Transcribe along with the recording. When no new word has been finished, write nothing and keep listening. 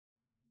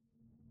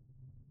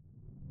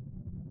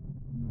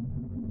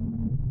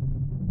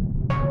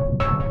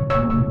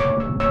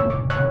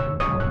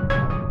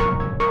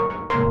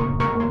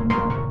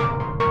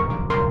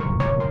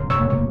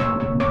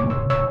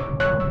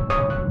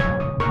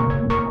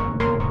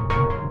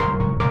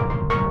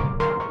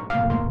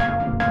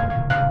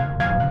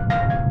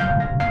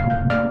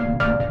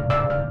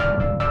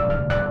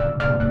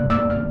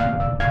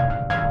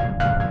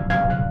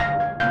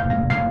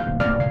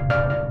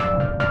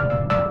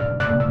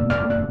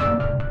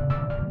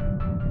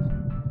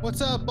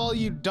What's up, all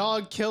you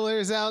dog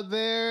killers out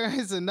there?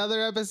 It's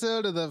another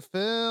episode of the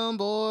Film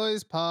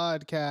Boys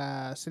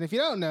Podcast. And if you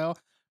don't know,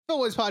 Film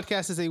Boys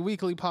Podcast is a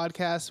weekly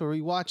podcast where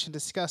we watch and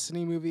discuss a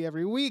new movie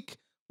every week.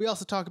 We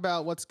also talk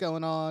about what's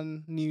going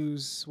on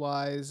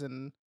news-wise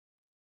and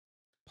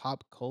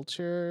pop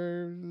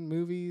culture,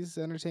 movies,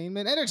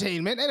 entertainment. I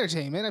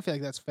feel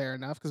like that's fair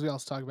enough because we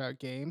also talk about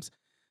games.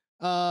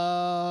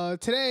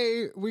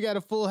 Today we got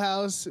a full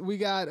house. We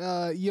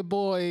got your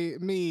boy,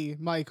 me,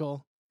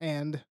 Michael,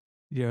 and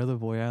your other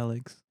boy,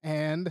 Alex.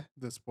 And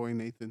this boy,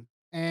 Nathan.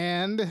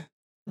 And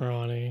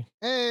Ronnie.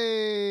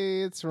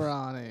 Hey, it's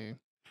Ronnie.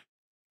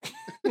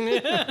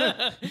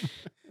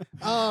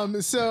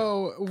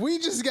 So we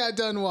just got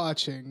done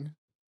watching.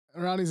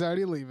 Ronnie's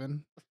already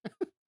leaving.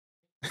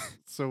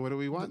 So what do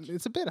we watch?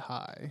 It's a bit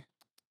high.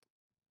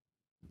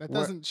 That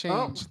doesn't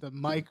change the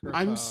microphone.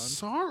 I'm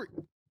sorry.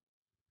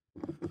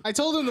 I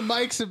told him the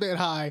mic's a bit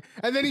high,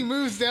 and then he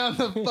moves down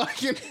the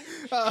fucking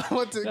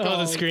what's it called? Oh,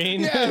 the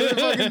screen. Yeah, the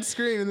fucking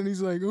screen, and then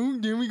he's like, "Oh,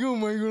 here we go,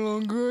 Michael,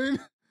 I'm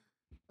good."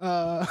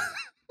 All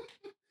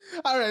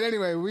right.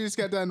 Anyway, we just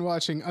got done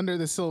watching Under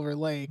the Silver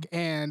Lake,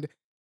 and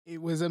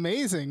it was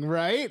amazing,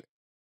 right?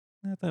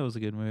 I thought it was a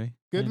good movie.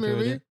 Good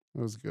movie. It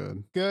was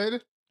good.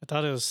 Good, I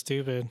thought it was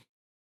stupid.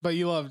 but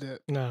you loved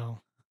it. No.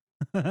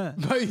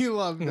 But you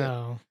loved it.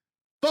 No.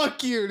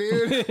 Fuck you,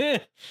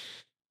 dude.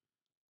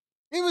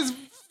 It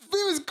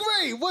was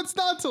great. What's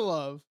not to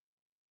love?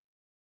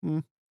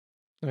 I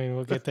mean,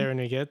 we'll get there when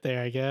we get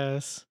there, I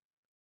guess.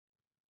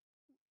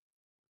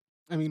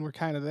 I mean, we're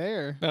kind of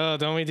there. Oh,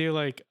 don't we do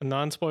like a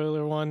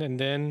non-spoiler one and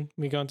then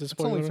we go into It's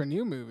spoiler? only for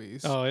new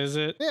movies. Oh, is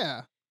it?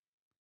 Yeah.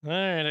 All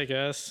right, I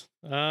guess.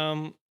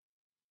 I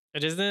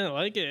just didn't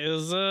like it. It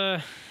was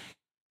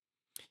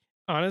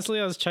honestly,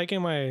 I was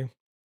checking my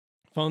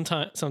phone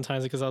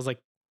sometimes because I was like,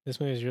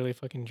 this movie is really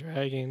fucking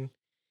dragging,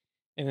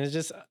 and it's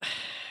just,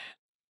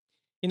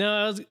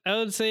 I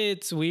would say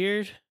it's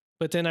weird,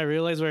 but then I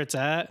realized where it's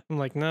at. I'm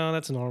like, no,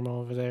 that's normal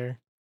over there.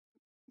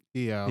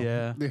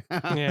 Yeah.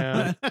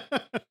 Yeah.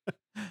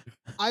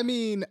 I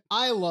mean,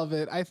 I love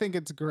it. I think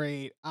it's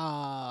great.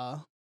 I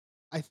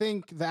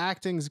think the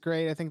acting's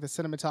great. I think the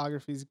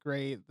cinematography's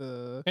great.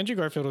 The Andrew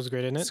Garfield was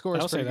great in it.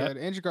 score's I'll say pretty that.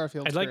 good. Andrew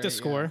Garfield. I like the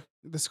score.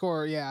 Yeah. The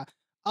score, yeah.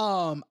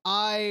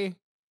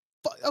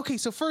 Okay,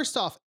 so first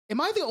off,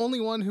 am I the only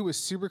one who was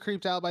super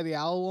creeped out by the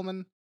owl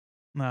woman?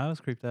 No, I was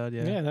creeped out.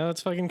 Yeah. Yeah, no,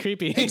 it's fucking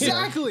creepy.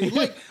 Exactly.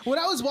 Like when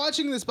I was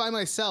watching this by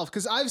myself,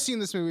 because I've seen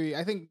this movie,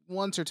 I think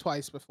once or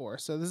twice before.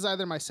 So this is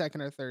either my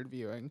second or third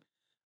viewing.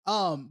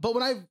 But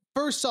when I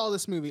first saw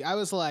this movie, I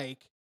was like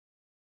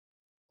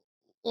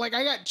I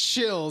got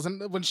chills,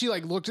 and when she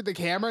like looked at the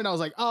camera, and I was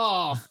like,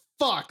 oh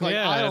fuck, like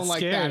Yeah, I don't it's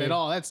like that scary. at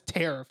all. That's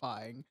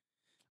terrifying.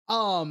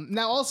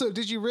 Now also,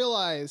 did you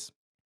realize?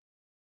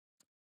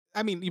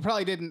 I mean, you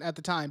probably didn't at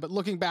the time, but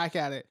looking back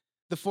at it,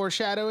 the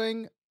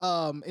foreshadowing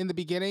in the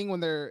beginning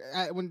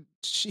when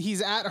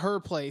he's at her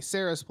place,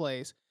 Sarah's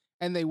place,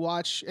 and they're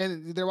watching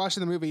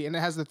the movie, and it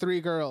has the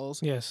three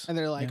girls. Yes. And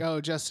they're like, oh,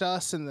 just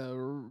us and the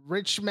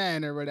rich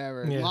men or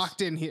whatever, Yes.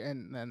 locked in here.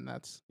 And then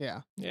that's,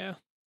 yeah. Yeah.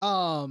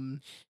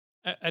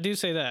 I do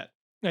say that.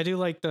 I do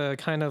like the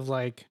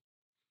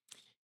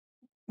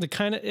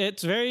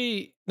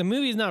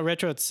movie's not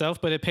retro itself,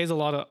 but it pays a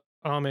lot of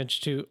homage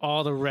to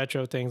all the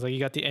retro things. Like you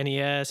got the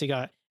NES, you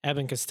got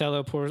Abbott and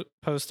Costello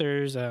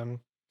posters,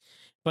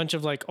 bunch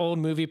of like old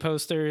movie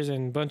posters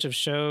and bunch of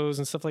shows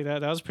and stuff like that.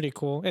 That was pretty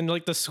cool. And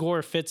like the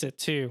score fits it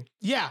too.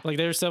 Yeah. Like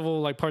there's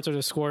several like parts of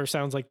the score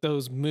sounds like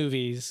those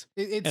movies.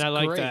 It's and I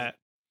like great. that.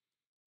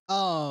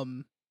 I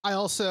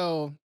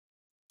also,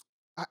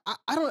 I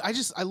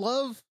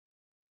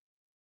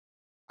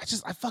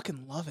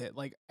fucking love it.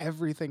 Like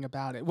everything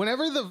about it.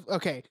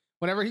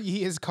 Whenever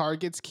his car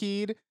gets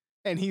keyed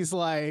and he's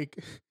like,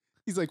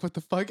 what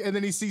the fuck? And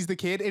then he sees the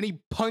kid and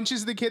he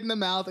punches the kid in the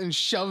mouth and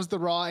shoves the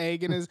raw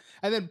egg in his,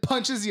 and then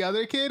punches the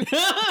other kid.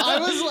 I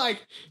was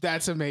like,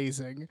 that's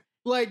amazing.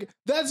 Like,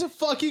 that's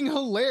fucking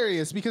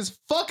hilarious because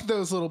fuck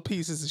those little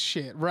pieces of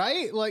shit,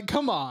 right? Like,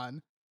 come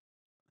on.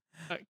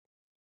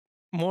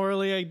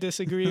 Morally, I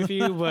disagree with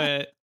you,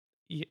 but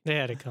they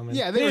had it coming.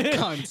 Yeah, they were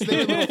cunts. They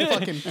were little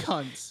fucking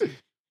cunts.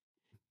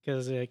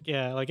 Because,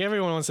 like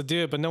everyone wants to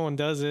do it, but no one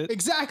does it.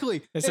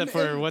 Exactly. Except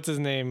for, what's his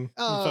name?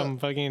 From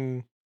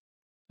fucking,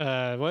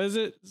 what is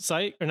it?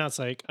 Psych? Or not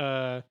Psych.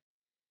 What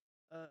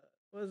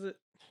is it?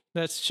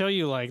 That show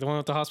you like, the one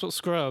with the hospital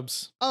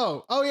scrubs.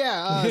 Oh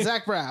yeah,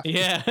 Zach Braff.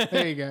 Yeah.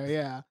 There you go,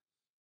 yeah.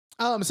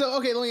 So,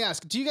 okay, let me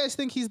ask. Do you guys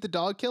think he's the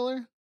dog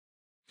killer?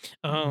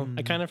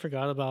 I kind of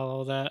forgot about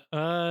all that.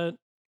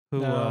 Who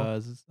No.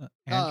 was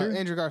Andrew?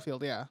 Andrew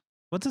Garfield, yeah.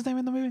 What's his name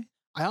in the movie?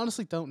 I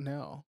honestly don't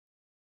know.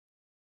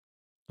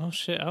 Oh,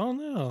 shit. I don't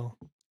know.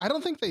 I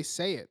don't think they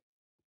say it,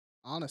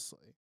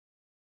 honestly.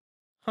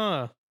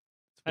 Huh.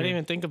 I didn't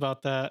even think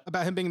about that.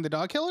 About him being the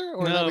dog killer?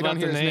 Or No, that we don't about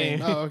hear the his name?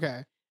 name. Oh,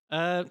 okay.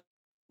 I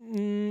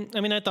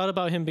mean, I thought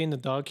about him being the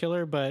dog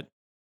killer, but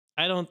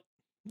I don't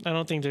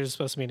think there's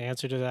supposed to be an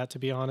answer to that, to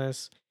be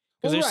honest.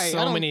 Because Well, there's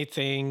right. so many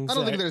things. I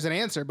don't think there's an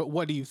answer, but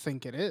what do you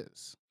think it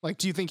is? Like,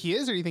 do you think he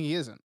is or do you think he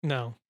isn't?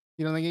 No.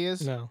 You don't think he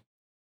is? No.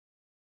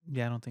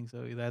 Yeah, I don't think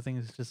so either. I think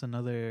it's just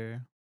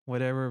another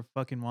whatever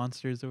fucking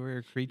monsters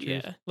or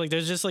creatures. Yeah. Like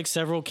there's just like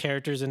several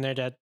characters in there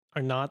that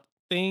are not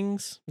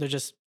things. They're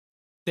just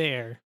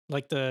there.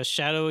 Like the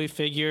shadowy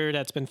figure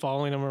that's been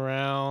following him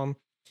around,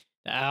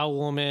 the owl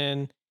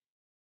woman,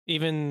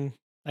 even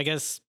I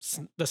guess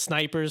the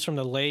snipers from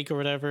the lake or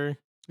whatever.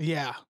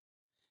 Yeah.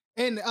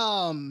 And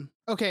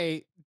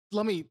okay,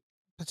 let me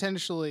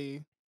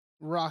potentially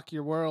rock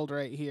your world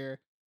right here.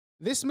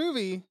 This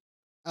movie,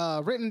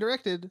 written and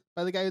directed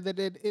by the guy that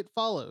did It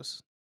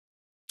Follows.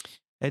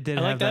 It did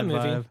I have like that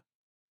movie. vibe.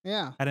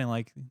 Yeah. I didn't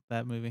like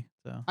that movie,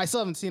 so I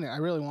still haven't seen it. I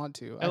really want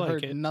to. I I've like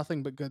heard it.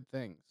 nothing but good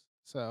things.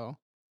 So,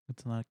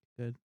 it's not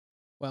good.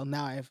 well,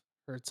 now I've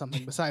heard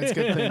something besides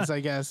good things,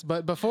 I guess.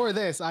 But before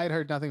this, I had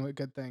heard nothing but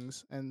good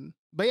things.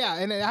 But yeah,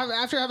 and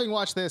after having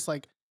watched this,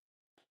 like,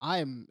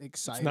 I'm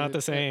excited. It's not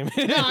the same.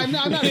 No, I'm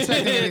not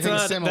expecting It's anything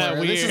not similar.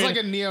 that This is weird.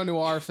 like a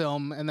neo-noir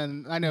film, and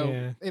then I know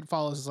Yeah. It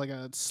Follows is like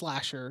a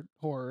slasher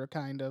horror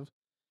kind of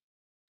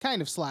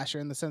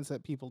slasher in the sense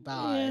that people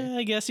die. Yeah,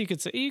 I guess you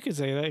could say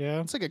that, yeah.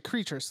 It's like a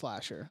creature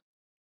slasher.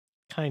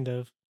 Kind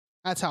of.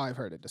 That's how I've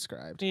heard it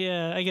described.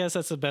 Yeah, I guess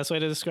that's the best way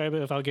to describe it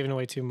without giving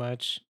away too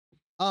much.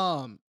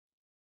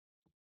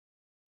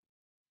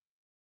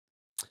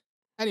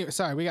 Anyway,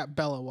 sorry, we got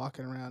Bella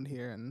walking around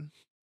here and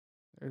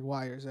there's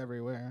wires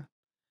everywhere.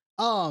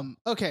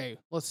 Okay,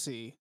 let's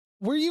see.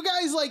 Were you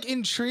guys like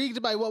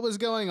intrigued by what was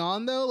going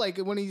on though? Like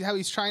when how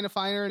he's trying to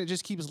find her and it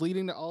just keeps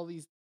leading to all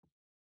these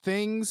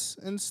things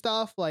and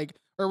stuff? Like,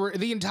 or were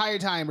the entire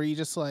time were you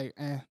just like,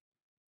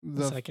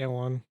 The second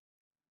one.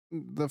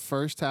 The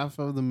first half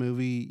of the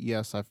movie,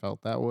 yes, I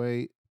felt that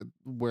way,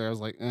 where I was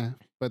like,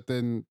 but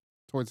then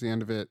towards the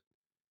end of it,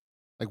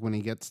 like when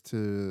he gets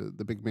to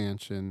the big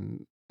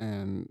mansion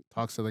and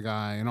talks to the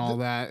guy and all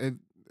that,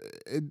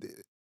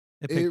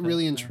 it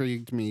really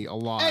intrigued me a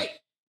lot. Hey,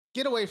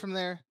 get away from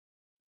there.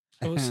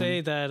 I would say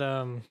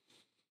that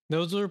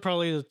those were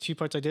probably the two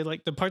parts I did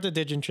like. The part that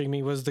did intrigue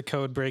me was the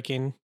code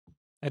breaking.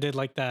 I did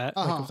like that,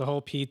 like with the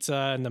whole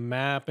pizza and the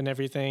map and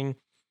everything.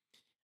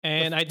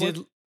 And I did.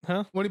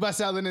 Huh? When he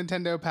busts out the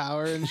Nintendo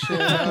Power and shit.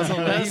 That was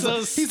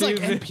hilarious. He's like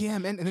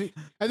NPM, and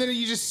then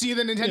you just see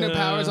the Nintendo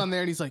Powers on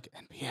there, and he's like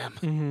NPM.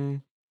 Mm-hmm.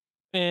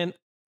 And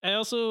I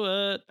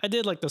also I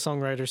did like the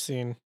songwriter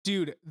scene.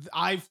 Dude,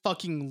 I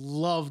fucking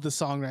love the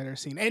songwriter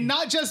scene, and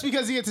not just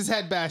because he gets his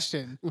head bashed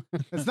in.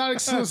 That's not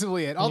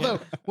exclusively it.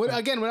 Although, when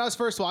I was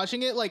first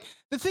watching it, like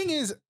the thing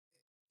is,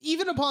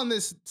 even upon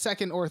this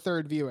second or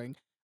third viewing,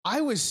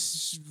 I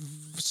was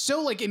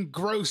so like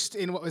engrossed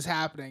in what was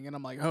happening, and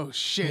I'm like, oh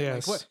shit!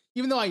 Yes. Like what?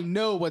 Even though I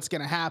know what's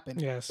gonna happen,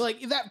 yes. But,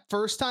 like that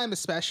first time,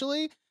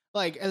 especially,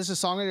 like as the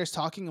songwriter's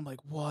talking, I'm like,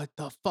 what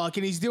the fuck?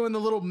 And he's doing the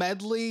little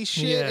medley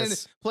shit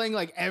and playing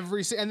like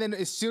and then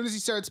as soon as he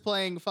starts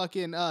playing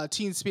fucking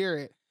Teen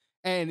Spirit,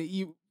 and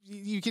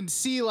you can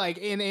see like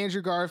in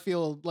Andrew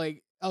Garfield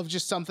like of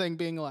just something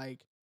being like,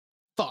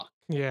 fuck,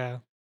 yeah.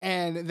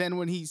 And then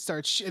when he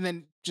starts, and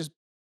then just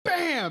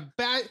bam,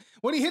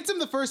 when he hits him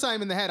the first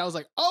time in the head, I was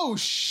like, oh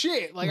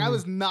shit, like I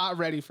was not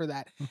ready for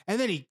that. And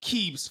then he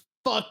keeps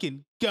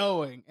fucking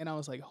going, and I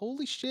was like,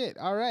 holy shit,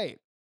 all right,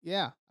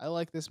 yeah, I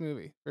like this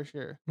movie for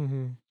sure.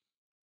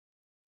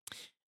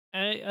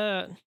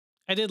 I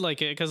did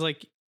like it because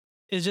like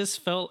it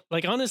just felt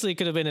like honestly it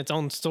could have been its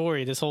own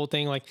story. This whole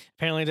thing, like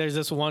apparently there's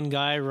this one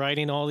guy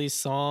writing all these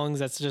songs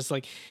that's just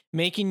like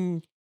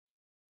making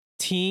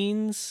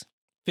teens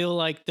feel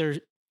like they're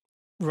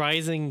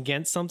rising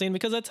against something,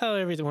 because that's how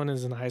everyone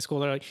is in high school.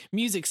 They're like,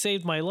 music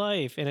saved my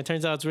life, and it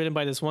turns out it's written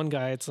by this one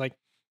guy. It's like,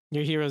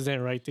 your heroes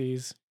didn't write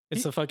these.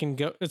 It's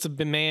it's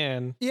a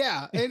man.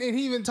 Yeah, and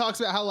he even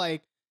talks about how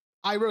like,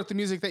 I wrote the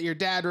music that your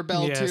dad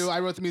rebelled to. I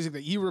wrote the music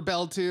that you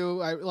rebelled to.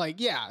 Like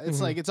it's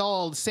like it's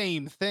all the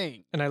same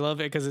thing. And I love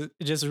it because it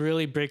just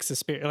really breaks the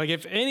spirit. Like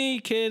if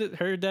any kid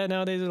heard that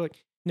nowadays, they're like,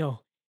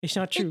 no, it's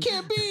not true. It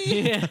can't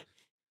be. Yeah.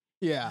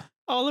 Yeah.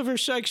 Oliver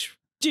Sykes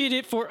did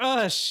it for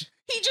us.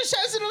 He just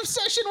has an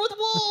obsession with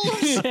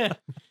wolves. Yeah.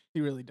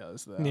 He really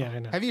does, though. Yeah, I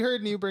know. Have you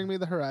heard New Bring Me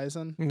the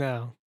Horizon?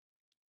 No.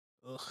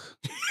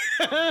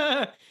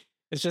 Ugh.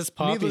 It's just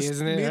poppy,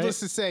 isn't it? Needless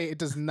to say, it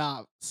does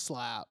not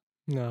slap.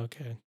 No,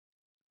 okay.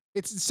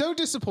 It's so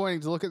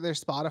disappointing to look at their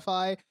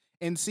Spotify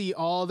and see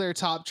all their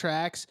top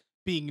tracks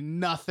being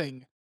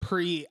nothing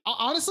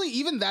honestly,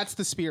 even that's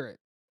the spirit.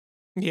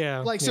 Yeah.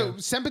 Like, so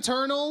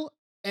Sempiternal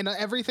and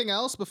everything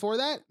else before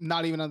that,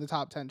 not even on the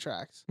top 10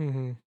 tracks,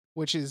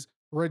 which is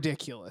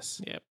ridiculous.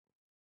 Yep.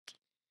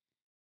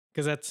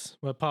 Because that's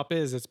what pop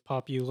is. It's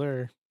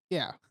popular.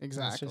 Yeah,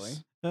 exactly.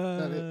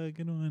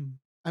 Good one.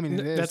 I mean,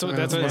 it is. That's what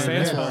it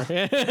stands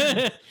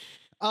for.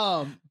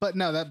 But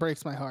no, that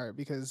breaks my heart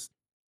because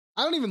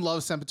I don't even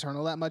love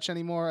Sempiternal that much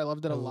anymore. I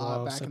loved it a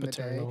lot back in the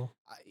day.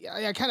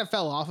 I kind of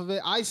fell off of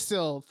it. I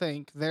still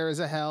think There Is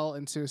a Hell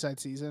and Suicide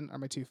Season are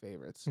my two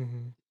favorites.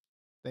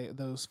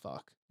 Those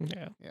fuck.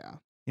 Yeah. Yeah.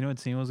 You know what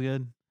scene was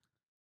good?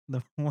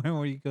 The one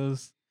where he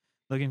goes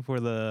looking for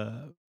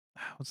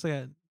what's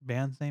that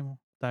band's name?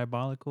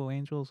 diabolical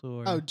angels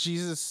or Oh,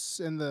 Jesus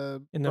and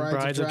the In the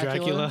Brides of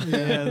Dracula.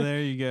 yeah,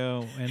 there you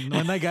go. And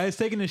when that guy's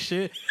taking a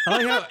shit,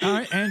 I like how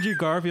Andrew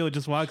Garfield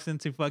just walks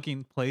into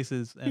fucking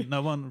places and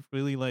no one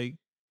really like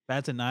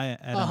bats an eye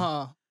at him.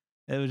 Uh-huh.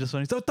 It was just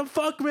funny. So what the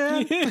fuck,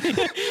 man?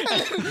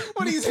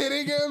 When he's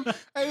hitting him,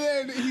 and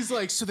then he's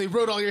like, so they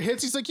wrote all your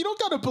hits? He's like, you don't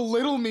gotta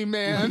belittle me,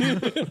 man. And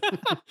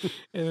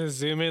then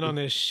zoom in on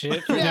his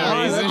shit. For Yeah,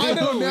 no reason. I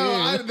don't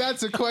know. Weird.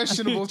 That's a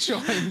questionable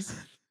choice.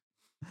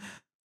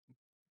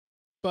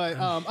 But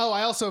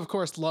I also of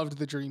course loved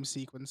the dream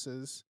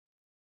sequences.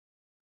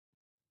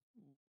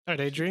 Are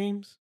they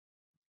dreams?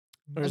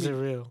 Or is it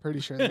real? Pretty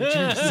sure they're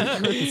dream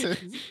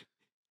sequences.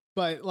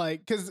 But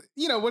like, because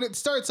when it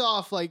starts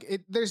off,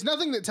 like there's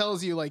nothing that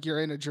tells you like you're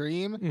in a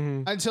dream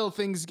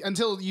Mhm.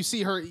 until you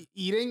see her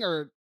eating,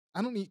 or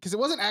I don't need, because it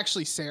wasn't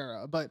actually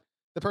Sarah, but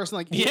the person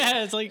like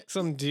Yeah, it's like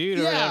some dude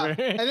or yeah.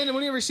 whatever. And then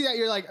when you ever see that,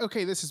 you're like,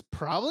 okay, this is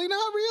probably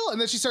not real.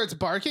 And then she starts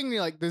barking, and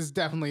you're like, this is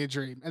definitely a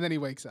dream. And then he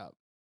wakes up.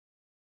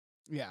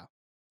 Yeah.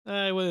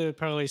 I would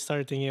probably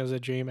start thinking it was a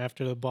dream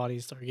after the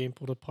bodies start getting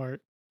pulled apart.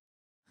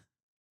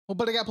 Well,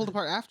 but it got pulled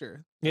apart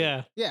after.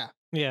 Yeah, Yeah.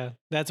 yeah.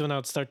 That's when I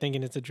would start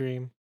thinking it's a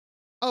dream.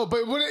 Oh,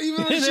 but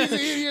even when she's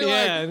eating, you're like,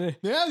 yeah,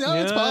 yeah, no,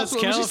 it's Yeah,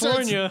 possible. it's When she starts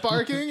California.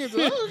 barking, it's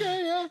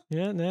okay, yeah.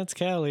 yeah, that's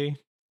Cali.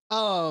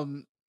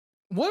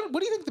 What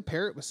do you think the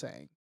parrot was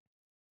saying?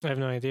 I have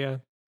no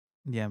idea.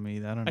 Yeah, me.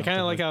 I don't know. I kind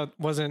of like how it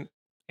wasn't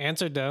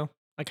answered though.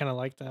 I kind of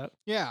like that.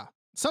 Yeah.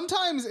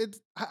 Sometimes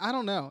I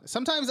don't know.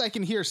 Sometimes I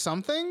can hear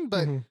something,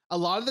 but Mhm. a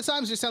lot of the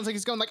times it just sounds like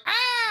he's going like,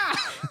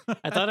 ah!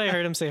 I thought I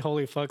heard him say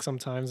 "holy fuck"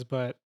 sometimes,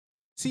 but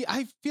See,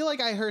 I feel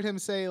like I heard him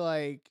say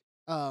like,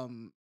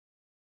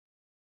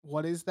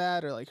 what is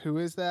that? Or like, who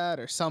is that?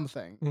 Or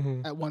something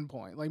mhm. at one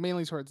point, like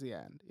mainly towards the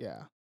end.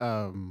 Yeah.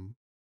 I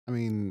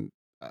mean,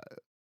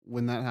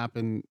 when that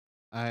happened,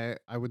 I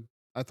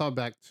thought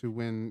back to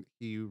when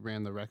he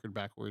ran the record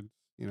backwards.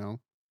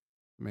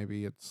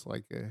 Maybe it's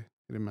like a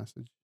hidden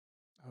message.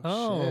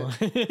 Oh,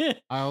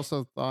 Shit. I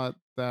also thought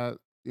that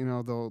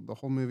the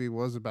whole movie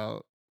was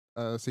about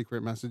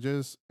secret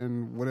messages,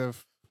 and what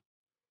if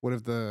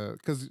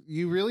because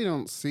you really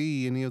don't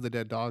see any of the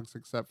dead dogs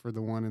except for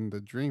the one in the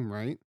dream,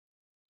 right?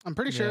 I'm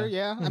pretty sure.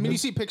 Yeah. I mean, Mhm. you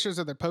see pictures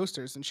of their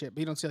posters and shit, but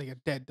you don't see like a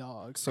dead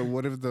dog. So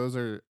what if those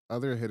are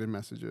other hidden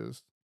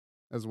messages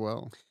as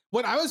well?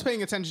 What I was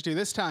paying attention to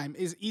this time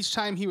is each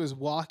time he was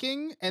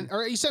walking,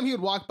 or each time he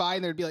would walk by,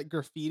 and there'd be like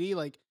graffiti,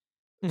 like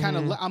kind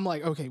of. Mhm. I'm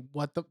like, okay,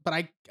 what the? But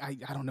I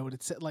don't know what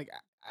it said. Like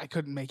I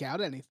couldn't make out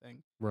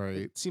anything. Right.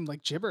 It seemed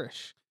like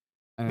gibberish.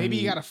 And Maybe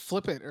you got to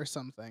flip it or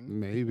something.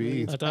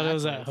 maybe. it's I thought it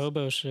was that backwards.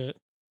 hobo shit.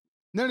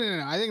 No.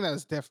 I think that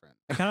was different.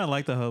 I kind of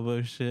like the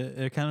hobo shit.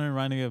 It kind of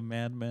reminded me of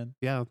Mad Men.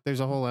 Yeah, there's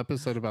a whole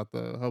episode about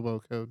the hobo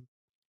code.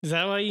 Is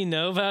that why you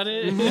know about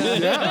it?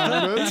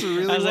 Yeah, that's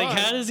really I was like, why.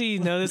 how does he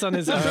know this on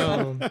his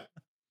own?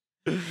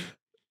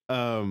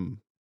 And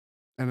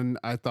then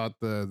I thought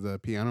the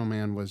piano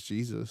man was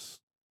Jesus.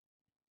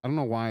 I don't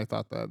know why I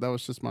thought that. That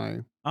was just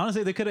my.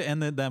 Honestly, they could have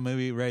ended that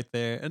movie right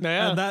there. And,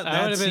 Yeah, and that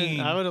I would have scene,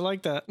 been. I would have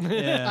liked that.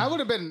 Yeah. I would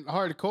have been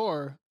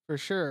hardcore for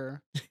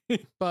sure,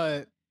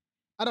 but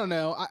I don't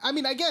know. I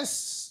mean, I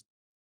guess.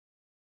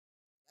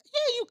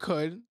 Yeah, you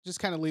could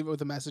just kind of leave it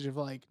with a message of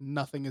like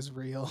nothing is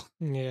real.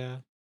 yeah,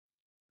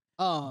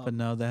 but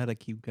no, they had to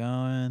keep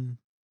going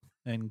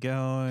and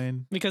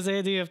going. because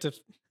they do have to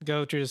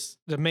go through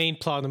the main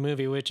plot of the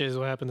movie, which is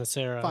what happened to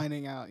Sarah.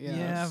 Finding out,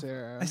 Yeah,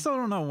 Sarah. I still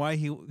don't know why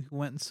he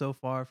went so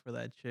far for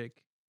that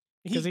chick.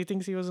 Because he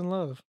thinks he was in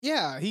love.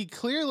 Yeah, he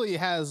clearly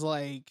has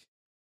like.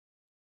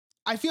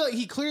 I feel like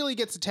he clearly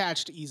gets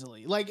attached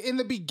easily. Like in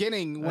the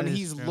beginning, when That is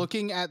he's true.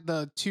 looking at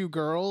the two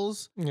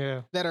girls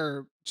Yeah. that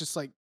are just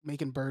like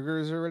making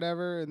burgers or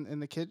whatever in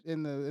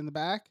the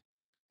back,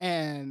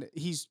 and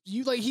he's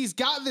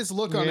got this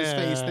look on his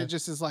face Yeah. that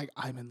just is like,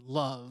 I'm in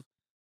love,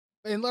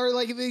 and or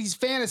like he's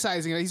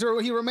fantasizing it.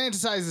 He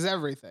romanticizes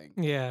everything.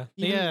 Yeah.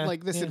 Even yeah.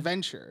 like this yeah.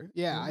 adventure.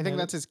 Yeah, I Yeah. think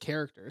that's his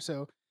character.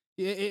 So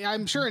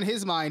I'm sure in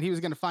his mind he was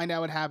going to find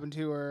out what happened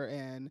to her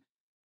and,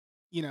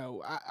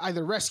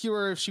 either rescue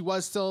her if she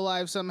was still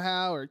alive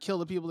somehow or kill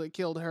the people that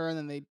killed her.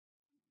 And then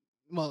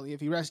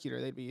if he rescued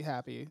her, they'd be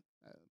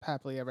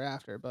happily ever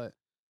after. But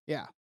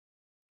yeah.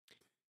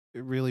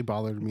 It really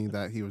bothered me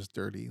that he was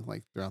dirty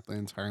like throughout the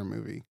entire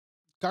movie.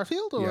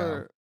 Garfield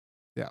or?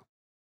 Yeah.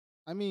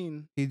 I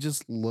mean. He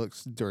just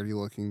looks dirty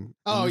looking. in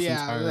Oh, this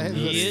yeah, entire the-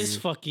 He movie. is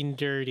fucking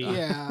dirty.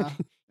 Yeah.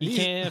 He He's-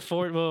 can't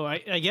afford. Well, I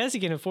guess he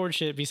can afford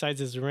shit besides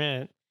his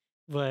rent,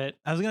 but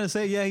I was gonna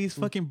say, yeah, he's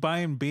fucking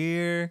buying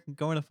beer,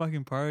 going to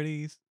fucking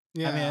parties.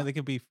 Yeah. I mean, they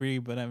could be free,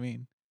 but I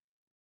mean,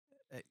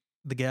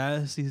 the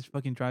gas he's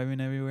fucking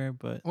driving everywhere.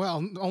 But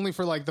Well, only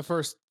for like the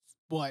first,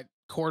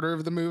 quarter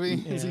of the movie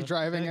is he Yeah.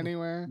 driving Yeah.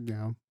 anywhere?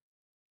 Yeah.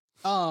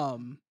 What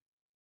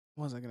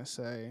was I gonna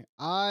say?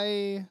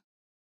 I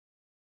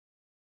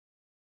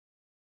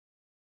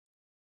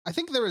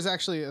think there was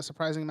actually a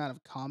surprising amount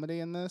of comedy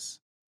in this.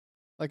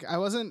 Like I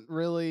wasn't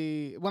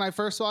really when I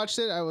first watched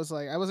it, I was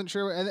like I wasn't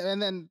sure,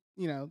 and then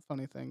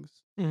funny things.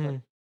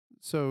 mhm.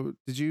 So,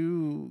 did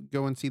you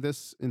go and see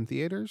this in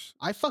theaters?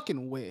 I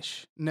fucking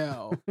wish.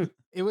 No.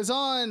 It was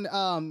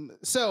on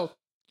so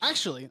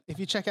actually, if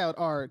you check out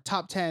our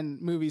top 10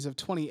 movies of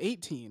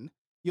 2018,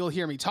 you'll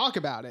hear me talk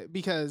about it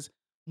because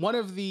one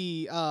of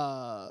the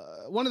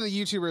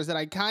YouTubers that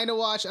I kind of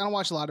watch, I don't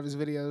watch a lot of his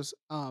videos,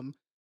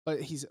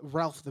 but he's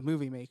Ralph the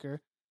Movie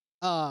Maker.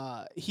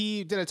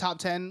 He did a top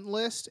 10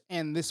 list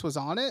and this was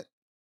on it.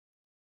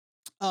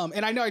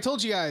 And I know I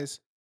told you guys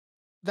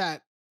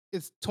that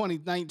it's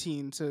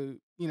 2019, so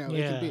you know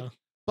it can be,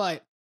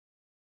 but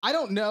I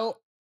don't know.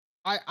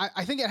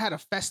 I think it had a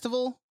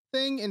festival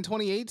thing in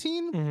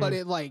 2018, but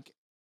it like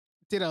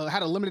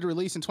had a limited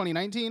release in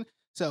 2019.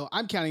 So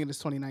I'm counting it as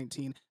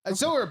 2019. And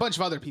so were a bunch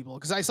of other people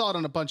because I saw it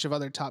on a bunch of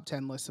other top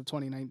 10 lists of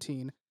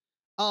 2019.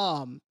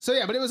 So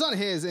yeah, but it was on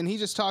his, and he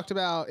just talked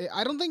about it.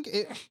 I think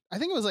it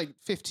was like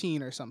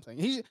 15 or something.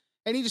 He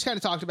just kind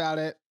of talked about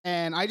it,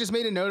 and I just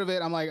made a note of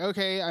it. I'm like,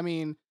 okay, I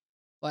mean,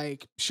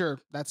 like, sure,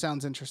 that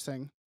sounds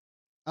interesting.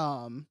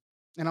 And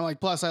I'm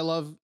like, plus I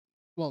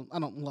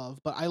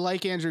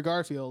like Andrew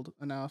Garfield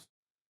enough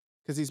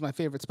because he's my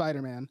favorite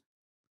Spider-Man.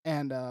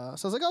 And so I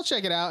was like, I'll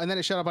check it out. And then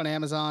it showed up on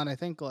Amazon, I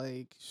think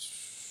like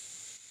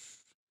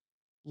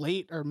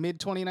late or mid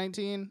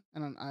 2019.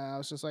 And I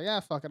was just like, yeah,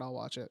 fuck it, I'll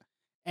watch it.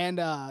 And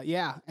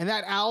yeah, and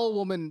that owl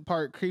woman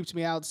part creeped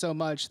me out so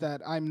much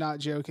that I'm not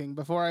joking.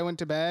 Before I went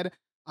to bed,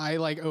 I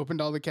like opened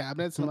all the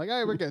cabinets and I'm like, all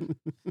right, we're good.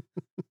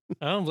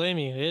 I don't blame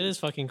you. It is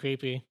fucking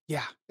creepy.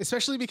 Yeah,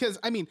 especially because,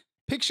 I mean,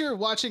 picture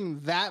watching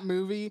that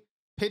movie,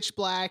 pitch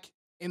black,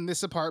 in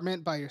this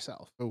apartment by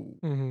yourself. Oh.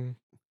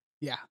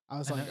 Yeah, I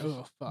was like,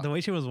 oh, fuck. The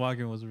way she was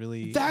walking was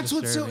really That's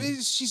what's so, disturbing.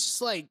 she's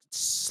just like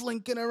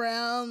slinking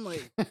around.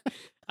 Like,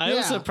 I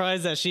was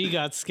surprised that she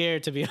got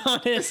scared, to be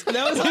honest.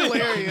 that was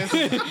hilarious.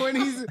 When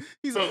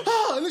he's like,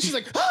 oh, and then she's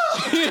like,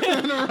 oh,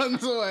 and then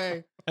runs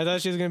away. I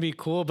thought she was going to be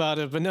cool about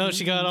it, but no,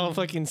 she got all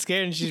fucking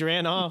scared and she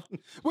ran off.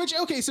 Which,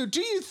 okay, so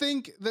do you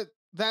think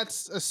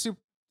that's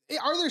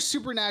are there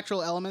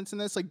supernatural elements in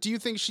this? Like, do you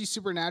think she's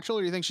supernatural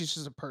or do you think she's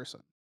just a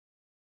person?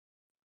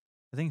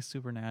 I think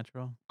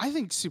supernatural. I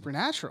think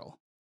supernatural.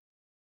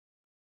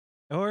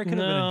 Or it could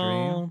have been a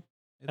dream.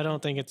 I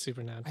don't think it's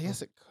supernatural. I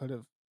guess it could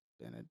have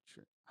been a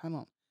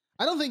dream.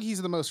 I don't think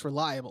he's the most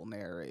reliable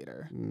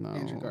narrator,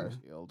 Andrew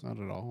Garfield. Not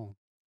at all.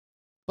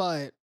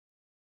 But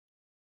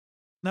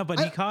No, but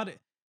he caught it.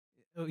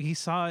 He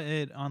saw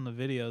it on the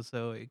video,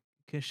 so it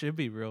should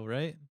be real,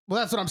 right?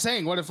 Well, that's what I'm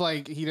saying. What if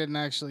like he didn't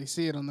actually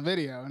see it on the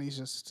video and he's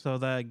just So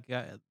that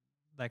guy,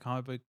 that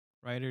comic book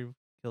writer,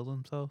 killed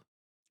himself.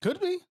 could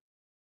be.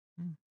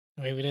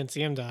 I mean, we didn't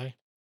see him die.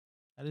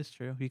 That is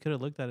true. He could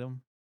have looked at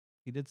him.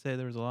 He did say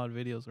there was a lot of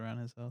videos around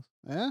his house.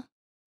 Yeah.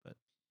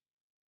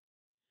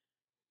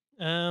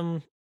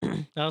 I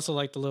also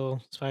like the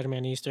little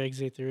Spider-Man Easter eggs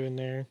they threw in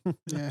there.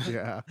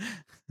 Yeah.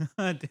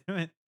 Damn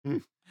it.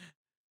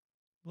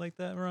 Like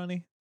that,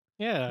 Ronnie?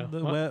 Yeah.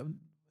 The web.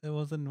 It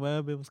wasn't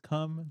web. It was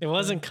cum. It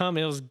wasn't cum.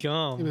 It was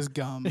gum. It was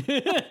gum.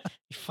 You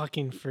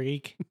fucking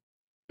freak.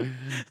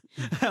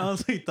 I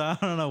honestly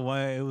thought, I don't know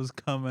why it was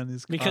cum in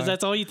his car. Because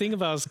that's all you think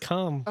about is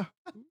cum.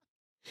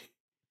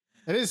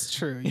 It is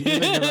true. You do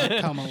think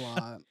about cum a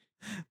lot.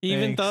 You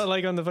even Thanks. thought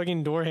like on the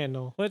fucking door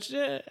handle, which,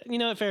 you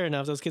know, fair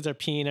enough. Those kids are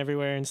peeing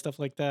everywhere and stuff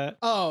like that.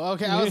 Oh,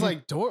 okay. I was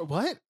like, door?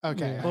 What?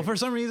 Okay. Yeah. Well, for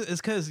some reason, it's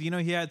because, you know,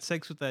 he had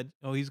sex with that.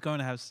 Oh, he's going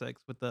to have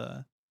sex with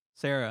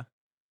Sarah.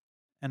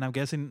 And I'm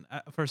guessing,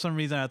 for some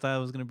reason, I thought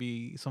it was going to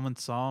be someone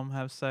saw him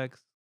have sex.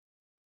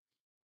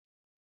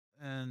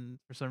 And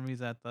for some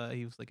reason, I thought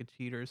he was like a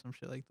cheater or some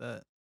shit like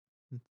that.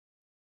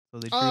 So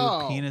they drew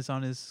a penis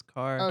on his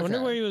car. I wonder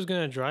Okay. where he was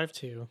going to drive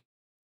to.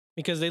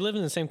 Because they live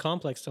in the same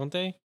complex, don't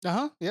they?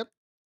 Uh-huh. Yep.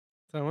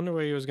 So I wonder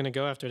where he was going to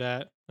go after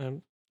that.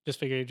 Just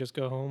figured he'd just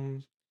go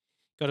home,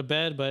 go to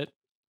bed, but...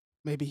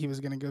 Maybe he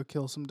was gonna go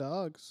kill some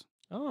dogs.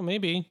 Oh,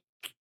 maybe.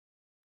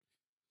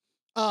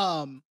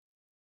 Oh,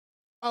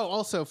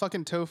 also,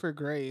 fucking Topher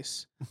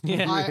Grace.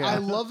 Yeah. I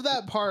love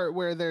that part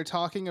where they're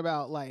talking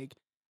about like,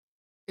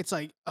 it's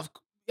like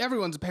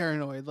everyone's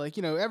paranoid. Like,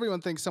 you know,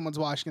 everyone thinks someone's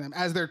watching them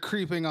as they're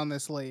creeping on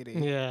this lady.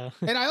 Yeah.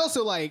 And I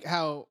also like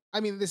how, I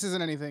mean, this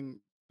isn't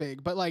anything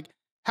big, but like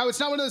how it's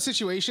not one of those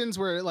situations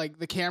where like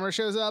the camera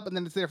shows up and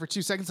then it's there for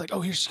 2 seconds. Like, oh,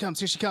 here she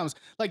comes.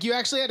 Like you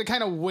actually had to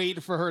kind of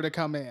wait for her to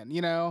come in,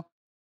 you know?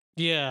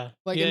 Yeah.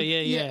 Like,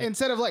 Yeah.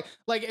 Instead of like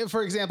if,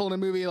 for example, in a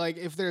movie, like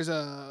if there's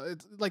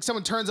like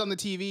someone turns on the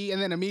TV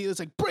and then immediately it's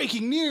like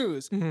breaking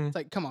news. Mhm. It's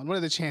like, come on, what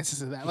are the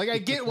chances of that? Like, I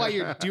get why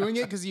you're doing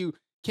it because you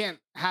can't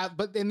have,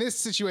 but in this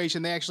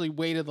situation, they actually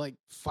waited like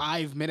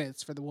 5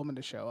 minutes for the woman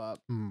to show up.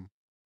 I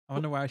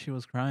wonder why she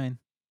was crying.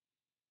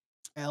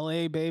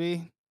 LA,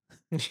 baby.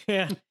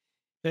 Yeah.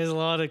 There's a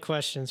lot of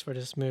questions for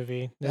this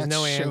movie. There's That's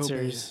no showbiz.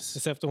 answers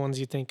except the ones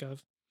you think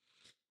of.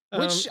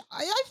 Which I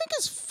think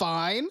is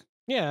fine.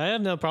 Yeah, I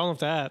have no problem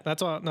with that.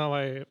 That's not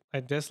why I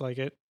dislike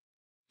it.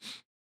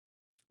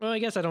 Well, I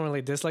guess I don't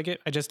really dislike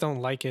it. I just don't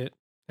like it.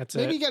 That's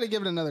Maybe it. you got to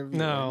give it another view.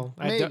 No,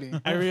 maybe.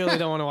 I really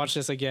don't want to watch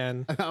this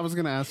again. I was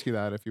going to ask you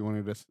that if you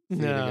wanted to see it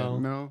No.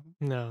 again. No?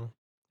 No,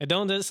 I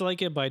don't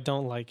dislike it, but I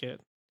don't like it.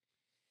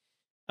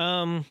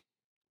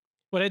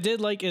 What I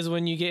did like is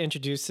when you get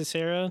introduced to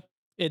Sarah,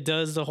 it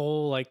does the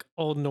whole like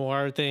old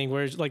noir thing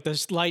where it's like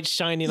the light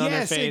shining on her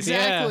Yes, face.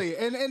 exactly.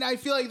 And I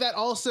feel like that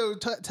also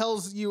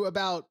tells you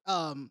about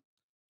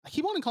I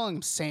keep wanting calling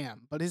him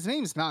Sam, but his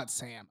name's not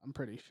Sam, I'm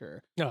pretty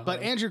sure. Yeah.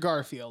 But Andrew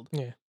Garfield.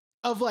 Yeah.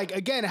 Of like,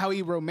 again, how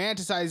he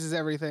romanticizes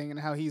everything and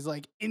how he's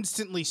like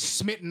instantly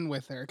smitten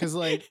with her. Cause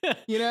like,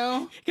 you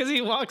know? Because he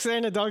walks in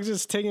and the dog's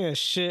just taking a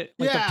shit.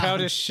 Like Yeah. the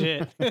proudest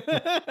shit.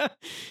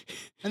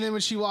 And then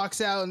when she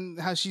walks out and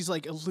how she's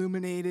like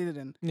illuminated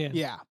and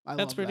Yeah. I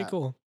That's love pretty that.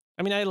 cool.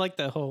 I mean, I like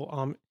the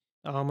whole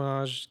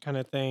homage kind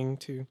of thing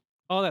to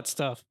all that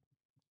stuff.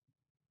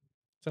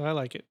 So I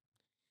like it.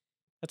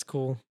 That's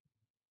cool.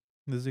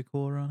 Is it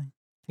cool, Ronnie?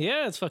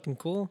 Yeah, it's fucking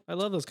cool. I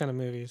love those kind of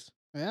movies.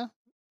 Yeah.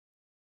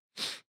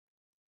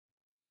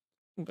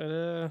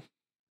 But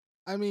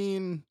I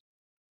mean,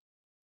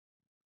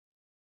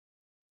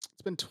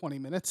 it's been 20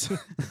 minutes.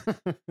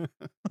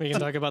 we can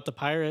talk about the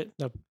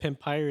pimp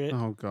pirate.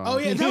 Oh god. Oh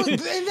yeah,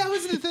 that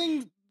was the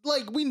thing.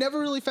 Like, we never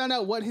really found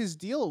out what his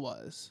deal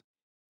was.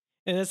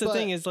 And that's the But-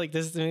 thing is like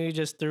this movie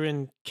just threw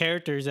in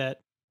characters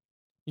that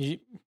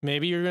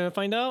maybe you're gonna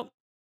find out,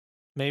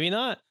 maybe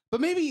not. But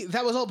maybe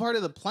that was all part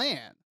of the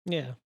plan.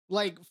 Yeah.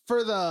 Like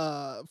for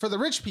the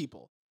rich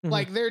people. Mhm.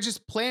 Like they're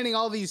just planning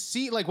all these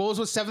like what was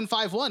with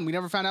 751? We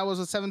never found out what was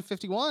with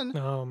 751.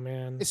 Oh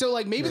man. So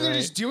like maybe You're they're right.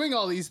 just doing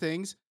all these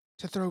things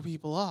to throw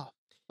people off.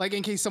 Like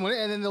in case someone,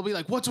 and then they'll be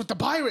like, "What's with the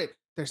pirate?"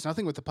 There's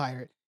nothing with the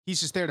pirate. He's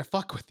just there to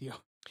fuck with you.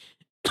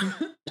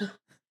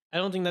 I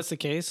don't think that's the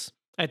case.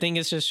 I think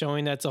it's just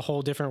showing that it's a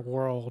whole different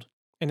world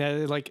and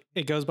that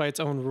it goes by its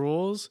own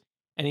rules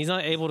and he's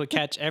not able to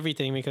catch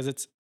everything because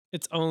it's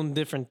its own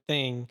different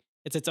thing.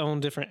 It's its own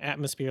different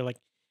atmosphere. Like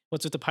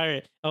what's with the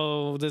pirate?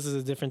 Oh, this is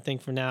a different thing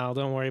for now.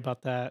 Don't worry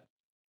about that.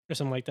 Or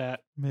something like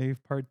that. Maybe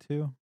part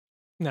 2.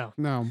 No.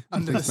 No.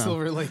 Under the please no.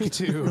 Silver Lake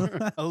 2,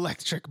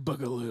 Electric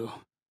Boogaloo.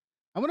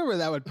 I wonder where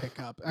that would pick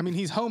up. I mean,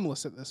 he's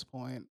homeless at this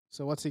point,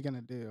 so what's he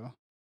gonna do?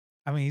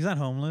 I mean, he's not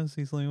homeless.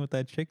 He's living with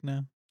that chick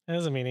now. That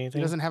doesn't mean He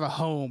anything. doesn't have a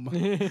home.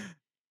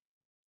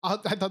 I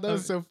thought that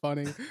was so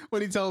funny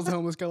when he tells the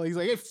homeless guy, he's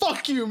like, "Hey,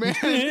 fuck you, man."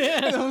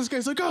 Yeah. And the homeless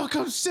guy's like, "Oh,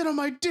 come sit on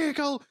my dick,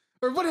 or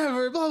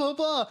whatever, blah blah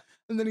blah."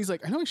 And then he's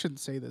like, "I know I shouldn't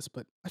say this,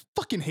 but I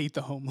fucking hate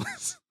the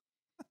homeless.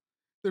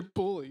 They're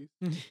bullies."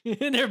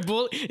 They're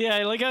yeah,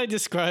 I like how he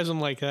describes them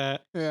like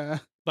that. Yeah,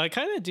 But I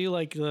kind of do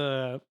like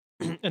the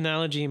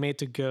analogy he made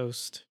to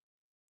Ghost.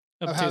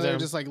 of Up how to they're them.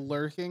 just like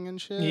lurking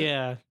and shit.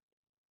 Yeah.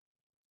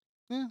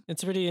 Yeah.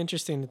 It's pretty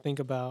interesting to think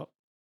about.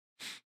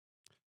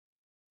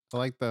 I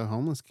like the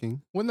homeless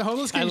king. When the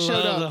homeless king I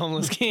showed love up, the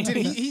homeless king. did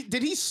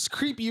he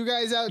creep you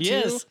guys out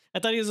Yes. too? I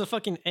thought he was a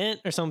fucking ant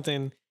or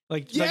something.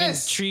 Like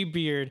Yes. fucking tree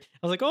beard.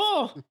 I was like,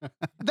 oh,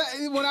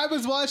 When I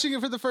was watching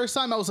it for the first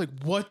time, I was like,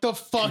 "What the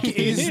fuck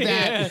is that?"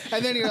 Yeah.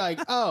 And then you're like,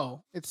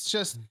 "Oh, it's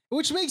just,"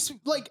 which makes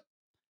like,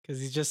 because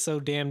he's just so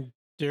damn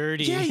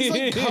dirty. yeah, he's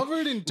like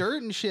covered in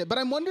dirt and shit. But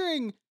I'm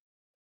wondering,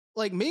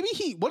 like, maybe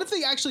what if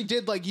they actually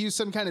did like use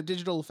some kind of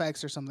digital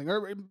effects or something,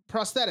 or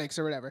prosthetics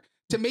or whatever,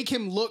 to make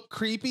him look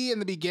creepy in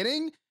the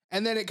beginning,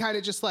 and then it kind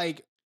of just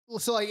like,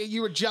 so like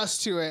you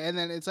adjust to it, and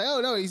then it's like, oh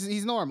no,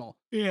 he's normal,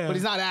 yeah. but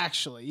he's not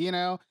actually, you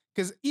know.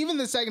 Because even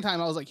the second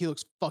time, I was like, he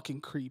looks fucking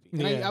creepy.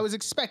 And Yeah. I was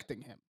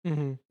expecting him.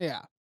 Mhm.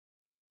 Yeah.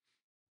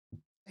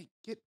 Hey,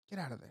 get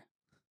out of there.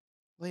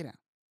 Lay down.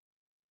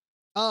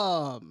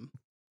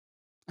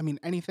 I mean,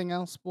 anything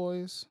else,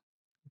 boys?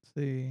 Let's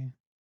see.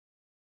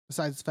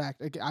 Besides the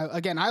fact,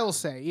 I will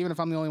say, even if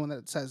I'm the only one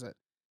that says it,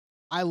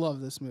 I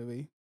love this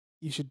movie.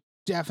 You should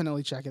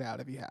definitely check it out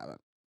if you haven't.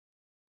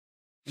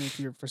 And if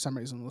you're for some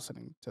reason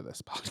listening to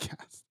this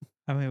podcast,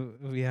 I mean,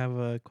 we have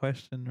a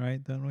question,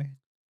 right? Don't we?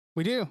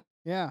 we do.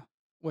 Yeah.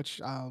 Which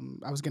I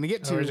was gonna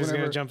get to. Oh, we're just whenever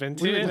gonna jump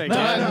into we were it. done- I No,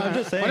 guess. no, I'm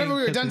just saying, Whenever we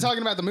were 'cause done we-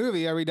 talking about the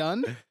movie, are we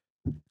done?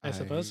 I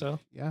suppose so.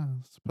 Yeah,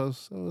 I suppose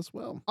so as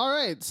well. All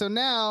right, so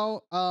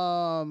now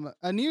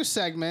a new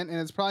segment, and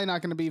it's probably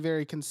not going to be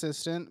very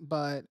consistent,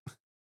 but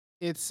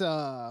it's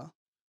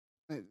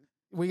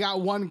we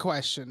got one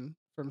question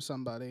from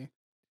somebody,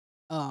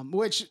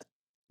 which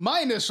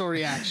my initial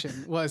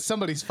reaction was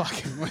somebody's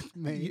fucking with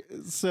me.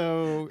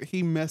 So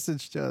he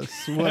messaged us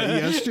what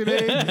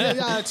yesterday.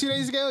 2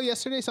 days ago,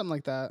 yesterday, something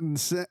like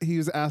that. He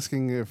was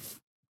asking if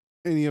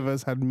any of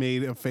us had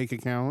made a fake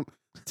account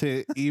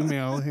to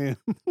email him.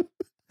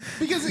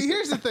 Because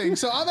here's the thing,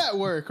 so I'm at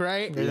work,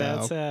 right? You're Yeah.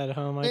 that sad,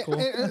 huh, Michael?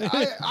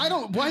 I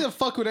don't. Why the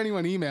fuck would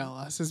anyone email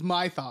us? Is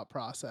my thought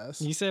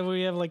process. You said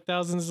we have like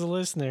thousands of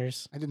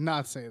listeners. I did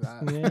not say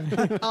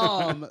that.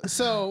 Yeah.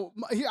 So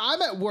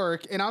I'm at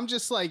work and I'm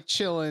just like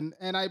chilling,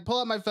 and I pull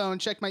out my phone,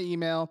 check my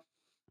email,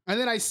 and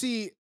then I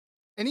see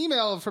an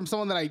email from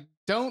someone that I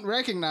don't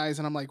recognize,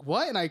 and I'm like,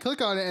 what? And I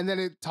click on it, and then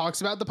it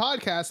talks about the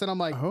podcast, and I'm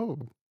like,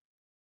 Oh,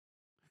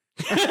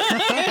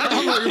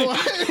 I'm like,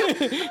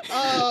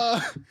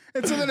 what?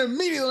 And so then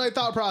immediately my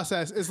thought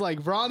process is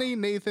like Ronnie,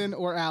 Nathan,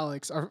 or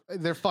Alex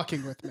they're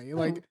fucking with me.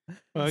 Like,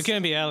 Well, it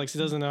can't be Alex. He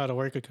doesn't know how to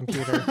work a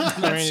computer or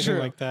That's anything true.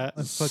 like that.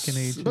 I fucking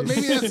hate you. but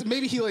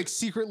maybe he like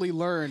secretly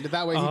learned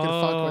that way he could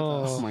fuck with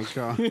us. Oh my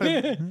god.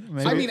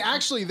 Maybe. I mean,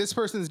 actually, this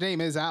person's name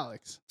is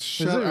Alex.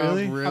 Shut it up,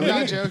 really? I'm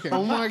not joking.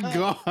 Oh my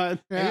god.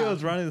 Maybe I Yeah.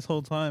 was running this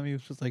whole time. He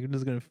was just like, I'm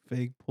just gonna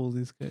fake pull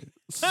these guys.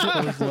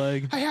 Pull his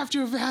leg. I have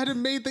to have had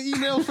him made the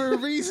email for a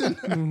reason.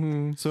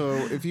 Mhm. So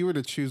if you were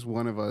to choose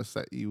one of us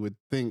that you would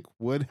think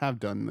would have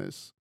done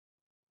this,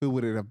 who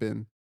would it have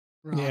been?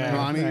 Yeah.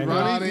 Ronnie? I know.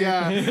 Ronnie?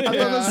 Yeah. I thought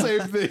the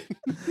same thing.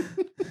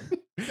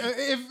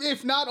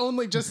 If not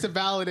only just to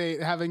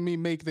validate having me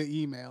make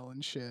the email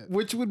and shit.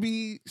 Which would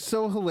be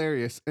so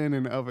hilarious in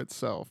and of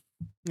itself.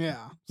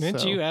 Yeah. Didn't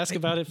So, you ask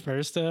about it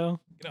first, though?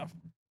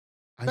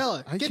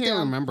 Bella, I get can't down.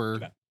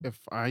 remember if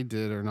I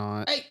did or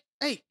not. Hey,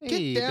 Hey,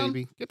 get down.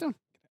 baby. Get down.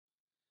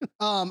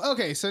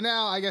 Okay, so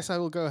now I guess I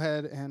will go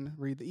ahead and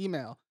read the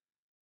email.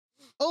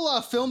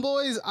 Hola, film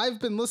boys. I've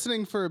been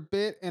listening for a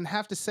bit and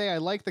have to say I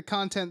like the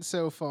content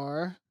so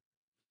far.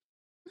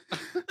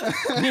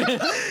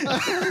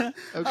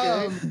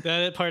 Okay.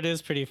 That part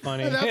is pretty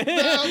funny.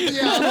 Yeah,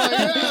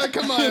 I'm like,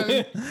 come on.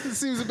 It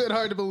seems a bit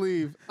hard to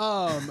believe.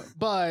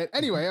 But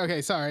anyway,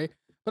 okay, sorry.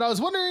 But I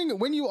was wondering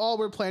when you all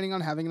were planning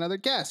on having another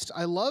guest.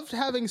 I loved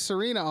having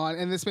Serena on,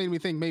 and this made me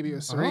think maybe it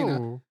was Serena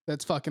Oh.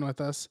 that's fucking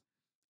with us.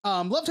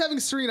 Loved having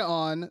Serena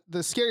on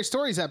the Scary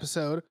Stories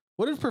episode.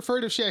 Would have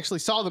preferred if she actually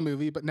saw the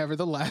movie, but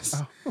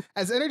nevertheless,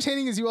 as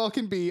entertaining as you all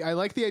can be, I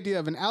like the idea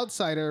of an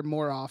outsider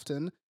more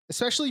often,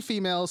 especially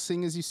females,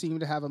 seeing as you seem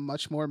to have a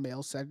much more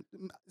male-centric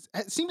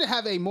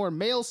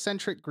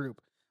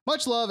group.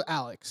 Much love,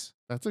 Alex.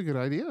 That's a good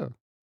idea.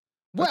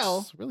 Well,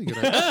 That's really good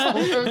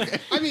idea. Okay.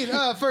 I mean,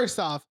 first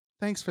off,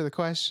 thanks for the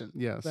question.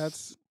 Yes.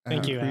 That's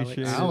Thank you, Alex.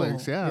 Appreciate it.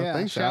 Alex. Yeah.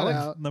 Thanks, shout Alex.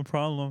 out. No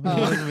problem.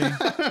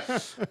 It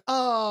was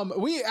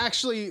me. We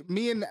actually,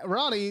 me and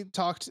Ronnie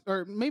talked,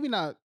 or maybe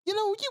not.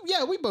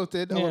 We both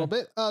did a Yeah. little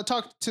bit.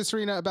 Talked to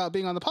Serena about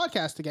being on the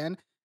podcast again,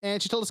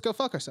 and she told us to go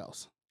fuck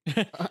ourselves.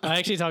 I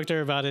actually talked to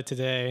her about it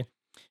today.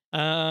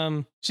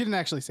 She didn't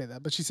actually say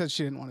that, but she said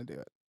she didn't want to do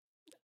it.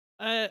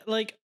 I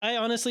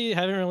honestly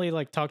haven't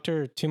really talked to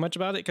her too much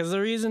about it, because the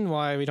reason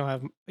why we don't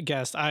have a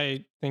guest,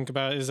 I think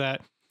about, is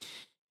that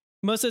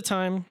most of the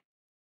time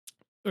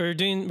we're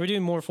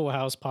doing more Full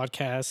House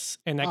podcasts,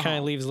 and that kind Uh-huh.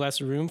 of leaves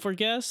less room for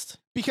guests.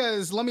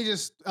 Because let me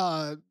just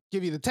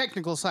give you the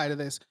technical side of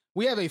this.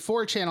 We have a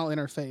 4-channel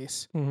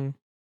interface, Mm-hmm.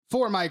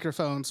 4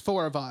 microphones,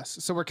 4 of us,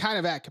 so we're kind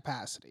of at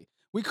capacity.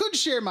 We could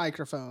share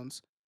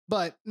microphones,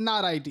 but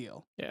not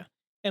ideal.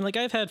 And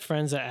I've had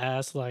friends that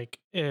ask I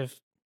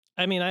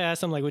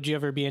asked them would you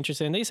ever be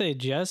interested? And they say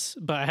yes,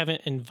 but I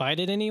haven't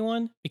invited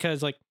anyone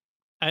because I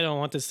don't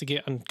want this to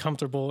get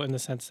uncomfortable in the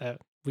sense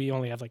that we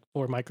only have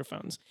 4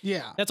 microphones.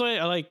 Yeah. That's why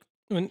I like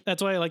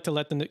to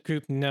let the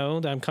group know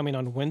that I'm coming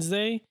on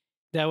Wednesday.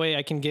 That way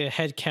I can get a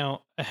head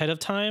count ahead of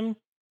time.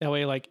 That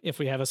way, if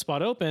we have a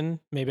spot open,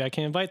 maybe I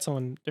can invite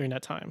someone during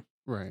that time.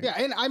 Right. Yeah,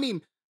 and I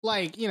mean,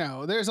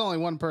 there's only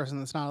one person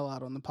that's not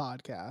allowed on the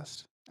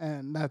podcast,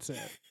 and that's it.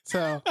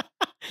 So,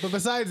 but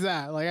besides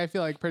that, I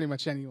feel like pretty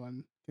much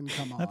anyone can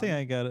come on. I think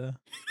I gotta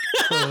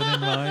throw it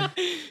in mind.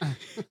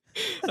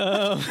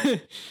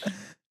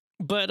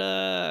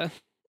 But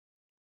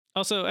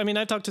also, I mean,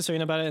 I talked to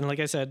Serena about it, and like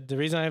I said, the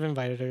reason I've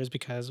invited her is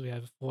because we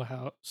have a full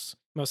house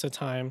most of the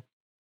time.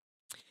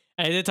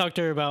 I did talk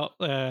to her about.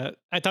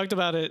 I talked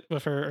about it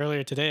with her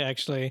earlier today.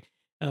 Actually,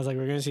 I was like,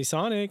 "We're going to see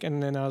Sonic,"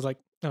 and then I was like,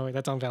 "Oh wait,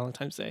 that's on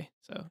Valentine's Day,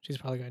 so she's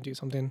probably going to do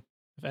something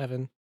with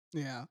Evan."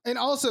 Yeah, and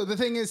also the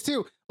thing is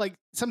too,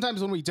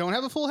 sometimes when we don't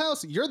have a full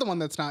house, you're the one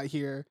that's not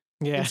here.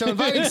 Yeah. And so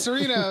inviting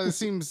Serena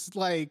seems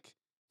like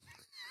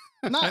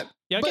not.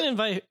 Yeah, I but- can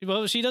invite.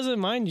 Well, she doesn't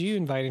mind you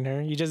inviting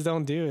her. You just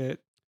don't do it.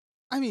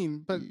 I mean,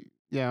 but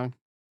Yeah.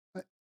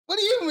 what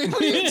do you mean?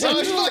 What are you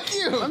talking? Fuck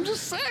you. I'm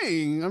just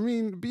saying. I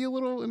mean, be a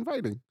little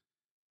inviting.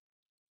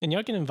 And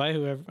y'all can invite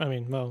whoever. I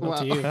mean, well, up Well,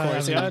 to you, of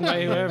course. I Yeah, mean-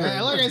 invite whoever.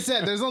 Man, like I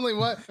said, there's only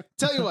one.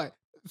 Tell you what,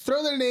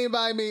 throw their name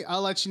by me.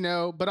 I'll let you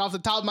know. But off the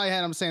top of my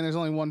head, I'm saying there's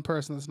only one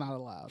person that's not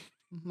allowed.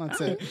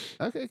 That's it.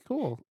 Okay,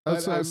 cool. But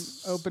I'm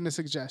That's- open to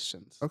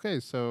suggestions. Okay,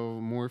 so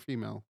more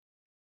female.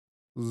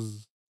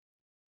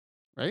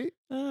 Right?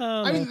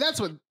 I mean, that's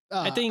what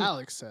I think-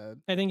 Alex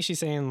said. I think she's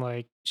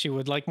saying she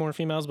would like more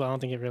females, but I don't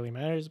think it really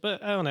matters.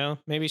 But I don't know.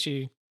 Maybe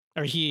she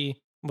or he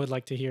would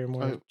like to hear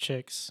more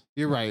chicks.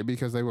 You're right,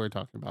 because they were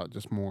talking about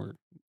just more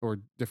or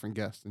different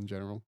guests in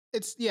general.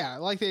 I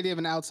like the idea of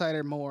an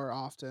outsider more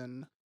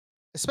often,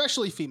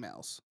 especially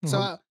females. So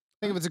Mhm. I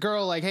think if it's a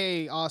girl,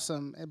 hey,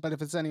 awesome. But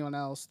if it's anyone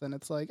else, then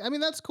it's I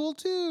mean, that's cool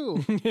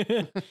too.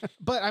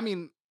 But I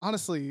mean,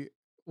 honestly,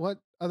 what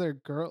other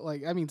girl?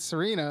 I mean,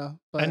 Serena.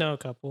 But I know a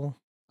couple.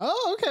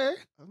 Oh, okay.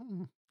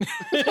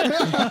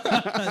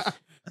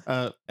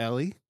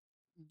 Ellie?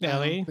 I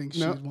Ellie? don't think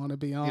No. she'd want to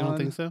be on. You don't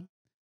think so?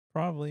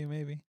 Probably,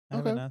 maybe. I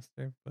Okay. haven't asked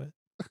her, but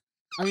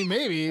I mean,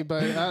 maybe,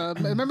 but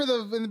remember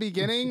in the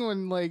beginning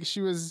when like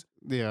she was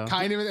Yeah.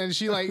 kind of, and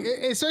she like,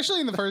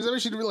 especially in the first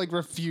episode, she like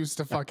refused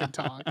to fucking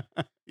talk.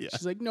 Yeah.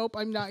 She's like, nope,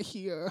 I'm not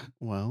here.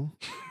 Well,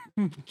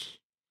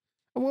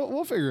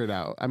 we'll figure it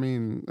out. I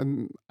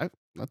mean,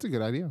 that's a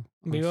good idea.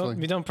 We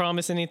honestly. don't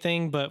promise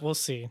anything, but we'll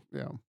see.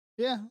 Yeah.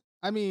 Yeah,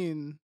 I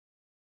mean,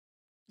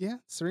 yeah,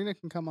 Serena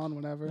can come on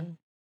whenever. Yeah.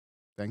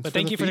 Thanks. But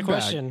thank you for the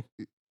feedback. question.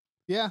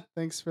 Yeah,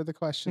 thanks for the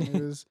question.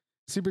 It was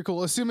super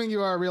cool. Assuming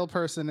you are a real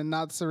person and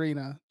not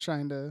Serena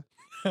trying to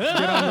get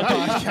on the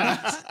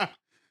podcast,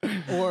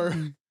 or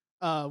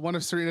one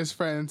of Serena's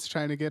friends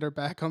trying to get her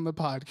back on the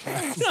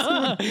podcast.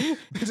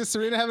 Does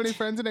Serena have any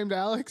friends named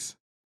Alex?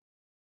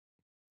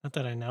 Not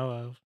that I know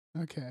of.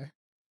 Okay.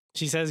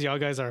 She says y'all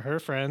guys are her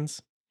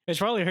friends. It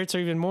probably hurts her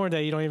even more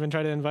that you don't even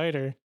try to invite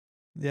her.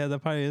 Yeah, that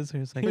probably is.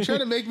 It's like, They're trying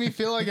to make me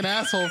feel like an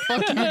asshole.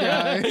 Fuck you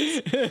guys. I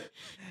mean, you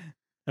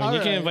can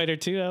Alright. invite her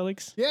too,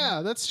 Alex.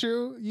 Yeah, that's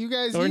true. You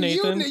guys, Or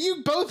Nathan.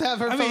 you both have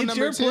her I phone mean, it's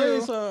number your too.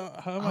 place.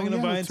 How am Oh, I gonna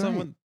yeah, buy that's right.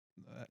 someone?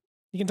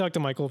 You can talk to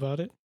Michael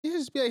about it. You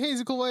just be like, hey, is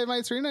it cool if I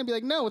invite Serena? I'd be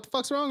like, no, what the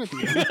fuck's wrong with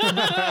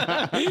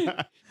you?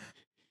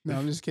 No,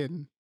 I'm just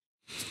kidding.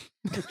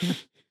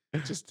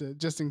 just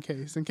in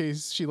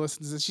case she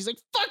listens to this, she's like,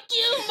 fuck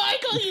you,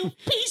 Michael, you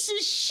piece of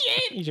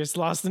shit. You just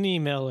lost an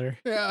emailer.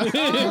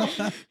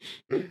 Yeah.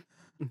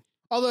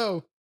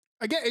 Although,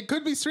 again, it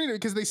could be Serena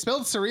because they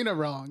spelled Serena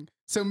wrong.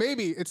 So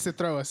maybe it's to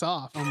throw us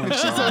off. Oh my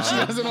So God. she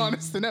doesn't want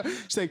us to know.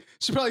 She's like,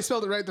 she probably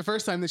spelled it right the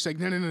first time. Then she's like,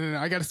 no,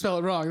 I got to spell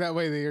it wrong. That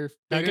way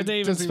How could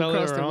they even doesn't spell it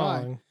cross their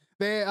mind.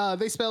 wrong?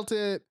 They spelled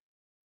it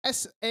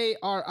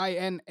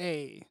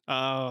Sarina.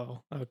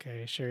 Oh,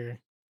 okay, sure.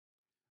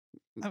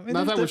 I mean,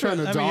 Not there's that we're trying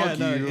to different-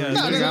 dog you. yeah,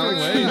 No, there's no. different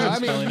ways of I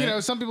mean, spelling you it. know,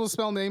 some people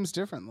spell names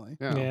differently.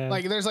 Yeah. Yeah,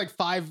 Like, there's like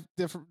 5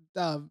 different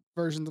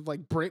versions of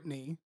like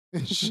Brittany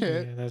and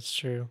shit. yeah, that's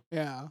true.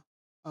 Yeah.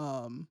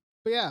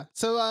 But yeah.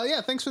 So yeah,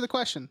 thanks for the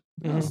question.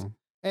 Mhm. Oh.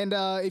 And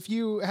if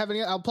you have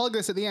any, I'll plug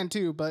this at the end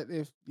too. But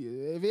if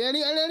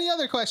any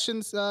other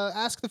questions,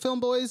 ask the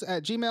filmboys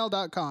at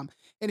gmail.com.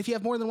 And if you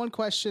have more than one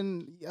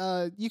question,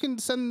 you can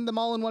send them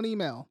all in one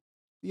email.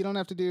 You don't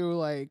have to do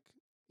like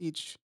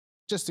each,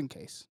 just in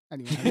case.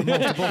 Anyway,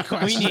 multiple We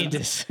questions. need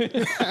this.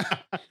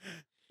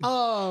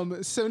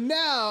 So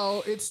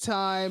now it's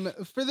time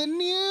for the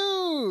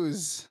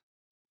news.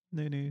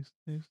 News.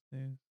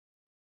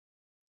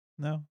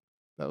 No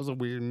That was a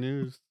weird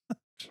news.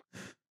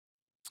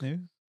 news.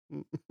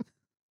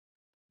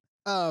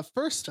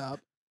 First up,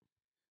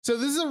 so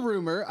this is a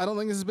rumor. I don't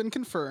think this has been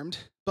confirmed,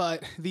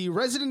 but the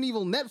Resident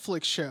Evil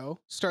Netflix show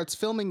starts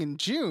filming in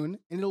June,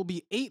 and it'll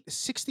be 8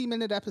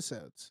 60-minute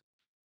episodes.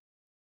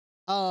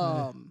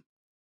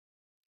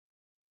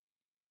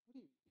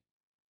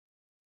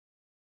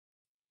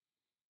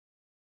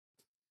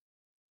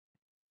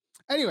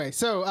 Anyway,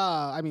 so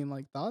I mean,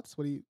 like, thoughts?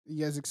 What do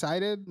you guys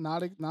excited?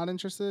 Not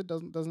interested?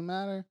 Doesn't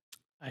matter.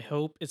 I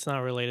hope it's not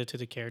related to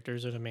the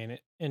characters or the main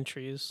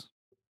entries.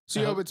 So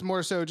you I hope it's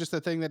more so just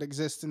a thing that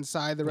exists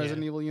inside the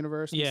Resident Evil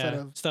universe instead Yeah,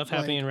 of stuff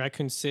happening in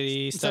Raccoon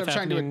City, instead stuff of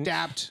trying to happening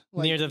adapt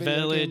like, near the video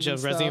village games of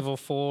and Resident stuff. Evil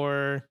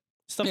 4,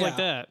 stuff like Yeah.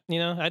 that. You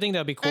know, I think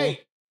that'd be cool.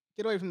 Hey,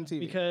 get away from the TV.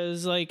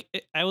 Because like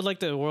I would like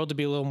the world to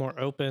be a little more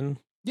open,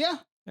 Yeah,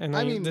 and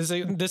I like,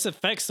 mean- this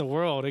affects the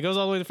world. It goes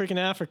all the way to freaking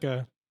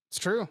Africa it's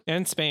true.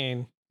 and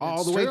Spain. All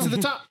It's the way true. to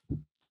the top.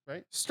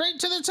 Straight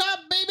to the top,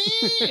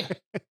 baby.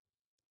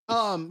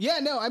 Yeah,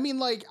 no, I mean,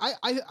 like,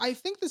 I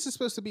think this is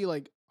supposed to be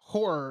like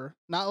horror,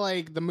 not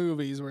like the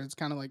movies where it's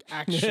kind of like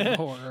action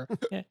horror.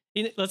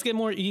 Yeah. Let's get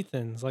more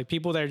Ethans, like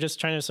people that are just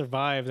trying to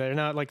survive. They're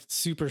not like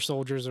super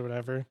soldiers or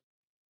whatever.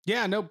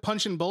 Yeah, no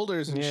punching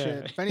boulders and Yeah.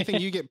 shit. If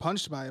anything, you get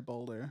punched by a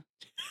boulder.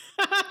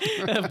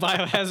 A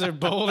biohazard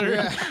boulder.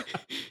 Yeah.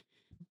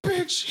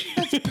 Bitch,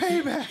 that's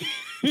payback.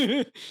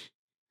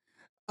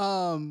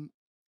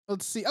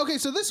 Let's see. Okay,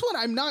 so this one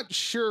I'm not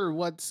sure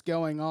what's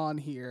going on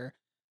here.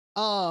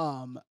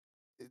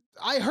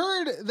 I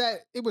heard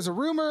that it was a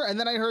rumor, and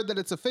then I heard that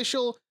it's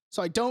official,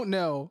 so I don't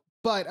know.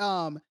 But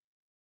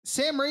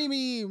Sam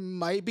Raimi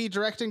might be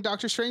directing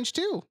Doctor Strange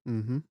too.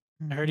 Mm-hmm.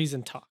 I heard he's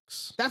in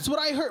talks. That's what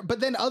I heard. But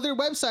then other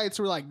websites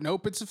were like,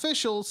 nope, it's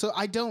official, so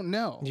I don't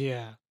know.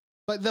 Yeah.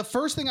 But the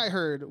first thing I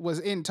heard was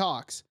in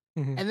talks,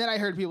 Mhm. and then I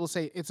heard people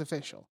say it's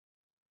official.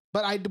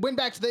 But I went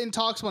back to the in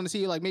talks one to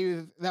see like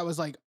maybe that was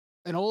like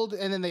an old,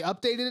 and then they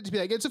updated it to be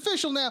like it's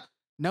official now.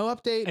 No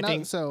update. I no,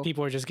 think so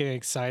people are just getting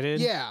excited.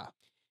 yeah.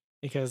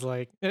 Because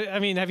like I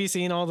mean, have you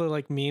seen all the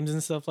like memes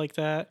and stuff like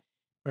that?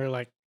 Where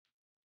like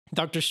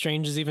Doctor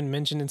Strange is even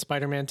mentioned in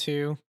Spider-Man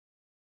 2.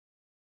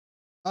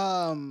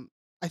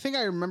 I think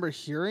I remember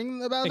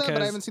hearing about that, but I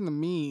Because haven't seen the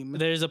meme.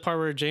 There's a part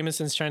where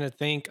Jameson's trying to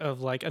think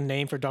of like a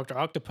name for Dr.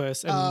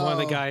 Octopus, and one of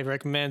the Oh. guy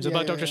recommends Yeah,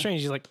 about yeah, Doctor yeah.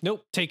 Strange. He's like,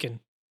 nope, taken.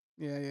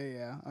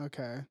 Yeah.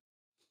 Okay.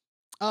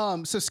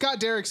 So Scott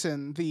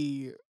Derrickson,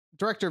 the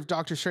director of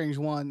Doctor Strange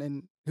 1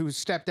 and who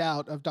stepped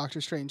out of Doctor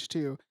Strange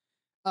 2,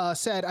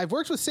 said, I've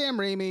worked with Sam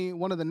Raimi,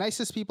 one of the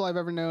nicest people I've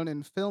ever known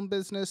in film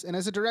business, and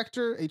as a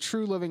director, a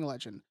true living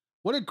legend.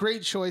 What a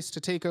great choice to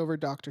take over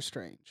Doctor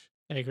Strange.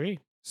 I agree.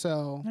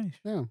 So Nice.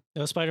 Yeah.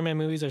 Those Spider-Man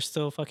movies are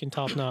still fucking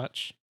top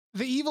notch.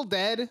 The Evil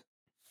Dead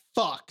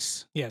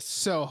fucks Yes.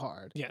 so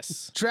hard.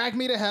 Yes. Drag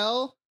Me to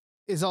Hell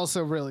is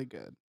also really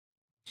good.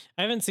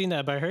 I haven't seen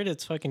that, but I heard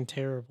it's fucking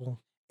terrible.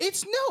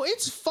 It's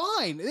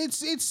fine. It's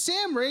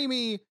Sam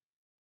Raimi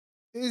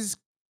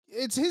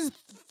it's his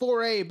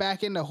foray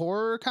back into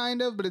horror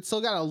kind of, but it's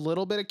still got a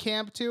little bit of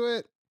camp to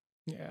it.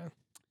 Yeah.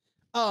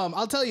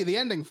 I'll tell you, the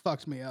ending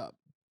fucked me up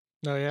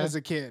Oh yeah. as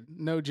a kid.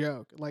 No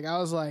joke. Like I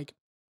was like,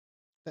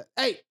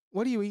 "Hey,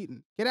 what are you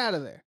eating? Get out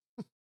of there!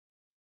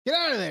 Get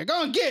out of there!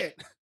 Go and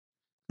get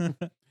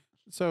it!"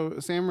 So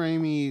Sam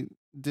Raimi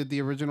did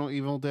the original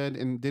Evil Dead,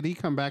 and did he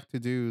come back to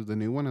do the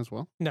new one as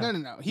well? No.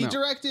 He No.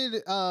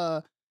 directed.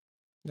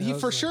 He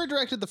for sure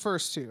directed the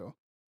first two.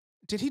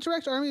 Did he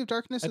direct Army of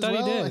Darkness I as thought he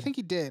well? did. I think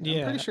he did. I'm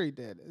Yeah. pretty sure he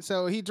did.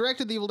 So he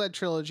directed the Evil Dead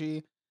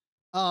trilogy.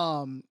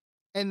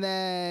 And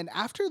then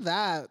after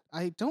that,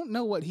 I don't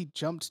know what he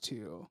jumped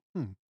to.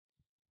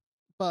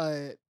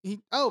 But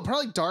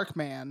probably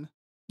Darkman.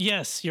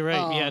 Yes, you're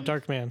right. Yeah,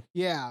 Darkman.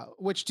 Yeah.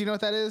 Which, do you know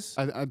what that is?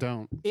 I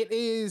don't. It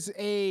is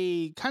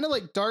a kind of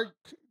like dark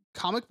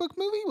comic book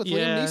movie with Liam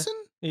Yeah.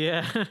 Neeson.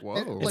 Yeah. Whoa.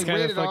 It's Like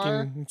kind of rated R?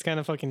 fucking. It's kind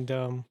of fucking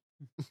dumb.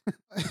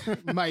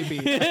 Might be.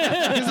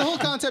 Because the whole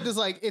concept is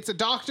like it's a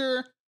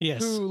doctor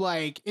Yes. who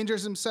like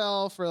injures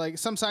himself or like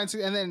some science,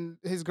 and then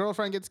his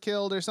girlfriend gets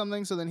killed or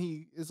something. So then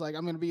he is like,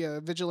 I'm gonna be a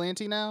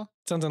vigilante now.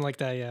 Something like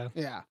that. Yeah.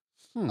 Yeah.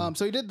 Hmm.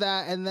 So he did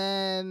that, and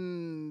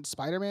then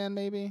Spider-Man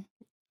maybe,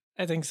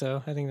 I think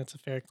so. I think that's a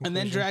fair conclusion. and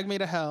then Drag Me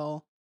to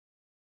Hell,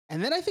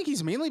 and then I think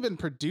he's mainly been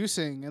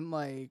producing and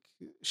like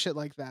shit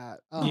like that.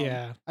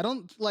 Yeah. I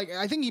don't like.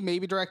 I think he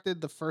maybe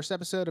directed the first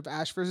episode of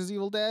Ash vs.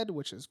 Evil Dead,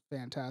 which is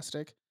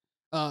fantastic.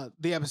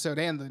 The episode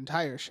and the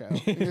entire show,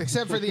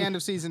 except for the end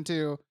of season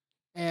 2,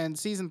 and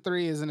season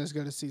 3 isn't as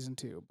good as season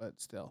 2, but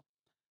still.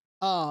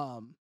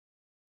 So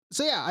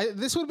yeah,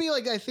 this would be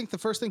like I think the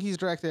first thing he's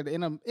directed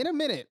in a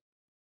minute.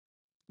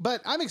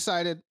 But I'm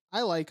excited.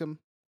 I like him.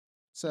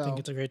 So I think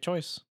it's a great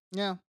choice.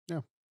 yeah.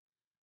 Yeah.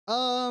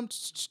 Oh,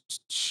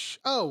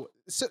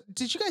 so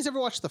did you guys ever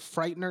watch The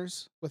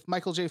Frighteners with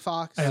Michael J.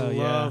 Fox? I Hell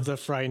yeah. love the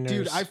Frighteners.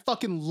 Dude, I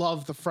fucking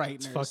love The Frighteners.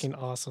 It's fucking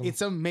awesome.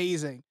 It's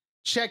amazing.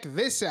 Check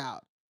this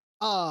out.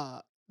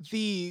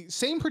 The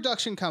same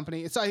production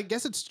company. I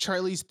guess it's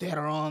Charlize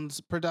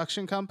Theron's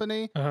production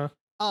company. uh-huh.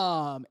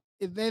 And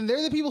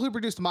they're the people who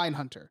produced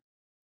Mindhunter.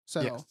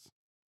 So, Yes.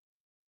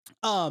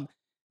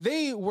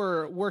 they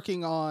were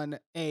working on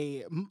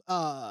a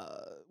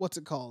what's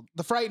it called?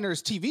 The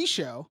Frighteners TV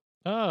show,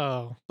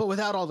 Oh. but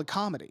without all the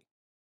comedy.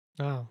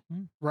 Oh.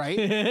 Right?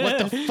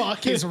 What the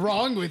fuck is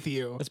wrong with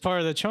you? That's part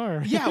of the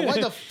charm. Yeah, why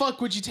the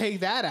fuck would you take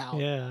that out?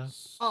 Yeah.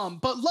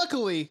 But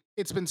luckily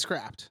it's been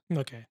scrapped.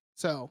 Okay.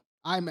 So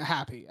I'm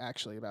happy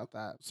actually about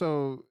that.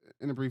 So,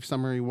 in a brief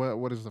summary,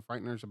 what is the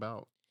Frighteners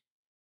about?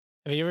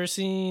 Have you ever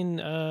seen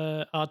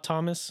Odd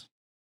Thomas?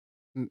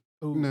 Ooh,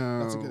 No,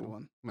 that's a good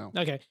one. No.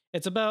 Okay.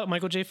 It's about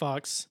Michael J.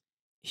 Fox.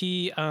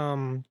 He's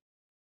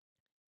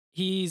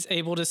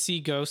able to see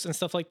ghosts and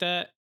stuff like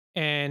that.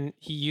 And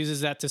he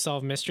uses that to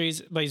solve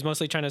mysteries, but he's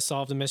mostly trying to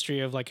solve the mystery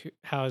of like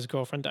how his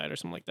girlfriend died or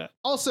something like that.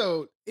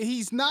 Also,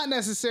 he's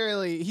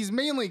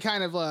mainly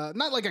kind of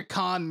not like a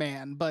con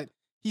man, but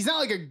he's not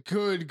like a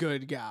good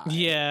guy.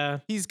 Yeah.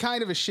 He's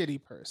kind of a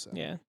shitty person.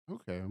 Yeah.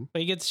 Okay. But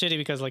he gets shitty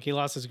because like he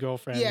lost his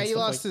girlfriend. Yeah, and he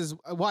stuff lost his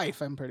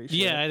wife, I'm pretty sure.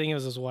 Yeah, I think it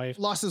was his wife.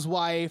 Lost his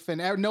wife,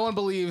 and no one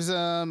believes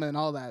him, and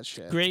all that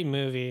shit. Great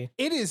movie.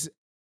 It is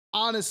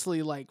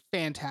honestly like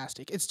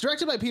fantastic. It's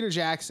directed by Peter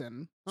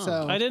Jackson. Huh.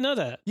 So I didn't know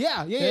that.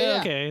 yeah.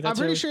 Okay. I'm That's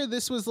pretty really- sure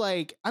this was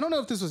like, I don't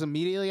know if this was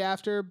immediately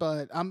after,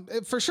 but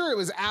for sure it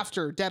was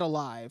after Dead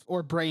Alive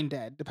or Brain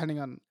Dead, depending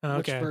on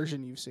which Okay.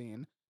 version you've seen.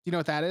 Do you know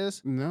what that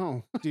is?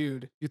 No.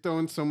 Dude. You're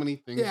throwing so many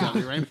things Yeah. at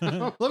me right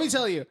now. Let me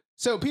tell you.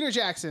 So Peter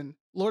Jackson,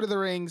 Lord of the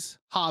Rings,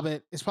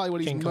 Hobbit is probably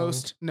what he's King Kong.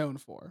 most known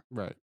for.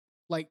 Right.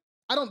 Like,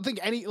 I don't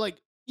think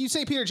you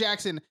say Peter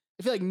Jackson,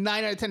 I feel like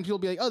 9 out of 10 people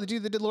would be like, oh, the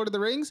dude that did Lord of the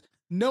Rings?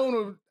 No one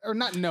would, or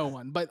not no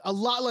one, but a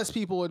lot less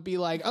people would be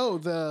like, oh,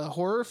 the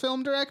horror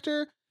film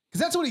director? Because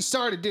that's what he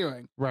started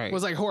doing, Right.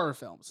 was like horror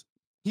films.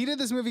 He did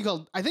this movie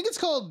called, I think it's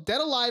called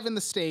Dead Alive in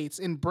the States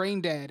and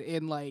Brain Dead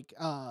in like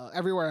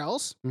everywhere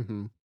else.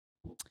 Mm-hmm.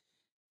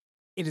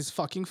 It is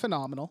fucking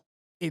phenomenal.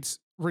 It's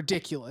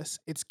ridiculous.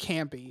 It's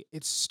campy.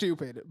 It's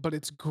stupid, but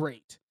it's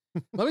great.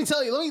 Let me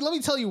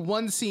tell you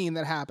one scene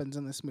that happens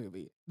in this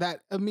movie that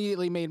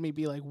immediately made me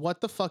be like,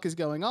 what the fuck is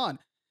going on?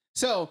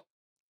 So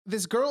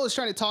this girl is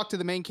trying to talk to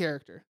the main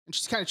character and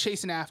she's kind of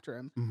chasing after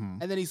him. Mm-hmm.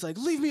 And then he's like,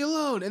 leave me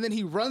alone. And then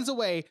he runs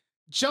away,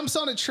 jumps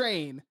on a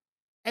train.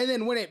 And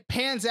then when it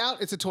pans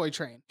out, it's a toy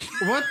train.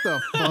 What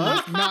the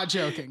fuck? Not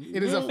joking.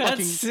 It is a That's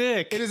fucking,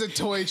 sick. it is a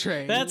toy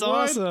train. That's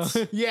What?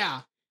 awesome.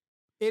 Yeah.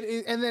 It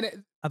is, and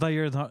then I thought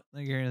you were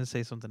gonna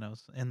say something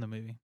else in the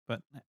movie,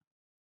 but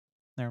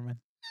never mind.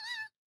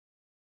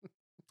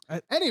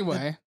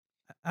 anyway,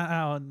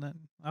 I'll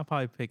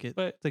probably pick it.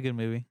 But- It's a good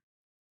movie.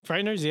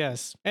 Frighteners,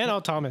 yes. And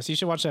Odd Thomas. You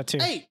should watch that too.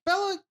 hey,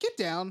 Bella, get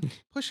down.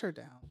 Push her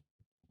down.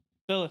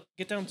 Bella,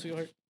 get down,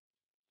 sweetheart.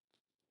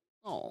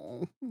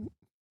 Oh.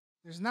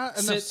 There's not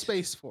enough Sit.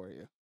 space for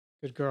you.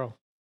 Good girl.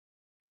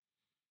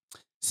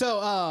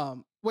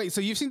 So, wait,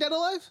 so you've seen Dead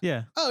Alive?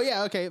 Yeah. Oh,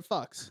 yeah, okay, it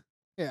fucks.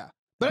 Yeah.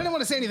 But I didn't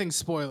want to say anything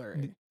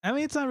spoilery. I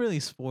mean, it's not really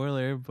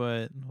spoiler,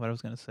 but what I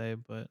was gonna say,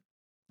 but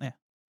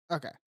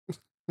Okay.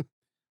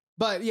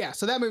 But yeah,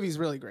 so that movie's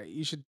really great.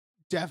 You should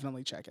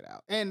definitely check it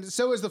out. And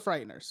so is The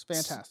Frighteners.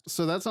 Fantastic.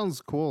 So that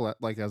sounds cool,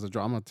 like as a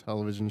drama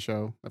television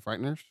show, The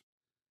Frighteners.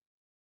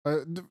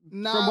 From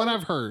what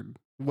I've heard,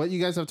 what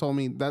you guys have told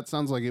me, that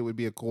sounds like it would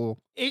be a cool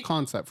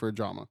concept for a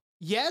drama.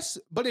 Yes,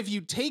 but if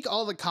you take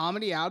all the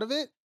comedy out of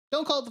it,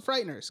 don't call it The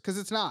Frighteners, because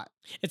it's not.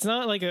 It's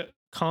not like a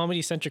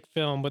comedy-centric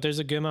film, but there's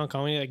a good amount of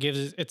comedy that gives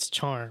it its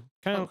charm.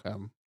 Kind of. Okay.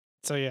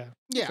 So yeah.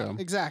 Yeah,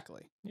 Okay.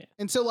 exactly. Yeah.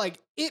 And so like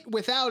it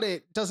without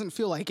it doesn't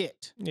feel like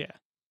it. Yeah.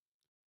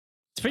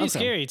 It's pretty Okay.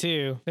 scary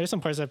too. There's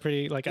some parts that are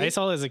pretty like I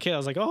saw it as a kid. I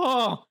was like,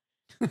 oh.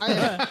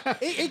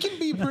 It can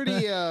be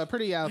pretty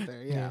out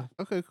there. Yeah.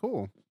 Okay,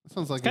 cool. That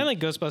sounds like It's kind of like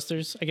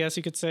Ghostbusters, I guess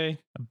you could say.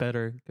 a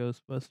better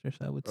Ghostbusters,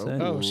 I would say.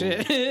 Oh Ooh.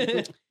 shit.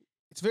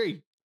 It's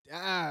very.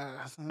 I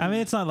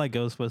mean, it's not like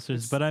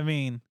Ghostbusters, but I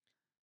mean,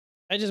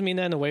 I just mean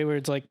that in a way where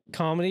it's like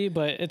comedy,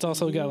 but it's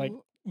also got like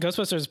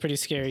Ghostbusters is pretty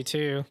scary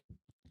too.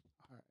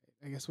 All right.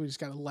 I guess we just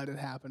gotta let it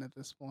happen at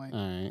this point. all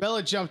right.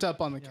 Bella jumped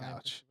up on the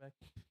couch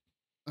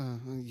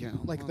Yeah.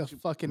 like why the don't you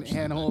fucking push that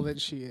animal back?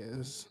 that she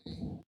is.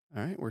 All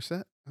right, we're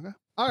set. Okay.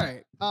 All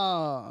right.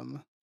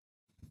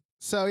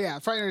 So yeah,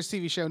 Frighteners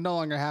TV show no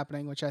longer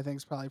happening, which I think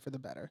is probably for the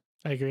better.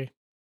 I agree.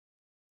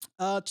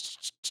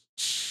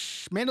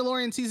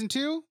 Mandalorian season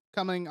 2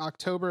 coming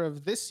October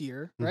of this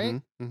year,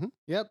 right? Mm-hmm.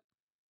 Yep.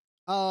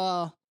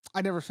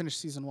 I never finished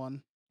season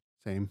 1.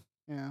 Same.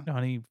 Yeah. I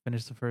only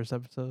finished the first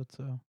episode,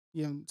 so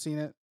You haven't seen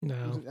it?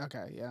 No.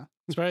 Okay, yeah.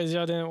 Surprised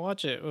y'all didn't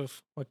watch it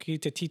with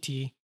Wakita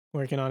Titi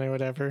working on it or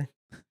whatever.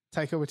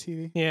 Taika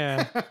Waititi.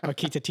 Yeah.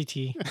 Wakita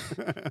Titi.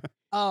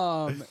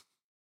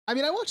 I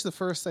mean, I watched the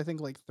first, I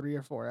think, like 3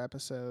 or 4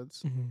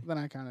 episodes. Mhm. Then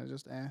I kind of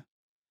just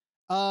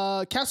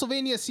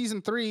Castlevania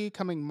season 3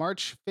 coming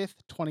March 5th,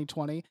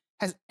 2020.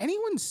 Has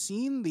anyone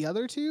seen the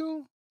other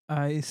 2?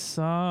 I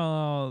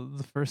saw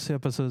the first 2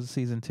 episodes of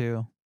season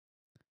 2.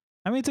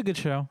 I mean, it's a good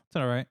show. It's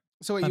all right.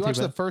 So wait, Not you too watched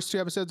the bad. first 2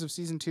 episodes of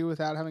season 2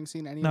 without having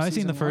seen any No, of I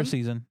seen the first 1?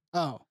 season.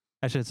 Oh.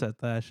 I should have said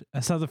that.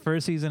 I saw the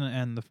first season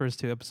and the first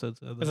 2 episodes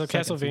of the As a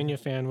second season. Castlevania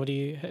fan, how do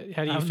you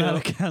I'm feel? not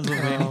a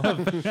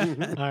Castlevania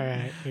fan. All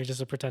right. You're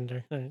just a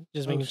pretender. All right,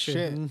 just Oh, making sure.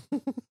 shit.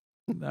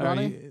 Are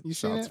Ronnie, you- you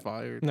seen Shots it?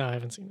 fired. No, I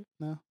haven't seen it.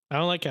 No? I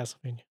don't like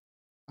Castlevania.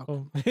 Okay.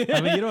 Oh.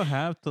 I mean, you don't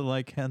have to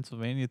like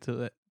Castlevania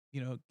to,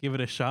 give it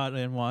a shot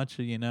and watch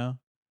it, Is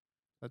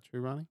that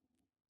true, Ronnie?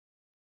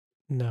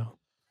 No.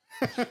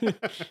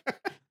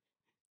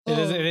 It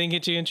didn't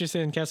get you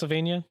interested in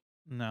Castlevania?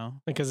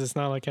 No. Because it's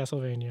not like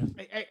Castlevania.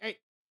 Hey.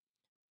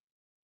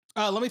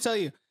 Let me tell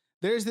you,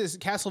 there's this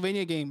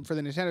Castlevania game for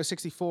the Nintendo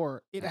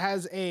 64. It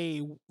has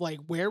a like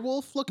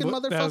werewolf looking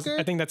motherfucker.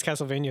 I think that's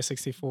Castlevania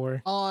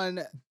 64. On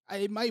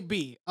it might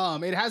be.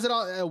 It has it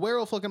on a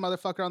werewolf looking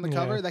motherfucker on the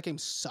cover. Yeah. That game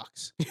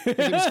sucks.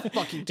 game's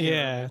fucking terrible.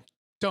 Yeah.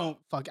 Don't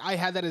fuck. I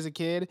had that as a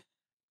kid,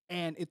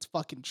 and it's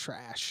fucking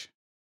trash.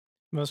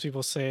 Most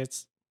people say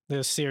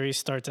the series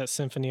starts at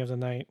Symphony of the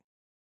Night.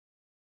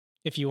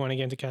 If you want to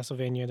get into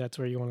Castlevania, that's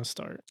where you want to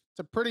start. It's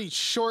a pretty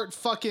short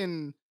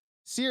fucking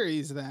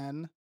series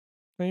then.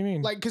 What do you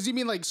mean? Like, cause you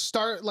mean like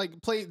start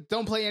like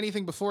don't play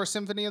anything before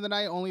Symphony of the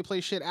Night, only play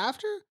shit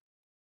after?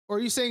 Or are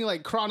you saying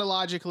like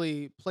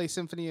chronologically play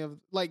Symphony of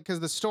like cause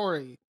the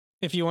story?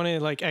 if you want to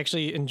like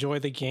actually enjoy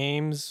the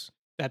games,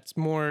 that's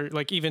more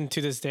like even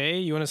to this day,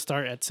 you want to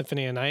start at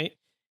Symphony of Night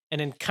and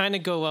then kind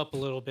of go up a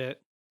little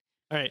bit.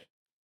 All right,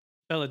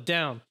 Bella,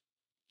 down.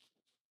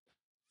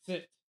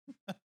 Sit.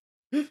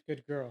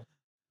 Good girl.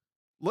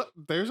 Look,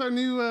 there's our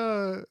new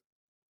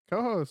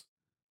co-host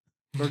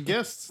or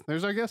guests.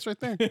 There's our guest right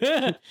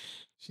there.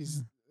 She's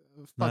a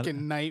Not-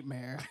 fucking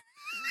nightmare.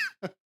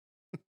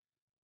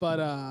 But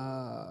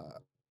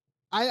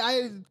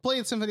I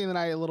played Symphony of the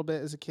Night a little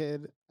bit as a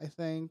kid, I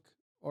think,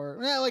 or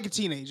like a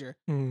teenager,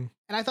 Mm.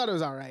 and I thought it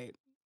was all right.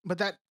 But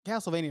that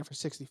Castlevania for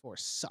 64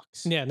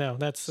 sucks. Yeah, no,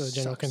 that's the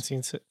general Sucks.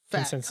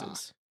 Fat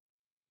consensus.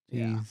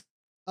 Yeah.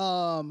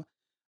 Jeez.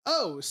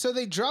 Oh, so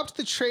they dropped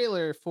the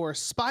trailer for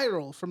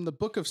Spiral from the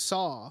Book of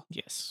Saw,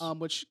 Yes.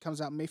 which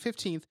comes out May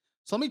 15th.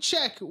 So let me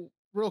check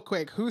real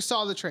quick. Who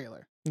saw the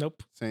trailer?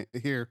 Nope. Say,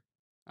 here,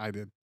 I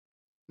did.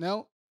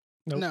 No?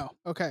 Nope. No.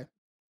 Okay.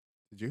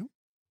 Did you?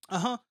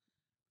 Uh-huh.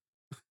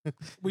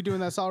 We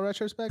doing that Saw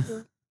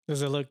retrospective?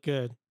 Does it look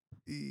good?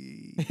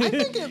 I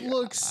think it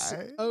looks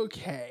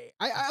okay.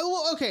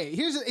 Well, okay,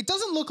 it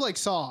doesn't look like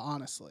Saw,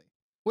 honestly,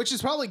 which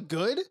is probably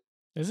good.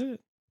 Is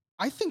it?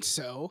 I think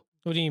so.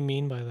 What do you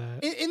mean by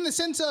that? In the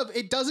sense of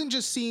it doesn't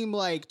just seem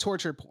like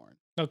torture porn.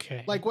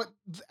 Okay. Like what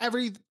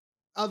every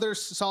other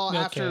Saw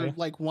after Okay.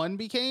 like 1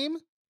 became,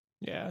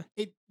 yeah.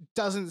 it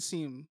doesn't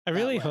seem I that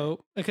really way.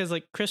 hope because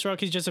like Chris Rock,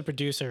 he's just a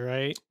producer,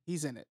 right?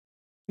 He's in it.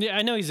 Yeah,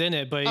 I know he's in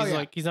it, but Oh, he's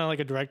yeah. he's not like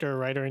a director or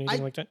writer or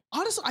anything like that.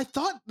 Honestly, I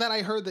thought that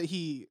I heard that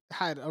he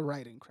had a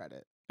writing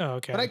credit. Oh,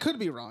 okay. but I could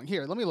be wrong.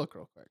 Here, let me look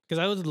real quick. Because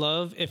I would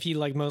love if he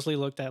like mostly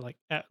looked at like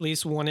at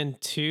least 1 and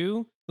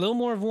 2, a little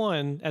more of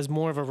 1 as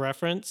more of a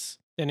reference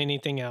than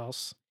anything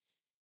else.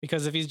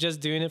 Because if he's just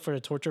doing it for a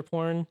torture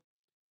porn,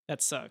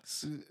 that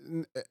sucks.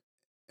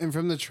 And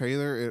from the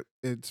trailer,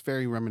 it's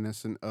very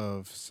reminiscent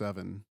of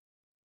 7.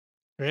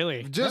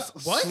 Really?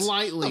 Just What?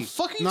 slightly. The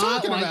fuck are you Not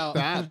talking like about?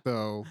 that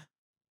though.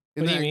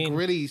 In What do you that mean?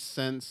 gritty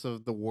sense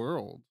of the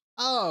world.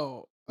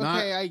 Oh, Not-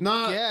 okay, I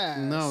not- guess.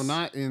 No,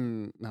 not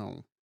in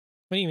no.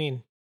 What do you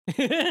mean?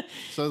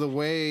 So the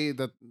way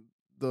that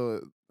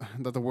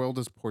the world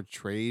is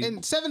portrayed.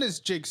 And 7 is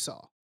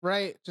Jigsaw,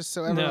 right? Just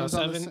so No, everyone's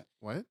on the 7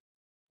 what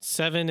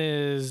 7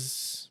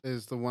 is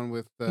is the one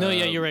with no,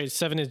 yeah, you're right.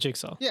 7 is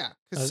Jigsaw. Yeah,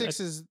 because I- 6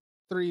 is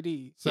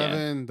 3D.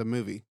 7, the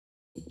movie.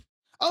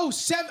 Oh,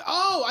 7.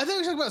 Oh, I think we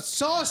were talking about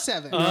Saw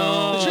 7.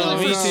 Oh, the trailer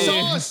me for too.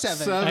 Saw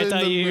 7. I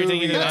thought the you were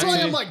thinking movie. of That's that why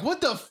too. I'm like,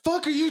 what the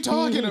fuck are you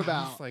talking It's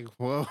about? like,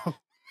 whoa.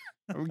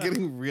 I'm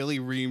getting really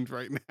reamed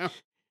right now.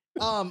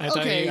 I thought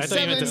Okay, you, I thought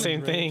you meant the 7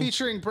 same thing.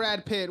 featuring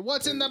Brad Pitt.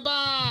 What's in the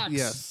box?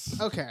 Yes.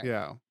 Okay.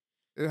 Yeah.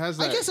 It has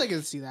I that. guess I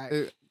can see that.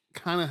 It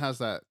kind of has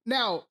that.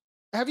 Now,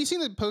 have you seen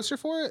the poster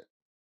for it?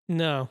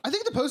 No, I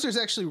think the poster is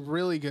actually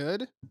really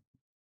good.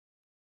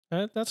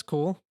 that's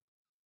cool.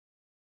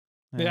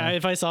 Yeah,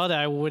 if I saw that,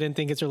 I wouldn't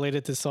think it's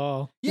related to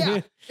Saw. Yeah.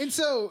 And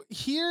so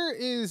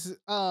here's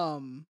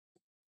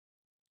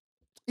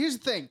the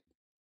thing.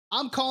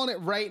 I'm calling it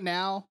right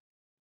now.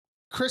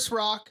 Chris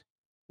Rock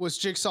was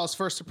Jigsaw's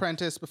first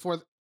apprentice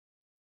before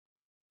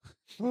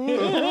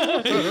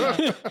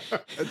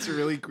That's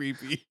really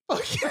creepy.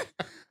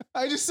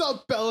 I just saw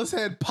Bella's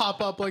head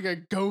pop up like a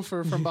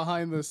gopher from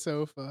behind the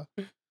sofa.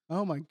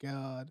 Oh my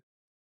god.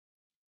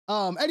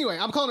 Anyway,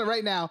 I'm calling it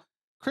right now.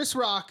 Chris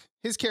Rock,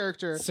 his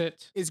character,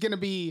 Sit. is gonna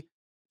be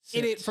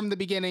in it from the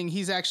beginning.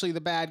 He's actually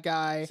the bad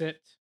guy. Sit.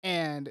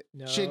 And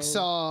No.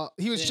 Jigsaw,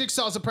 he was Sit.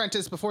 Jigsaw's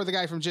apprentice before the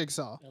guy from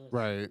Jigsaw.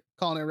 Right.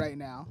 Calling it right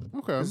now.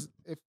 Okay. 'Cause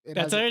if it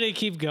That's has how they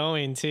keep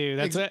going too.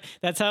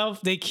 That's how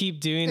they keep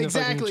doing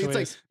exactly. the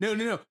It's fucking like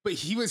twist. no. But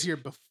he was here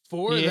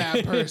before Yeah.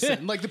 that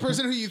person. Like the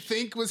person who you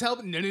think was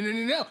helping. No.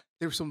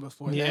 There was someone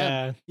before them.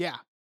 Yeah. Yeah.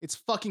 It's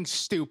fucking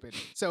stupid.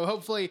 So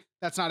hopefully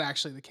that's not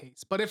actually the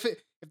case. But if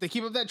they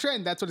keep up that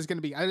trend, that's what it's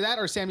gonna be. Either that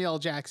or Samuel L.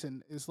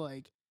 Jackson is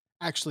like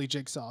actually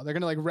Jigsaw. They're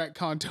gonna like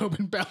retcon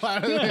Tobin Bell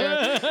out of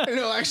there, and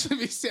it'll actually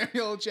be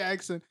Samuel L.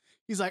 Jackson.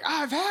 He's like,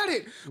 I've had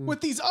it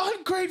with these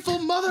ungrateful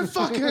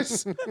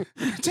motherfuckers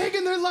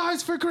taking their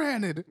lives for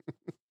granted.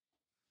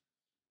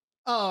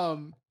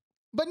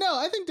 But no,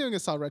 I think doing a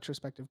Saw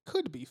retrospective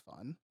could be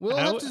fun. We'll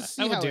have to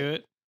see I would how do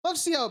it. We'll have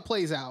to see how it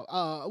plays out.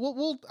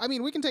 I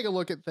mean, we can take a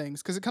look at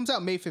things because it comes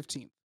out May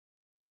 15th.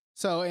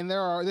 So, and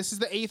this is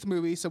the 8th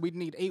movie, so we'd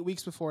need 8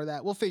 weeks before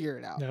that. We'll figure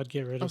it out. I'd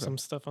get rid of Okay. some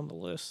stuff on the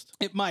list.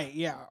 It might,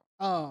 yeah.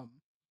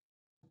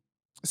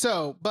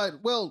 So,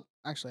 but well,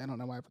 actually, I don't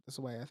know why I put this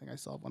away. I think I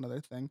still have one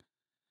other thing.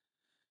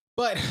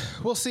 But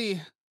we'll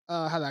see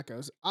how that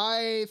goes.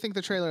 I think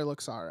the trailer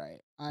looks all right.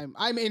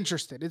 I'm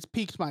interested. It's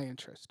piqued my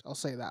interest. I'll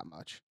say that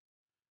much.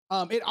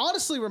 It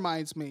honestly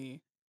reminds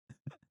me.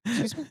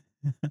 Excuse me?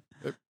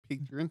 It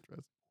piqued your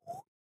interest.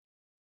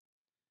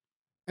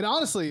 It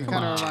honestly Come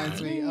kind on. of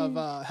reminds me of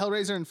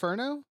Hellraiser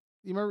Inferno.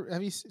 You remember?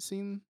 Have you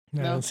seen?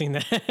 No, I haven't seen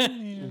that.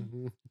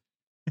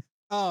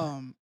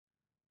 Mhm.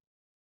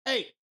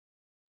 Hey,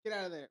 get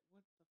out of there,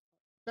 what the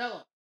fuck?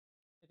 Bella.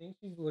 I think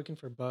she's looking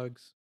for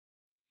bugs.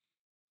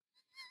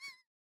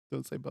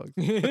 Don't say bugs.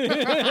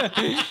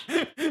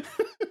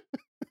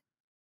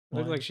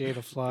 Looked like she ate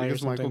a fly or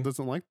Because Michael something.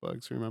 doesn't like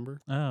bugs,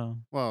 remember? Oh,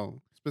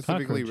 Well,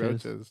 specifically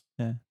Cockroaches.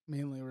 roaches.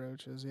 Mainly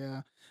roaches,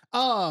 yeah.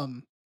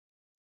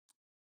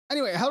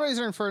 Anyway,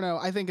 Hellraiser Inferno,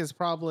 I think is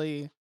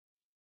probably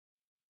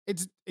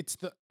it's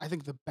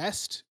the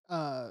best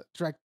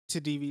direct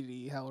to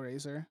DVD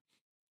Hellraiser.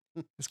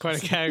 It's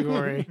quite a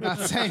category. Not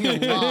saying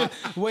a lot.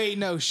 Wait,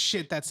 no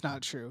shit, that's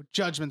not true.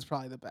 Judgment's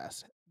probably the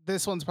best.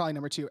 This one's probably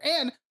number 2.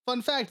 And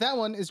fun fact, that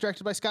one is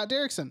directed by Scott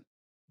Derrickson.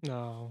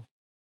 No.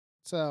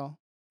 So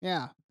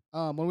yeah.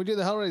 When we do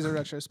the Hellraiser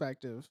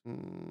retrospective,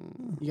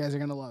 Mm. you guys are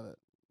gonna love it.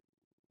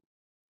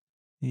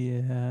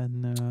 yeah,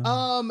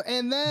 no.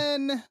 And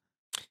then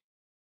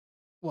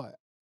what?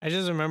 I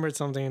just remembered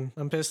something.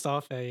 I'm pissed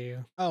off at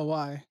you Oh,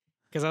 why?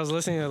 because I was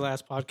listening to the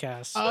last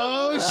podcast.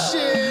 Oh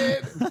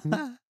shit.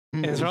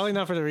 And it's probably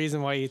not for the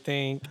reason why you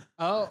think.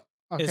 Oh,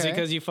 okay. It's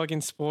because you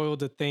fucking spoiled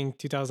the thing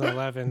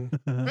 2011.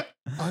 Oh,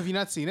 have you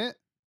not seen it?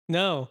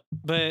 No,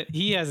 but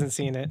he hasn't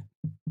seen it.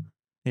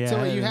 yeah. So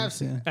wait, you I- have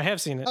seen it? I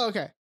have seen it. Oh,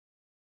 okay.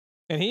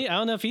 And I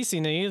don't know if he's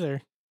seen it either.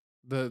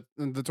 The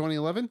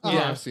 2011? Yeah.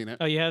 Yeah, I've seen it.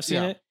 Oh, you have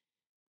seen Yeah. it?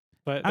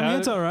 But I mean, that-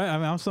 it's all right. I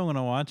mean, I'm still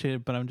gonna watch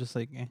it, but I'm just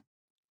like, I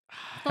I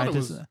thought it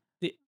just was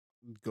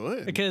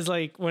good. because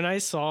like when I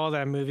saw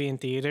that movie in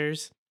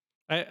theaters,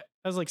 I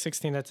was like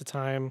 16 at the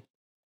time,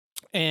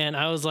 and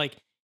I was like,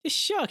 "This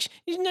shucks,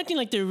 it's nothing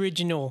like the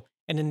original."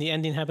 And then the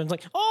ending happens,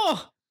 like,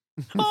 oh,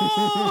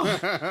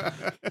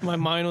 my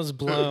mind was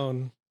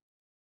blown,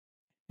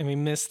 and we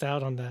missed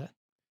out on that.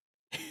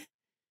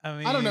 I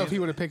mean, I don't know if he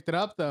would have picked it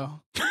up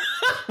though.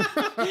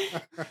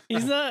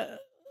 He's not.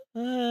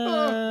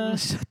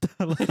 Shut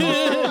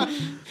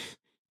the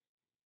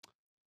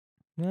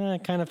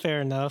Kind of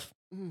fair enough.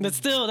 But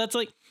still, that's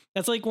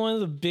like one of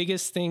the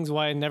biggest things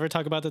why I never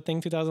talk about The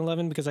Thing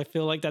 2011, because I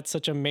feel like that's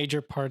such a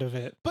major part of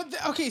it. But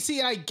okay,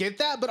 see, I get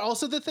that, but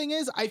also the thing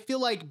is, I feel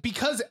like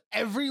because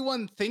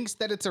everyone thinks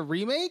that it's a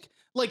remake,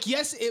 like,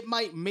 yes, it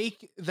might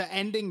make the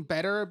ending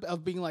better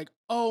of being like,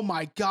 oh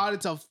my god,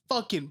 it's a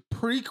fucking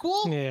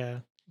prequel. Yeah.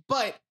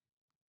 But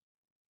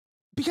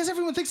because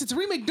everyone thinks it's a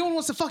remake, no one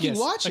wants to fucking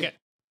watch it.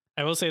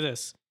 I will say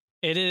this.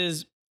 It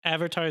is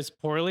advertised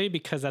poorly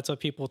because that's what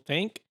people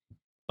think.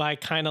 But I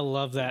kind of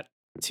love that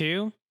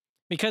too.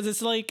 Because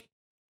it's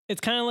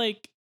kind of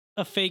like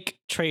a fake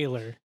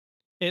trailer.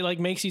 It like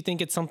makes you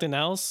think it's something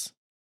else,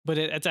 but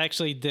it's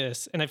actually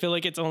this. And I feel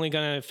like it's only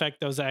going to affect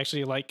those that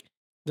actually like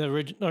the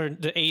original or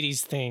the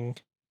 80s thing.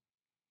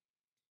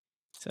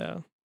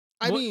 So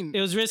I mean, it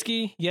was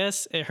risky.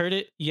 Yes. It hurt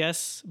it.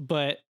 Yes.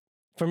 But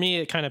for me,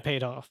 it kind of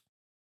paid off.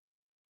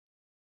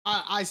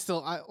 I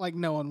still like,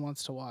 no one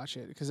wants to watch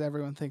it because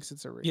everyone thinks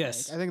it's a remake.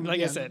 Yes. I think, Like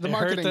I said, the it hurt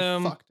marketing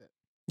them. fucked it.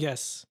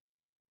 Yes.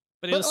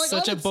 But it But, was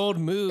like, such a bold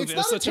move. It's It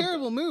was not a such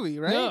terrible movie,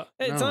 right? No,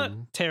 it's not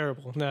No.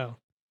 terrible. No.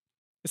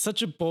 It's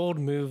such a bold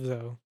move,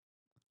 though.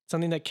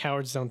 Something that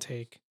cowards don't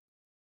take.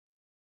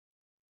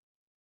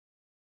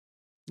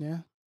 Yeah,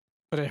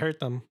 But it hurt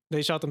them.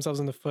 They shot themselves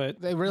in the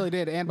foot. they really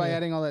did, and by Yeah.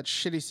 adding all that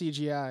shitty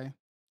CGI.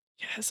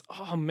 Yes.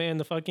 Oh, man.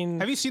 The fucking.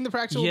 Have you seen the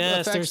practical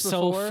Yes, they're effects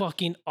so before?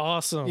 fucking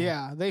awesome.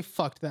 Yeah, they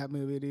fucked that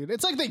movie, dude.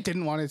 It's like they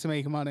didn't want it to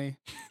make money.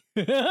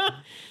 But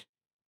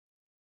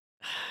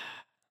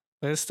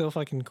it's still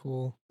fucking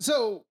cool.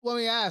 So let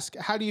me ask,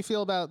 how do you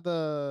feel about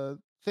the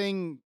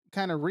Thing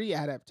kind of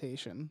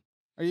re-adaptation?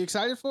 Are you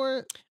excited for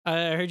it?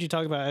 I heard you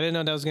talk about it. I didn't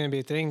know that was going to be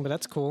a thing, but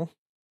that's cool.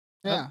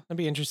 Yeah. I'd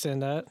be interested in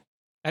that.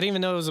 I didn't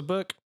even know it was a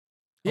book.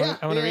 Yeah,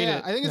 I want to read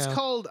it. I think it's now.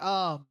 called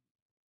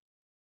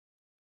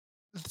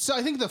so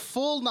I think the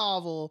full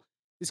novel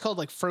is called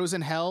like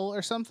Frozen Hell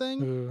or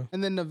something. Ooh.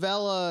 And the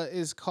novella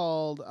is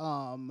called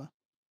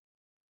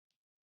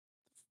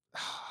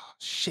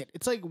shit.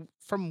 It's like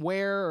From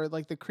Where, or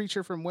like The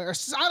Creature from Where.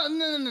 No,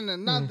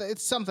 not that.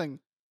 It's something.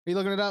 Are you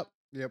looking it up?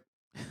 Yep.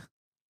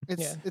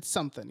 It's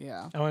something,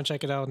 yeah. I want to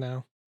check it out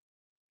now.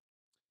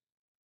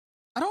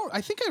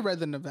 I think I read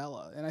the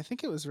novella and I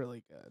think it was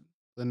really good.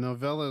 The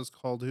novella is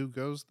called Who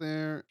Goes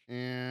There?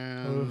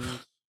 And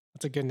Oof.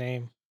 That's a good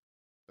name.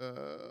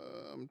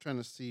 I'm trying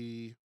to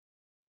see.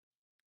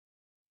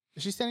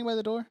 Is she standing by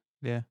the door?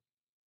 Yeah.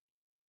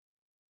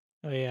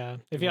 Oh, yeah.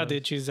 If It y'all was.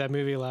 did choose that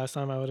movie last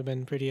time, I would have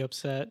been pretty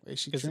upset. Is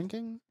she 'Cause-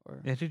 drinking? Or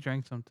Yeah, she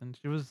drank something.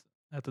 She was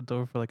at the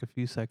door for like a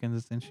few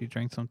seconds, and she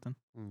drank something.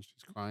 She's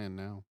crying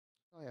now.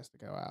 probably has to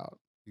go out.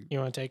 You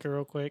want to take her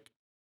real quick?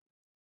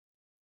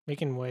 We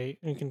can wait.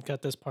 We can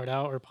cut this part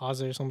out or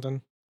pause it or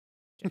something.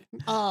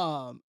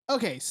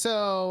 Okay,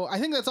 so I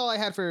think that's all I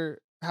had for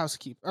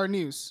housekeep or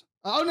news.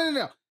 Oh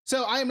no.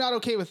 So I am not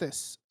okay with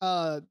this.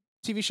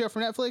 TV show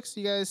from Netflix.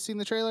 You guys seen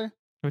the trailer?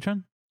 Which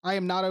one? I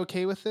am not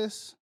okay with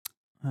this.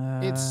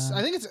 I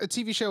think it's a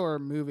TV show or a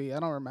movie. I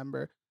don't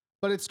remember,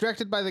 but it's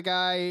directed by the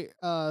guy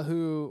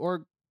who,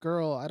 or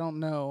girl, I don't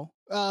know,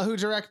 who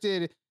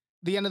directed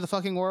The End of the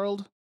Fucking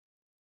World,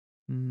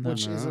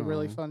 which is a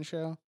really No. fun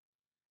show.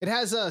 It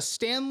has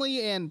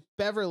Stanley and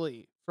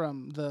Beverly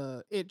from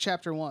the It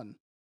Chapter 1.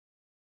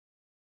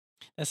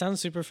 That sounds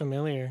super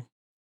familiar,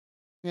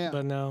 Yeah.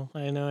 but no,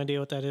 I have no idea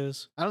what that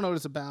is. I don't know what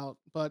it's about,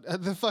 but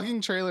the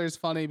fucking trailer is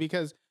funny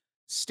because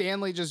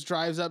Stanley just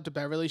drives up to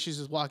Beverly. She's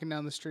just walking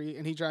down the street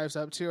and he drives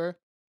up to her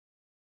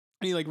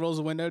and he like rolls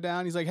the window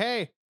down. He's like,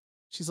 "Hey."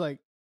 She's like,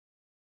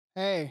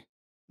 "Hey."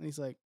 And he's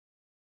like,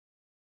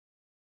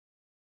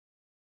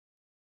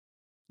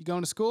 "You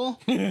going to school?"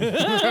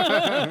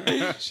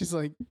 She's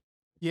like,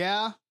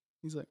 "Yeah."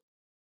 He's like,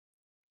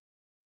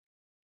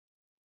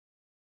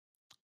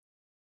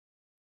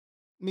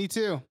 "Me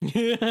too."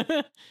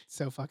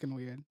 So fucking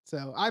weird.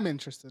 So I'm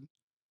interested.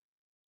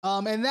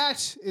 And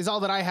that is all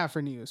that I have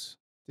for news.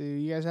 Do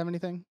you guys have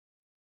anything?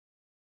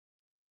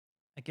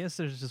 I guess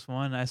there's just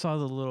one. I saw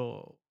the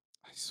little.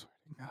 I swear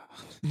to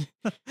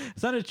God.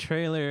 It's not a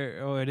trailer,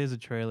 or it is a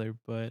trailer,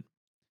 but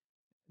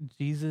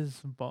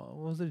what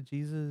was it?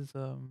 Jesus.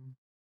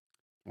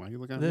 Why are you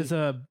looking at There's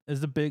me?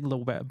 the Big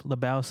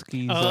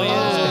Lebowski's. Oh,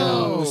 yeah.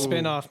 Oh. The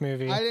spin-off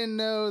movie. I didn't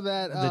know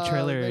that The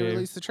trailer- they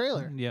released the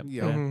trailer. Yep.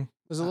 Yeah. Yeah. Mhm.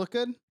 Does it look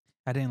good?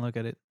 I didn't look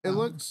at it. It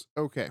looks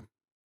okay.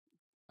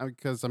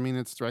 Because I mean,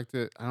 it's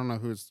directed. I don't know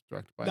who it's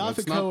directed by. but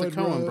it's not the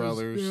Coen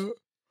brothers. Yeah.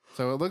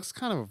 So it looks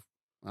kind of,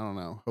 I don't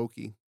know,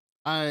 hokey.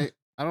 I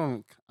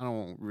don't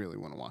really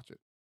want to watch it.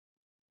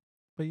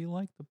 But you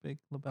like the Big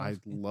Lebowski. I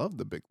love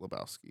the Big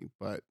Lebowski,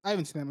 but I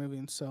haven't seen that movie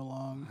in so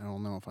long. I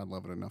don't know if I'd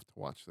love it enough to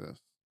watch this.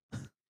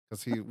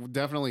 Because he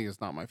definitely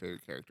is not my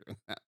favorite character in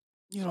that.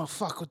 You don't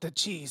fuck with the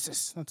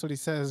Jesus. That's what he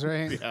says,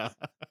 right? Yeah.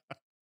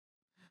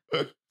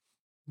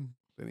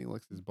 Then he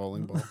licks his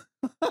bowling ball.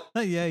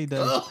 Yeah, he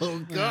does. Oh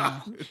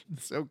God,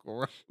 it's so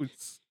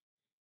gross.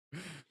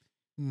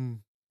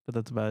 But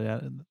that's about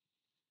it.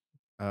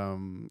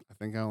 I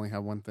think I only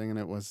have one thing, and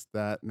it was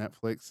that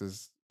Netflix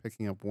is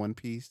picking up One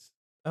Piece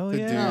Oh to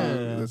yeah.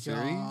 do the series.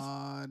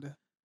 God.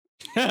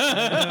 What?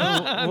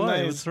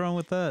 Nice. What's wrong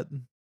with that?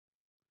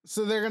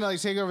 So they're gonna like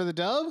take over the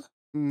dub?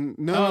 No,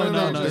 Oh, no, no,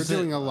 no. no, They're is it-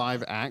 doing a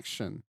live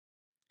action.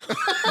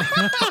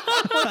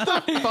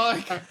 What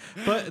the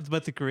fuck?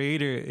 But the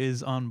creator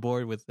is on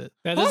board with it.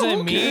 That Oh,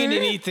 doesn't mean okay.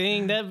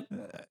 anything. That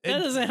It-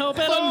 doesn't help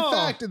at Fun all.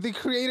 fact: the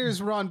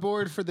creators were on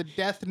board for the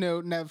Death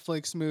Note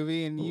Netflix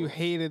movie, and you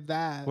hated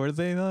that. Were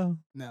they though?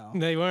 No,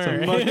 They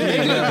weren't. fuck they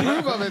didn't Yeah.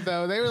 approve of it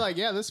though. They were like,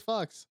 "Yeah, this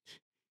fucks."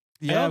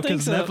 I don't think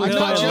 'cause so. Netflix I'm not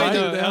probably liked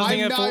joking. it. I was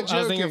thinking I'm of not I was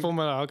thinking joking. Full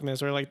Metal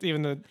Alchemist, where like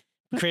even the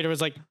creator was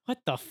like, "What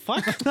the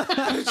fuck?"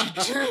 What did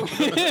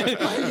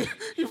you do?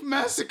 You've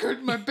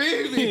massacred my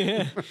baby,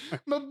 Yeah.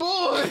 my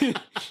boy.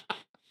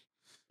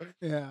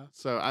 Yeah.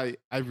 So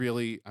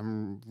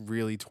I'm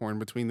really torn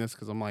between this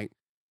because I'm like,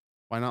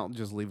 why not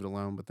just leave it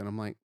alone? But then I'm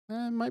like,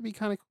 it might be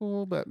kind of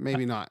cool, but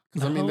maybe not.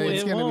 Because I mean, No,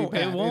 It's it gonna won't. be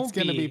bad. It won't It's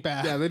gonna be be.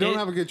 bad. yeah, they don't It-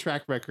 have a good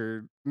track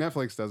record.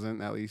 Netflix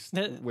doesn't, at least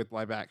That- with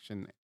live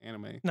action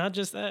anime. Not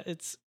just that,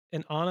 it's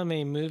an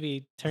anime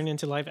movie turned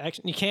into live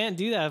action. You can't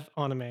do that with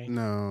anime.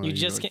 No, You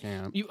just really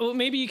can't.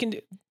 Maybe you can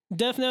do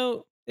Death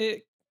Note.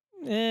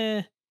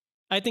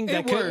 I think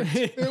that It worked.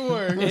 It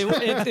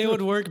worked. it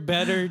would work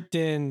better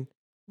than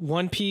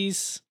One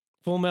Piece,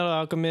 Full Metal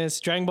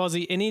Alchemist, Dragon Ball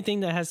Z,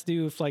 anything that has to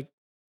do with like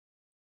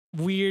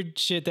weird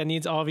shit that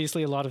needs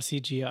obviously a lot of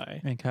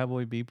CGI. And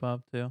Cowboy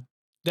Bebop too.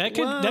 That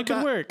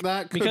could work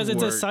That could because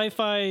it's a work.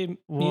 sci-fi.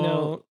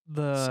 Well,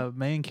 the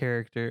main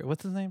character,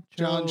 what's his name?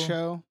 John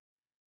Cho.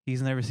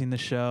 He's never seen the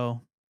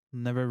show,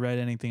 never read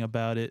anything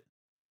about it.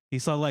 He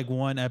saw like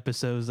one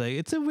episode. Was like,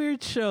 it's a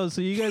weird show, so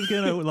you guys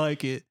gonna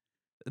like it.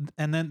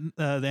 And then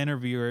the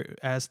interviewer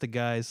asked the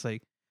guys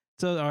like,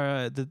 "So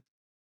are the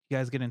you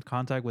guys get in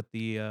contact with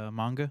the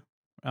manga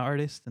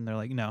artist?" And they're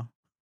like, "No."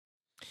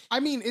 I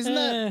mean, isn't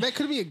Eh. that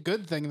could be a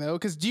good thing though?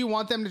 Because do you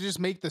want them to just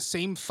make the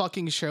same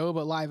fucking show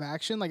but live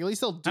action? Like at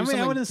least they'll do I mean,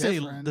 something I wouldn't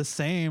different. say the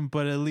same,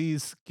 but at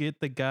least get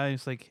the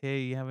guys like,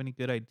 "Hey, you have any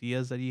good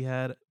ideas that you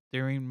had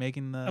during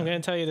making the?" I'm gonna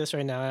tell you this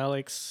right now,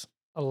 Alex.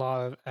 A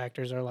lot of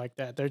actors are like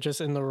that. They're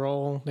just in the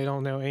role. They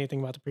don't know anything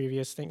about the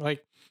previous thing.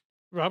 Like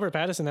Robert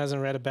Pattinson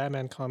hasn't read a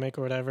Batman comic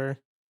or whatever.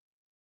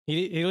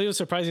 He was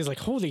surprised. He's like,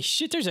 "Holy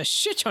shit! There's a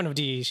shit ton of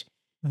these."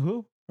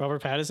 Who?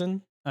 Robert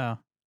Pattinson, Oh,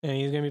 and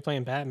he's gonna be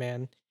playing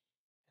Batman.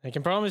 I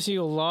can promise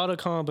you, a lot of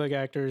comic book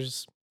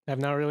actors have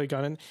not really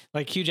gotten.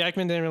 Like Hugh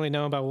Jackman didn't really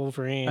know about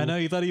Wolverine. I know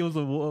you thought he was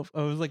a wolf.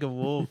 I was like a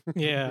wolf.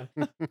 Yeah,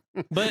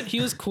 but he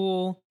was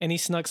cool, and he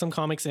snuck some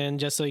comics in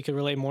just so he could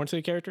relate more to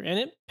the character, and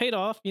it paid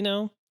off. You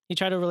know, he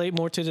tried to relate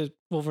more to the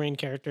Wolverine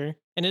character,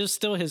 and it was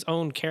still his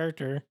own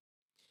character.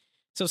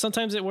 So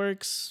sometimes it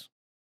works.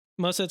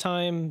 Most of the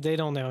time, they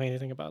don't know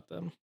anything about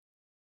them.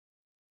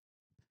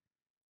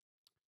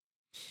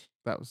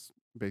 That was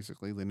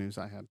basically the news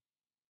I had.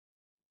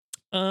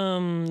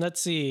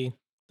 Let's see.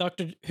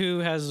 Doctor Who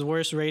has the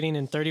worst rating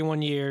in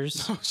 31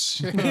 years. Oh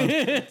shit.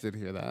 Did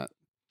hear that.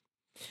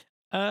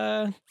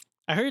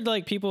 I heard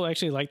like people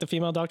actually like the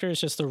female Doctor.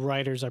 It's just the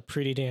writers are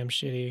pretty damn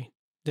shitty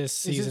this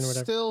season Is or it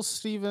whatever. still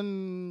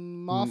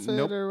Stephen Moffat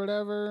nope. or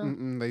whatever?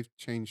 They've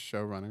changed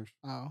showrunners.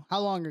 Oh, how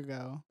long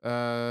ago?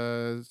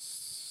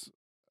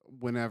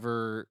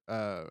 Whenever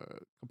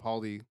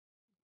Capaldi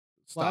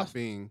stopped Left?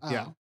 being, Oh.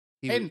 yeah,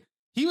 he And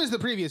he was the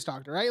previous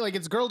Doctor, right? Like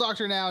it's Girl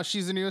Doctor now.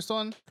 She's the newest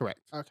one.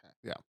 correct. Okay.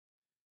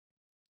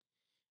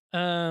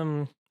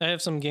 I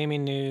have some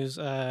gaming news.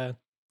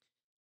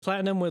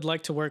 Platinum would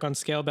like to work on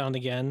Scalebound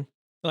again.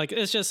 Like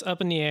it's just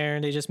up in the air.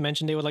 They just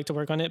mentioned they would like to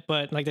work on it,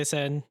 but like they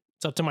said,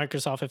 it's up to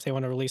Microsoft if they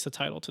want to release the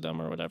title to them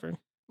or whatever.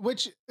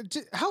 Which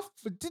didn't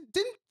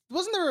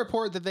wasn't there a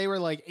report that they were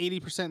like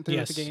 80% through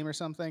with the Yes. game or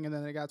something, and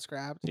then it got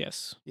scrapped?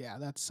 Yes, Yeah,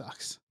 that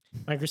sucks.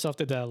 Microsoft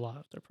did that a lot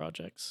of their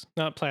projects.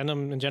 Not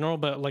Platinum in general,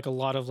 but like a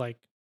lot of like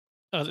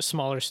other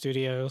smaller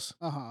studios.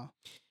 Uh-huh.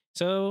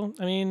 So,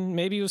 I mean,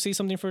 maybe you'll see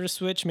something for the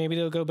Switch. Maybe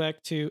they'll go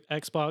back to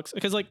Xbox.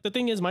 Because, like, the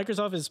thing is,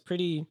 Microsoft is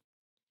pretty,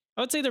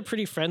 I would say they're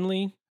pretty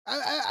friendly.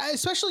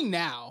 Especially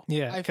now.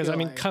 Yeah. Because, I feel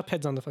mean, like.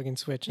 Cuphead's on the fucking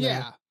Switch now.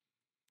 Yeah.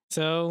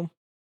 So,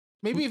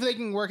 Maybe if they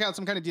can work out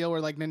some kind of deal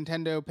where like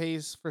Nintendo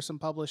pays for some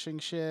publishing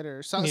shit or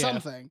Yeah.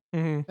 something.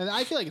 mhm, And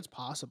I feel like it's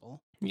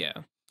possible. yeah.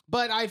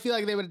 But I feel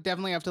like they would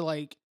definitely have to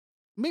like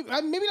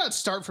maybe not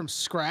start from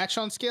scratch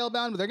on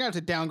Scalebound, but they're gonna have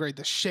to downgrade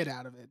the shit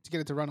out of it to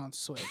get it to run on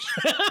Switch.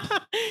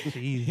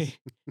 Jeez.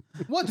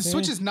 What? The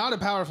Switch is not a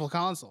powerful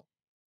console.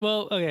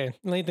 Well, okay.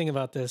 Let me think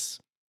about this.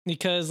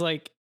 Because,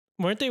 like,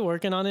 weren't they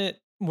working on it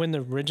when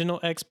the original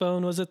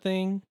Xbone was a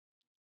thing?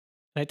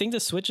 I think the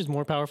Switch is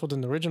more powerful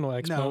than the original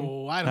Xbone.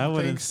 No, I I don't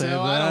wouldn't think say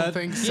so. I don't that.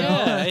 think so.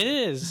 Yeah, it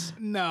is.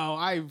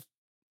 No,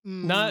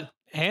 Not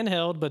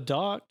handheld, but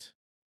docked.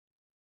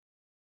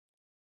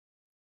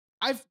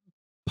 I've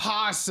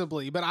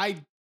possibly, but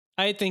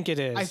I think it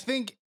is. I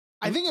think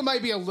it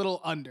might be a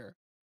little under.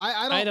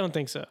 I don't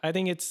think so. I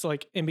think it's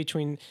like in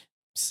between.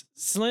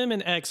 Slim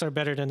and X are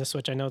better than the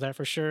Switch. I know that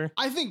for sure.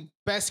 I think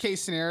best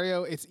case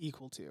scenario it's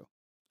equal to.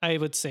 I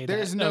would say that.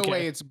 There's no Okay.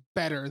 way it's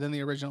better than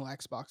the original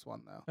Xbox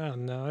One though. I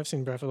don't know. I've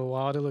seen Breath of the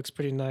Wild. It looks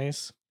pretty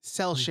nice.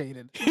 cell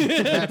shaded.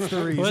 That's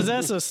the reason. What's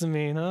that supposed to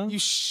mean, huh? You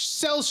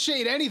cell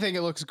shade anything,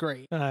 it looks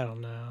great. I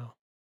don't know.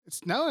 It's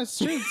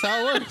true. It's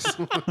how it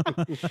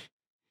works.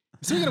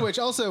 Speaking of which,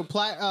 also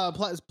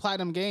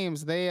Platinum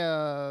Games, they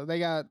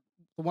got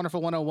the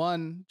Wonderful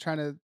 101 trying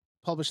to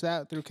publish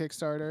that through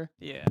Kickstarter.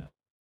 Yeah.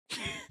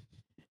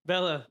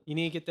 Bella, you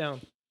need to get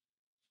down.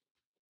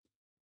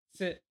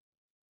 Sit.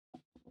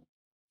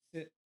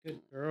 Good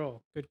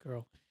girl. Good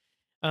girl.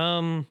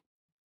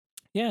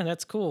 Yeah,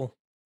 that's cool.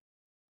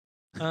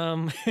 Did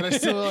I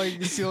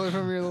steal it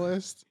from your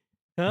list?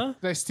 Huh?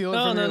 Did I steal it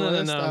Oh, from no, your no, no,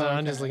 list? no, Oh, no. I'm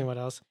okay. just looking what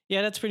else.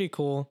 Yeah, that's pretty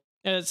cool.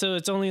 So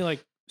it's only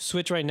like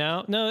Switch right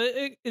now. No,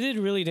 it did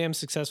really damn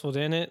successful,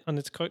 didn't it, on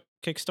its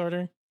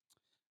Kickstarter?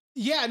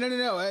 Yeah,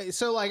 no.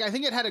 So like, I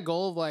think it had a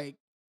goal of like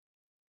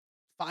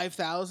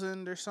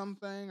 5,000 or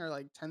something, or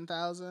like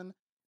 10,000,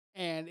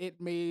 and it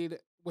made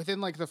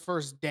within like the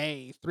first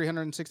day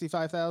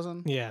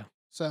 365,000. Yeah.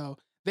 So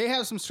they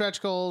have some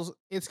stretch goals.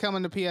 It's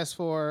coming to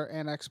PS4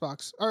 and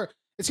Xbox, or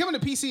it's coming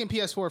to PC and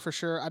PS4 for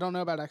sure. I don't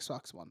know about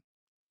Xbox One.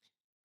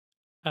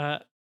 I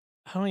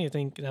don't even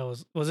think that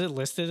was it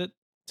listed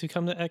to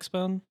come to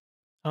Xbox?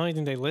 I don't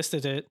even think they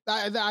listed it.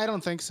 I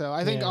don't think so.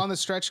 I think Yeah. on the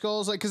stretch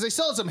goals, like, because they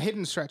still had some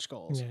hidden stretch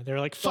goals. Yeah, they're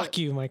like, fuck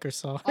you,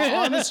 Microsoft.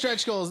 On the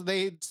stretch goals,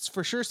 they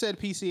for sure said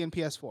PC and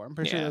PS4. I'm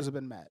pretty sure Yeah. those have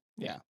been met.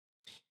 Yeah.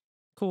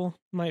 Cool.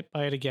 Might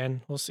buy it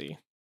again. We'll see.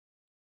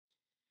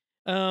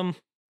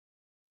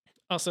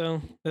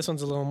 Also, this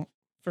one's a little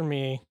for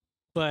me,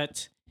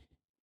 but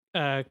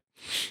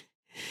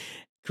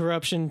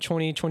Corruption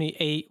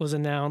 2028 was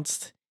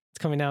announced.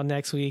 It's coming out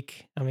next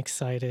week. I'm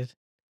excited,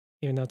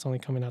 even though it's only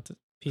coming out to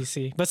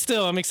PC. But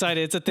still, I'm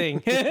excited. It's a thing.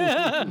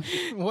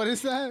 What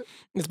is that?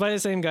 It's by the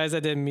same guys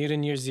that did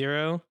Mutant Year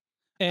Zero.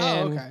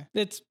 And okay.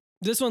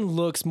 This one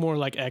looks more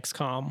like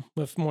XCOM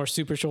with more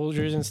super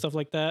soldiers and stuff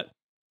like that.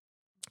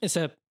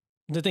 Except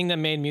the thing that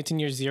made Mutant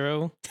Year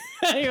Zero,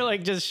 you're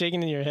like just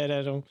shaking in your head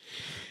at them.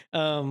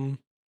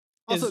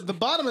 Also, the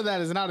bottom of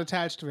that is not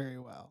attached very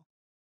well.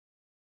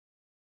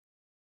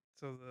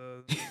 So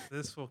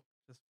this will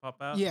just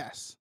pop out.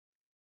 Yes.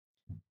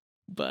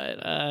 But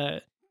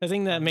the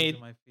thing that made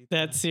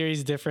that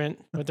series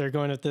different, what they're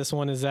going with this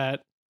one, is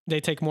that they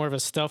take more of a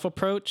stealth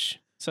approach.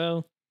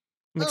 So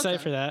I'm excited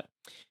Okay. for that.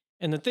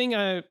 And the thing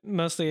I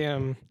mostly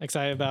am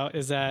excited about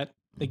is that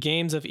the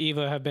games of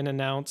Eva have been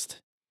announced.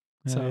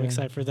 So I'm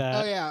excited for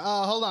that. Oh yeah.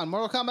 Hold on.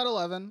 Mortal Kombat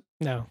 11.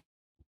 No.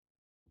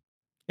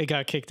 It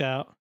got kicked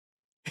out.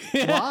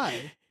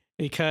 Why?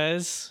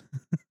 Because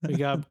we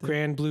got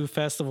Grand Blue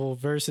Festival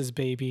versus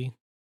Baby.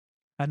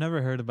 I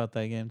never heard about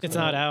that game. It's so-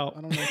 not out.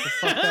 I don't know what the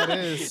fuck that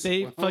is.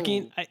 They Whoa.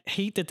 fucking, I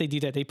hate that they do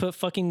that. They put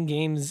fucking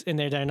games in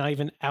there that are not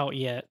even out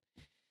yet.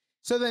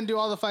 So then, do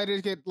all the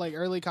fighters get like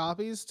early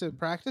copies to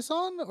practice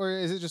on, or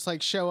is it just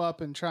like show up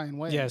and try and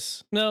win?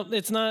 Yes. No,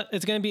 it's not.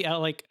 It's going to be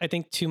out like, I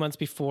think 2 months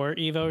before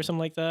Evo or something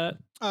like that.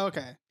 Oh,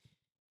 okay.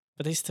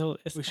 But they still,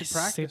 We should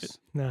I saved practice. it.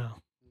 No.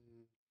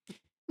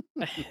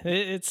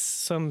 It's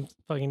some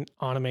fucking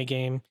anime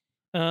game.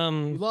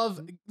 You love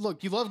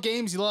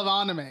games. You love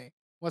anime.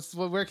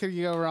 Where could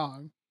you go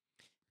wrong?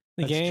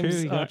 The That's games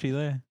true. You are, got you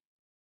there.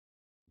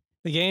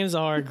 the games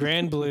are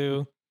Grand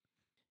Blue,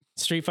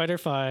 Street Fighter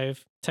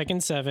 5,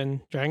 Tekken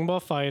 7, Dragon Ball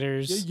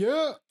Fighters,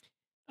 Yeah.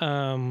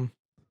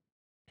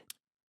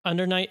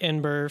 Under Night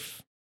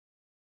In-Birth.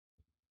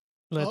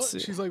 Let's see.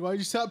 She's like, why'd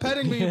you stop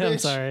petting me, bitch? I'm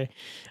sorry.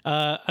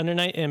 Under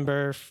Night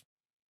In-Birth.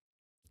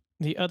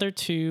 The other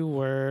two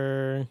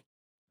were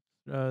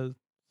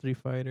Street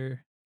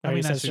Fighter. I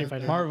already said that's Street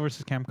Fighter. Marvel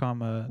vs.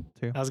 Capcom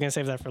 2. I was gonna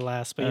save that for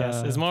last, but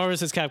yes, it's Marvel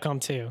vs.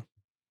 Capcom 2.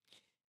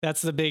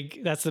 That's the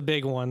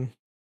big one.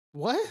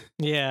 What?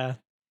 Yeah.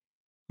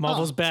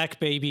 Marvel's back,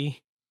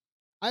 baby.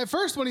 At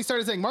first, when he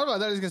started saying Marvel, I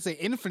thought he was gonna say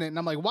Infinite, and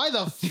I'm like, why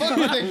the fuck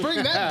would they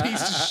bring that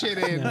piece of shit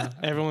in? Yeah,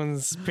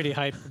 everyone's pretty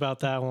hyped about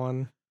that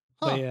one.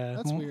 Huh, But yeah.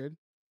 that's weird.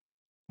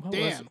 What was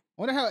Damn.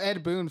 Wonder how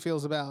Ed Boon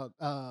feels about.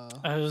 it?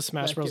 It was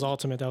Smash That Bros. kid.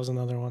 Ultimate. That was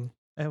another one.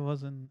 It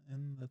wasn't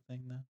in the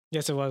thing though.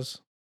 Yes, it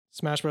was.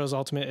 Smash Bros.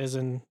 Ultimate is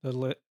in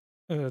the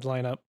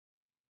lineup.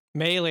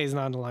 Melee is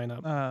not in the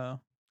lineup, Oh.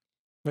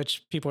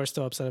 which people are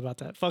still upset about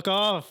that. Fuck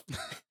off.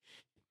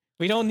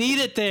 We don't need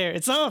it there.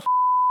 It's off.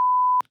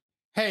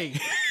 Hey,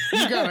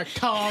 you gotta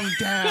calm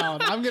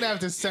down. I'm gonna have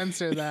to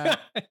censor that.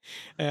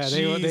 Yeah,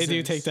 they do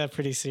Jesus. take that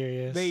pretty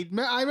serious.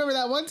 I remember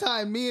that one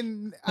time.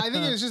 I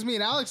think it was just me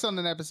and Alex on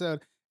an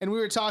episode, and we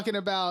were talking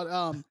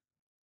about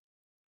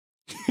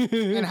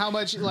and how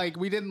much like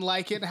we didn't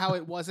like it, and how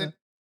it wasn't,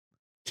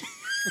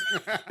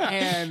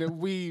 and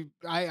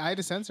I had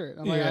to censor it.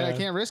 I'm like, I Yeah.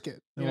 can't risk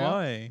it. You know?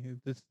 Why?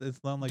 It's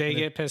not like they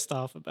get pissed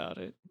off about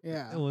it.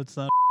 Yeah. Well, it's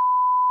not.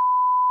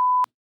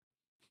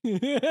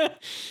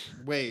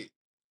 Wait,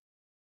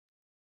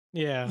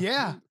 Yeah.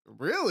 Yeah.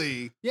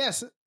 really?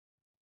 Yes.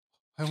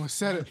 I almost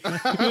said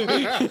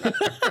it.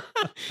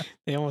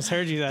 They almost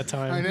heard you that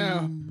time. I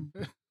know.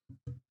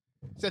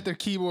 Set their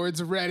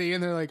keyboards ready,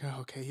 and they're like,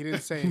 oh, okay, he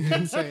didn't say it. He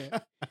didn't say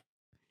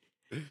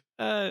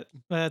it.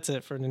 That's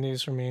it for the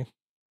news for me.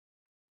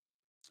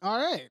 All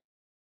right.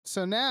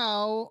 So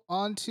now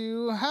on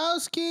to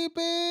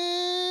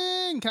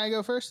housekeeping. Can I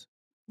go first?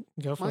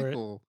 Go for it.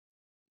 Michael,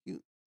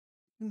 you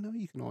know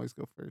you can always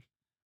go first.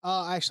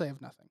 I actually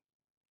have nothing.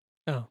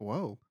 Oh,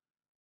 Whoa.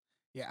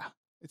 Yeah,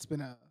 it's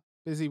been a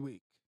busy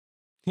week.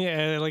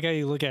 yeah. I like how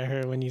you look at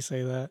her when you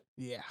say that.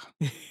 Yeah,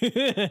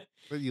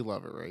 But you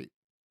love it, right?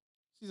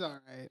 she's all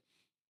right.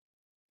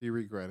 Do you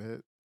regret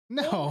it?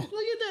 No. Look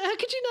at that. How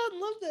could you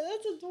not love that?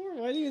 That's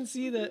adorable. I didn't even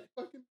see that.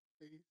 Fucking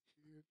face,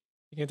 dude.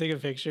 You can take a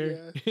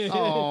picture.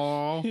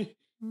 Aw.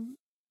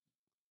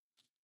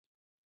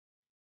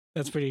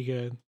 That's pretty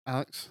good.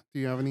 Alex, do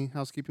you have any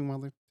housekeeping while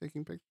they're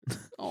taking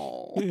pictures?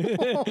 Oh,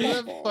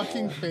 That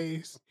fucking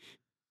face.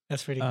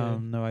 That's pretty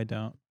good. No, I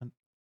don't.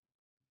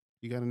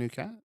 You got a new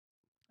cat?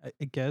 I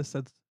guess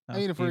that's. I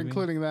mean, if we're housekeeping.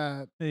 including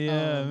that.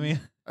 Yeah, I mean,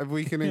 If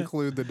we can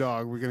include the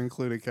dog, we can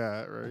include a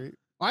cat, right?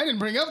 I didn't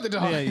bring up the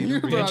dog. Yeah, you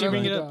didn't bring brought Didn't you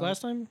bring the it up dog.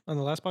 last time on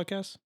the last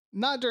podcast?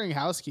 Not during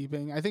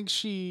housekeeping. I think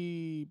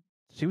she.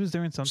 she was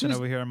doing something was-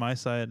 over here on my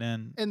side,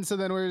 and And so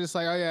then we were just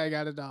like, oh yeah, I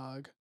got a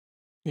dog.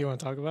 You want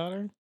to talk about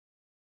her?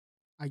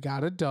 I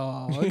got a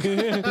dog.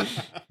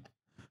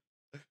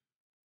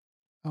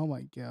 Oh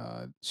my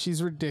god,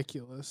 she's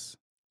ridiculous.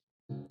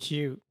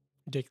 Cute.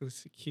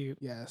 Ridiculously cute.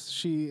 Yes,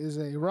 she is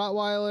a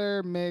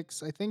Rottweiler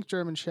mix. I think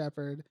German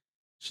Shepherd.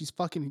 She's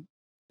fucking.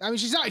 I mean,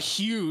 she's not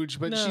huge,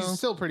 but No. she's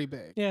still pretty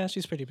big. Yeah,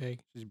 she's pretty big.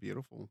 She's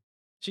beautiful.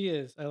 She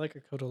is. I like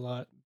her coat a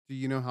lot. Do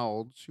you know how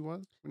old she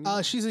was? when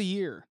you- She's a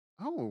year,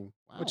 oh,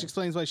 wow. which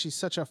explains why she's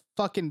such a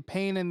fucking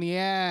pain in the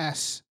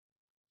ass.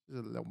 She's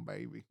a little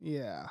baby.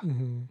 Yeah.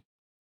 Mm-hmm.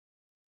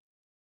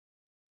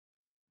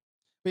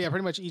 But yeah,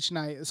 pretty much each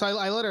night. So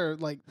I let her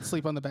like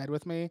sleep on the bed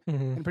with me.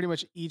 Mm-hmm. And pretty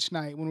much each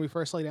night when we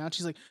first lay down,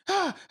 she's like,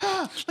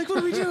 like, what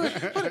are we doing?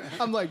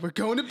 I'm like, we're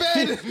going to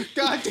bed.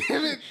 God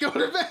damn it, go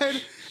to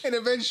bed. And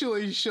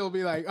eventually she'll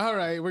be like, all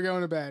right, we're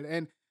going to bed.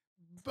 And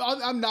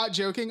I'm not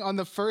joking. On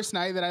the first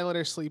night that I let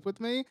her sleep with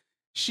me,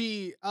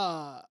 she,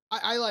 I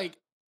like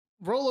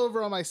roll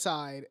over on my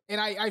side and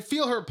I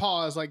feel her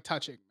paws like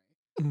touching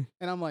me.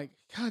 And I'm like,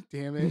 God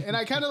damn it. And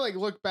I kind of like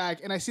look back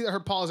and I see that her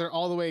paws are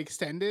all the way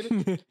extended.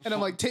 And I'm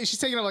like, she's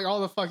taking up like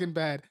all the fucking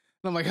bed.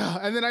 And I'm like, oh.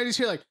 And then I just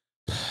hear like,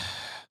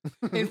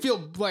 and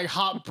feel like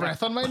hot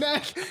breath on my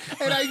neck.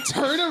 And I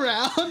turn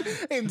around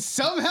and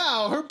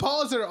somehow her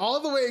paws are all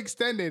the way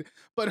extended,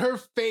 but her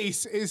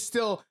face is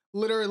still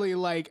literally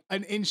like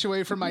an inch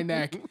away from my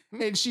neck.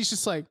 And she's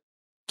just like,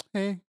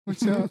 hey,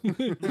 what's up?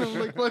 And I'm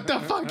like, what the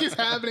fuck is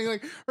happening?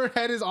 Like her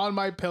head is on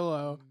my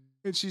pillow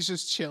and she's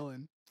just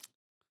chilling.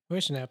 I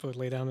wish Napa would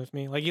lay down with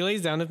me. Like he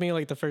lays down with me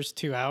like the first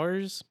 2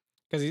 hours,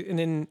 and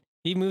then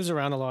he moves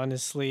around a lot in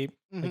his sleep.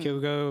 Like Mhm. he'll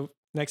go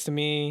next to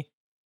me,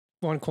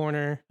 one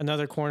corner,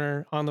 another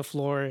corner, on the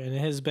floor, in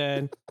his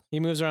bed. He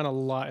moves around a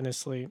lot in his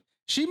sleep.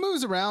 She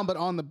moves around, but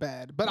on the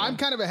bed. But I'm Yeah.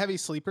 kind of a heavy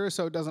sleeper,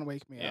 so it doesn't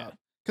wake me Yeah. up.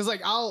 Cause like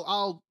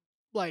I'll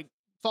like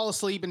fall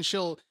asleep and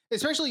she'll,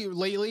 especially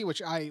lately,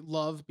 which I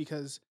love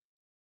because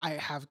I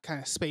have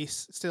kind of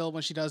space still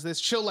when she does this.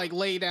 She'll like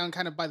lay down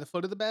kind of by the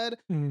foot of the bed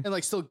Mhm. and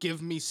like still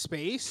give me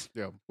space,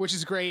 Yeah. which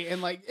is great.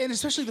 And like, and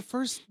especially the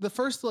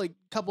first like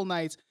couple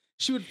nights,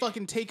 she would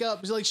fucking take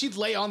up, like she'd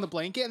lay on the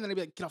blanket and then I'd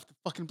be like, get off the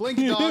fucking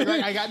blanket, dog.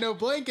 Like I got no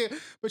blanket,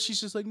 but she's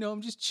just like, no,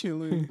 I'm just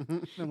chilling.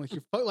 And I'm like,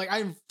 like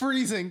I'm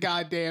freezing,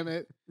 god damn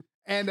it.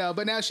 And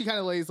but now she kind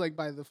of lays like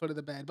by the foot of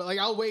the bed. But like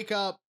I'll wake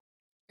up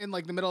in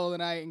like the middle of the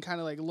night and kind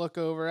of like look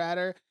over at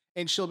her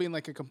and she'll be in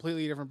like a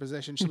completely different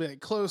position. She'll be like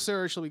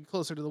closer, she'll be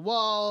closer to the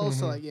wall.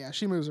 So Mhm. like yeah,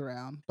 she moves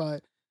around.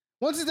 But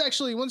once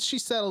she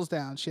settles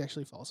down, she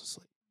actually falls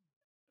asleep.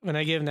 When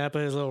I give Napa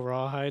his little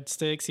rawhide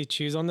sticks, he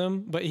chews on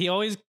them, but he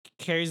always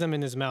carries them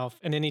in his mouth,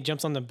 and then he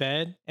jumps on the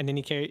bed, and then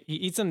he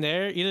eats them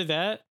there. Either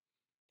that,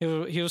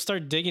 he'll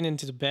start digging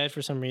into the bed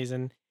for some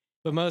reason.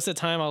 But most of the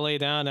time, I'll lay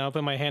down and I'll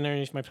put my hand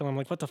underneath my pillow. I'm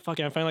like, what the fuck?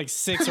 And I find like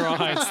 6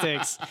 rawhide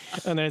sticks,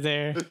 and they're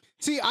there.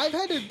 See,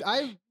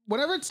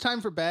 whenever it's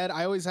time for bed,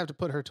 I always have to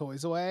put her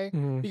toys away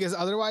Mhm. because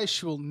otherwise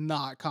she will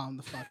not calm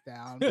the fuck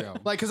down. Yeah.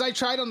 Like, cause I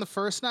tried on the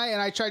first night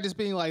and I tried just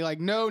being like,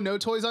 no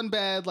toys on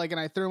bed. Like, and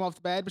I threw them off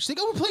the bed, but she's like,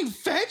 oh, we're playing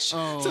fetch.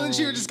 So then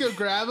she would just go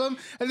grab them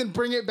and then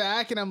bring it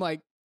back. And I'm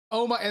like,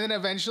 oh my, and then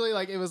eventually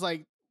like, it was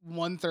like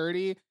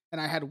 1:30 and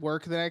I had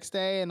work the next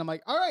day and I'm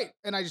like, all right.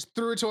 And I just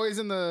threw her toys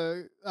in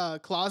the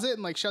closet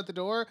and like shut the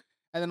door.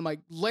 And then I'm like,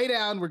 lay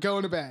down, we're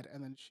going to bed.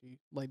 And then she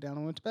laid down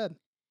and went to bed.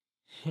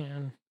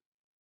 Man.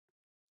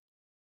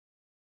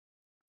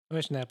 I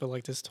wish Napa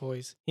liked his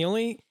toys. He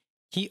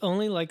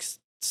only likes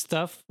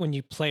stuff when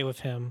you play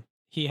with him.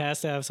 He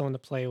has to have someone to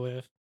play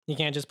with. He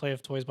can't just play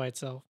with toys by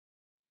itself.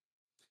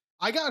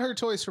 I got her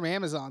toys from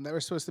Amazon that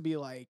were supposed to be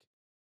like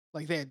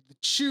they had the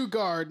chew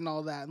guard and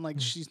all that. And like,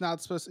 she's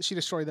not supposed to, she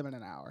destroyed them in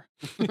an hour.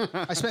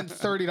 I spent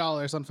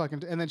 $30 on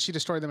fucking, and then she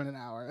destroyed them in an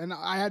hour. And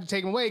I had to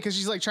take them away because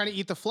she's like trying to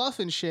eat the fluff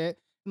and shit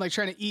and like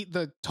trying to eat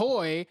the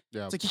toy.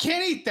 Yeah. It's like, you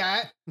can't eat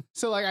that.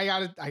 So like, I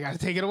gotta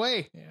take it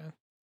away. Yeah.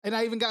 And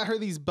I even got her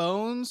these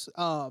bones.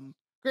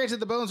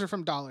 Granted, the bones are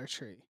from Dollar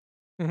Tree,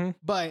 Mhm.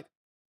 but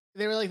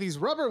they were like these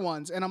rubber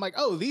ones. And I'm like,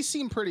 oh, these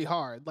seem pretty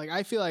hard. Like,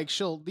 I feel like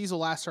these will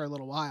last her a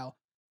little while.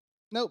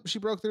 Nope, she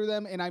broke through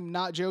them, and I'm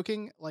not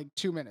joking. Like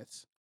 2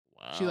 minutes,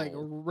 Wow. she like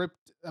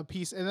ripped a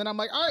piece, and then I'm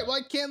like, all right, well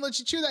I can't let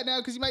you chew that now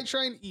because you might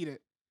try and eat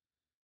it.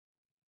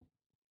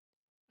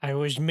 I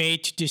was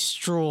made to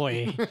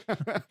destroy.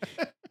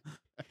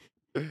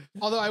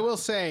 Although I will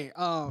say,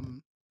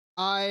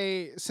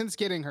 I since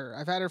getting her,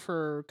 I've had her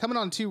for coming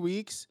on 2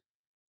 weeks.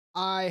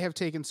 I have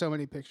taken so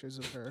many pictures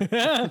of her.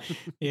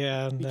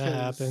 Yeah, that Because-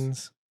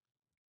 happens.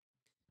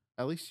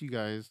 At least you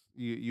guys,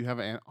 you have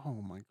an.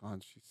 Oh my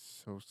god, she's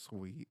so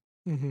sweet.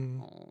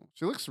 Mhm. Oh,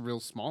 she looks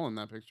real small in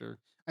that picture.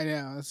 I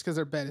know it's because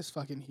her bed is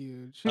fucking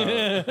huge.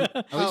 At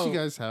least Oh. you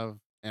guys have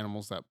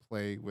animals that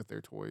play with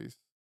their toys.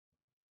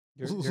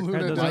 Your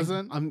Luna cat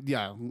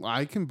doesn't.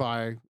 I can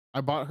buy. I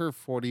bought her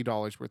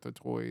 $40 worth of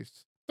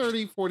toys.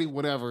 30, 40,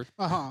 whatever.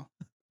 Uh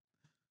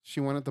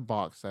She wanted the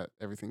box that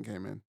everything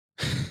came in,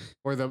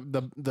 or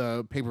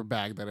the paper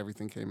bag that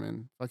everything came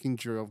in. Fucking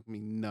drove me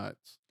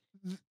nuts.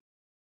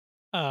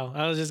 Oh,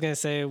 I was just gonna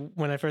say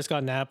when I first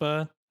got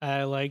Napa,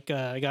 I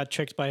got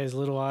tricked by his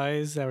little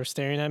eyes that were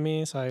staring at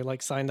me, so I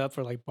like signed up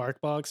for like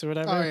BarkBox or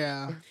whatever. Oh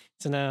yeah.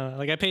 So now,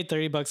 like I paid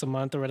 $30 a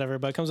month or whatever,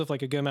 but it comes with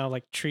like a good amount of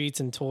like treats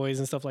and toys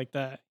and stuff like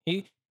that.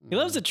 He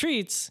loves the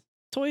treats.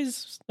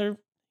 Toys, they're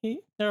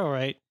all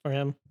right for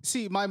him.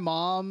 See, my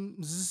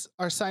moms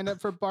are signed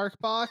up for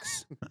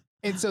BarkBox,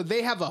 and so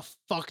they have a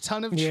fuck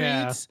ton of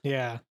Yeah, treats.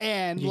 yeah.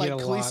 And You like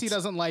get a Khaleesi lot.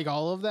 doesn't like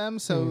all of them,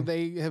 so Mhm.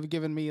 they have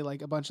given me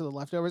like a bunch of the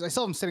leftovers. I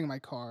still have them sitting in my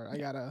car. I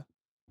gotta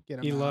get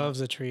them. He loves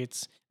the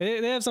treats.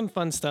 They have some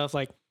fun stuff.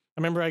 Like I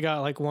remember I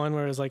got like one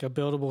where it was like a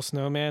buildable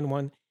snowman.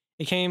 One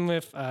it came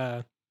with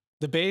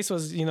the base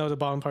was the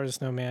bottom part of the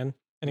snowman,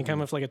 and it came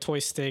with like a toy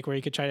stick where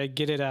you could try to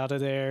get it out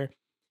of there.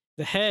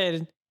 The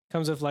head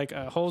comes with like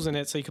holes in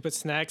it, so you could put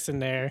snacks in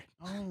there.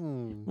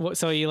 Oh.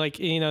 So you like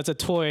it's a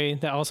toy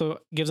that also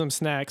gives him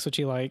snacks, which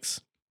he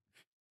likes.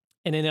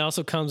 And then it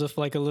also comes with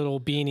like a little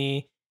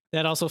beanie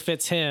that also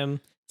fits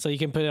him, so you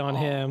can put it on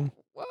him.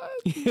 What?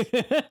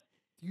 Do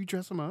you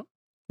dress him up?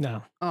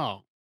 No,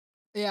 Oh.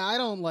 Yeah, I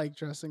don't like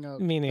dressing up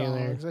Me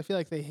neither. dogs. I feel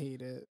like they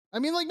hate it. I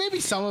mean, like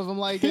maybe some of them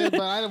like it, but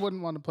I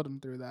wouldn't want to put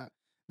them through that.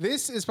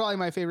 This is probably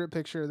my favorite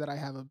picture that I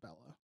have of Bella.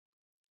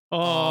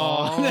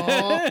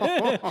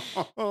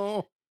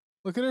 oh,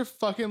 Look at her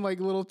fucking like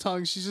little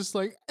tongue. She's just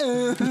like,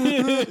 So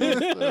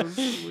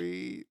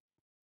sweet.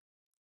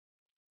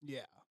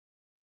 yeah.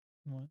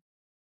 What?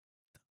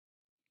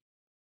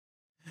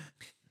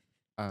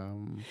 I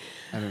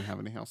didn't have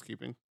any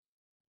housekeeping.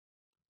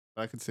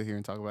 But I could sit here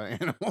and talk about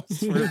animals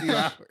for a few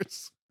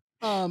hours.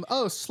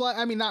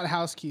 I mean, not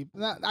housekeep.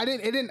 I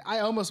didn't. I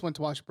almost went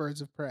to watch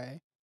Birds of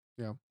Prey.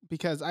 Yeah.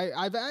 Because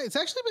it's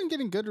actually been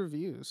getting good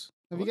reviews.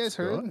 Have you guys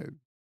Looks heard?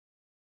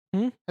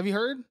 good. Have you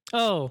heard?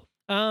 no,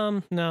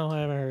 I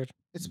haven't heard.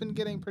 It's been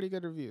getting pretty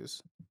good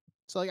reviews.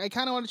 So like, I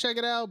kind of want to check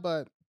it out,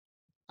 but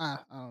I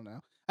don't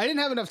know. I didn't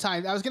have enough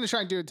time. I was gonna try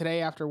and do it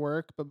today after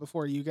work, but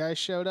before you guys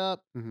showed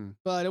up. Mhm.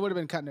 But it would have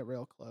been cutting it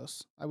real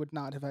close. I would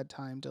not have had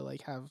time to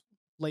like have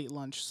late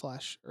lunch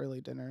 /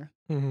 early dinner.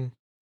 Mm-hmm.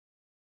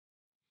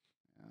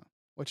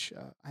 Which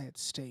I had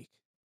steak.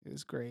 It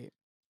was great.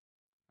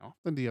 How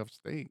often do you have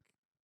steak?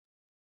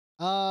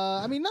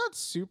 I mean, not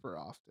super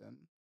often,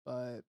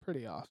 but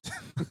pretty often.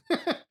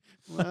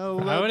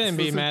 Well, I wouldn't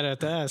be that's mad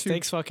at that. too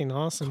Steak's fucking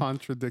awesome.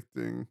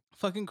 contradicting.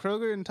 Fucking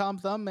Kroger and Tom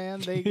Thumb,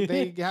 man.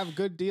 They have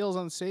good deals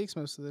on steaks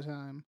most of the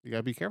time. You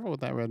gotta be careful with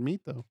that red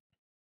meat, though.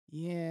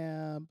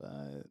 Yeah,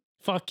 but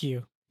Fuck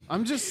you.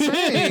 I'm just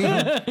saying,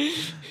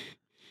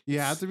 you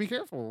have to be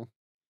careful.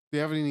 Do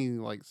you have any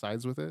like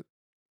sides with it,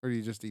 or do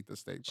you just eat the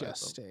steak? by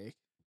just itself? steak.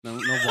 No,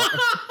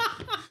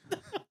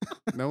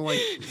 no like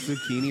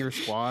zucchini or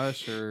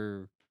squash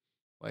or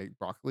like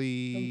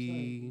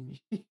broccoli.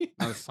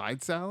 Not a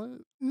side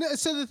salad. No,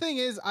 so the thing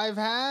is, I've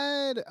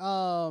had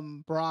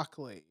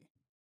broccoli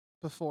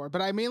before,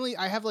 but I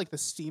have like the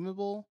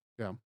steamable.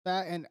 Yeah.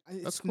 That and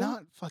it's cool.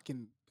 not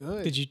fucking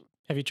good.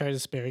 Have you tried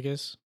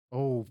asparagus?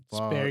 Oh,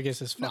 fuck.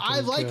 Asparagus is No, fucking I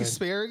like good.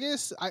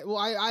 asparagus. I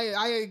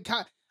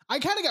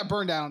kind of got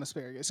burned out on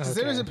asparagus because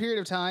there was a Okay. period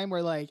of time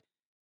where like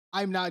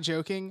I'm not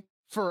joking.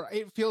 For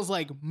it feels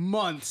like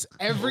months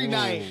every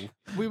night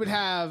we would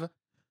have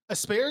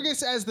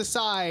asparagus as the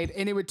side,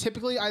 and it would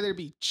typically either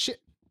be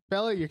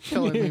Bella, you're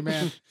killing me,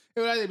 man. It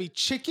would either be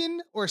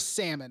chicken or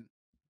salmon.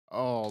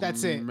 Oh,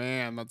 That's it.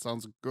 Man, that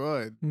sounds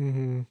good.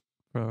 Mm-hmm.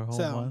 For a whole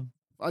So- month.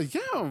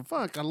 Yeah,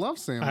 fuck. I love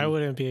salmon. I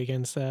wouldn't be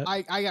against that.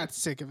 I got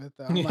sick of it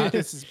though. I'm like,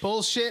 this is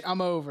bullshit. I'm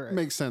over it.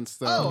 Makes sense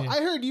though. Oh, Yeah. I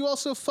heard you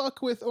also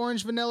fuck with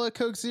orange vanilla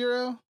Coke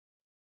Zero.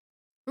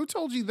 Who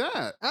told you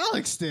that?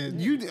 Alex did.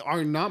 You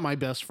are not my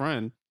best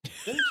friend.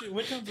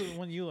 Which one's the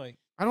one you like?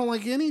 I don't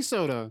like any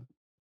soda.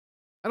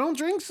 I don't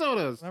drink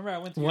sodas. Remember I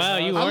went to Wow,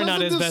 you I are not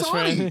listen his to best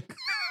Sonic. friend.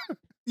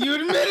 You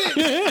admit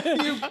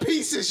it, you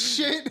piece of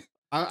shit.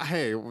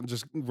 Hey,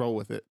 just roll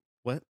with it.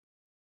 What?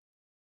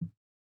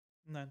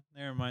 No,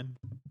 never mind.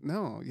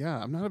 No,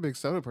 yeah, I'm not a big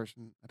soda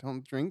person. I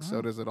don't drink Oh.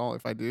 sodas at all.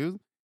 If I do,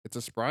 it's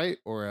a Sprite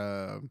or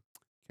a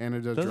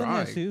Canada Doesn't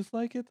Dry. Jesus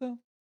like it though?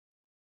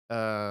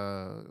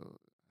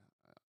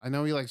 I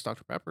know he likes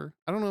Dr. Pepper.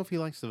 I don't know if he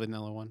likes the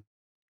vanilla one.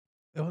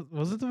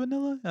 Was it the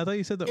vanilla? I thought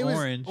you said the It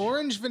orange. was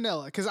orange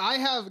vanilla. Because I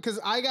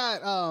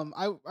got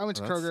I went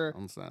to That Kroger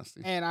sounds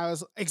nasty. and I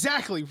was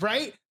exactly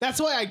right.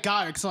 That's why I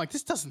got it. Because I'm like,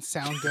 this doesn't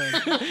sound good.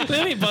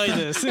 Let me buy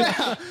this.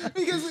 Yeah,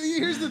 because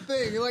here's the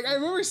thing. Like, I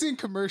remember seeing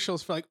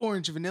commercials for like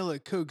orange vanilla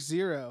Coke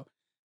Zero,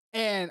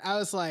 and I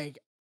was like,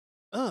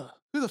 ugh,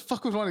 who the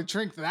fuck would want to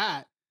drink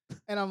that?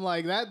 And I'm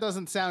like, that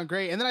doesn't sound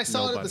great. And then I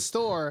saw it at the Nobody.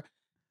 store,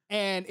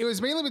 and it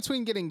was mainly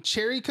between getting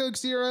cherry Coke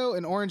Zero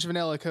and orange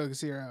vanilla Coke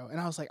Zero. And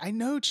I was like, I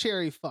know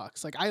cherry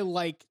fucks. Like, I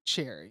like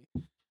cherry. I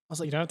was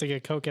You like, don't have to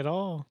get Coke at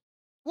all.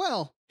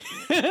 well,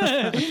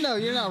 you know,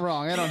 you're not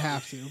wrong. I don't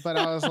have to. But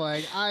I was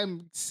like,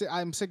 I'm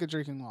sick of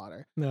drinking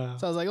water. No.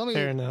 So I was like, let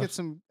Fair me enough. get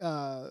some.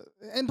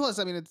 And plus,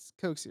 I mean, it's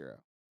Coke Zero,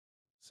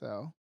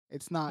 so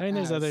it's not. I mean,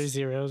 there's other as-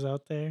 zeros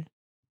out there.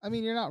 I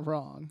mean, you're not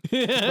wrong,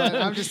 but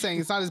I'm just saying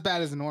it's not as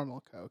bad as a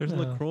normal Coke. There's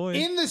No. LaCroix.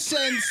 In the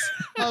sense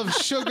of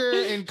sugar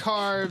and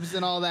carbs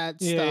and all that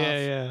stuff.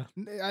 Yeah.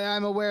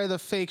 I'm aware the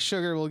fake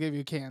sugar will give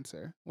you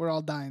cancer. We're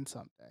all dying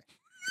someday.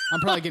 I'm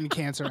probably getting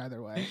cancer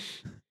either way.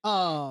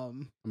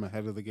 I'm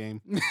ahead of the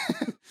game.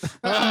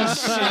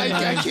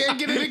 I can't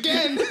get it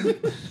again.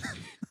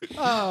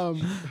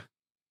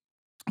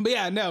 But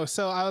yeah, no.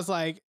 So I was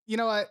like, you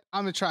know what?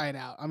 I'm gonna try it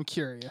out. I'm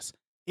curious.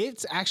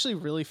 It's actually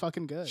really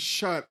fucking good.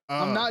 Shut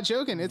up. I'm not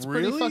joking. It's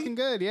pretty Really? fucking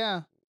good.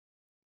 Yeah.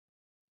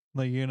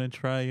 Like you're gonna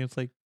try. It's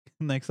like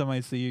next time I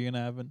see you, you're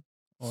gonna have an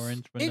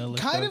orange vanilla. It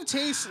kind Coke. of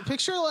tastes.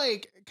 Picture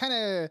like kind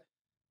of.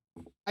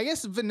 I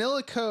guess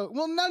vanilla Coke.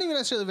 Well, not even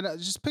necessarily vanilla.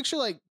 Just picture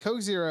like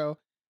Coke Zero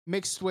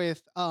mixed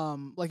with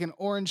like an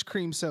orange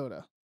cream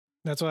soda.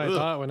 That's what I Ugh.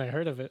 thought when I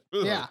heard of it.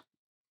 Ugh. Yeah.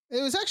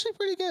 It was actually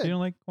pretty good. You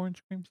don't like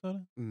orange cream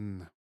soda?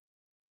 Mm.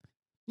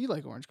 You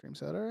like orange cream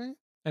soda, right?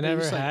 I Or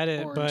never just like had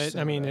it, orange but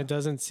I mean, soda? it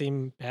doesn't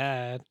seem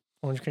bad.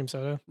 Orange cream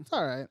soda. It's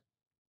all right.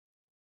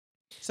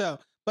 So,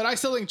 but I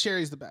still think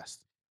cherry's the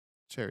best.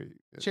 Cherry.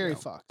 Cherry no.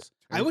 fucks.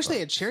 Cherry I wish they fucks.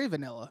 had cherry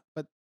vanilla,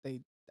 but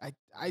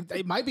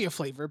it might be a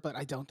flavor, but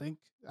I don't think.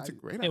 It's a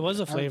great It was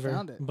a haven't flavor,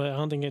 found it. but I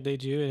don't think they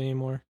do it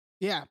anymore.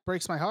 Yeah,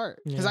 breaks my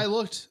heart because Yeah. I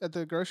looked at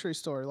the grocery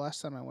store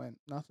last time I went.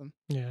 Nothing.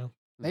 Yeah.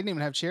 They didn't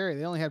even have cherry.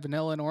 They only had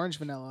vanilla and orange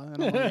vanilla.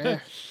 And I'm like, eh.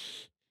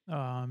 Oh,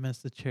 I miss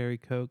the cherry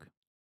Coke.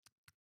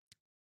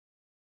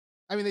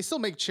 I mean, they still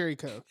make cherry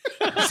Coke,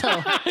 so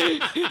you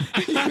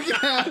can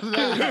have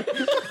that.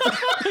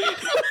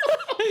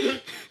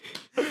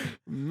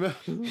 Oh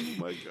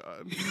my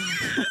god.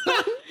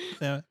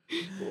 Yeah.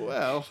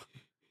 Well,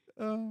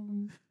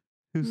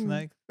 Who's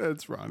next?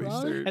 that's Ronnie's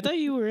Ronnie? turn. I thought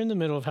you were in the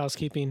middle of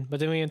housekeeping, but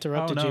then we Oh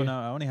interrupted no, you. no,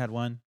 I only had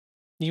one.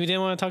 You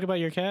didn't want to talk about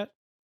your cat?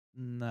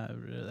 Not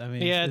really. I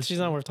mean, Yeah, it's- she's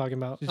not worth talking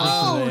about. she's just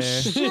Oh there.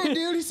 shit,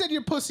 dude! He said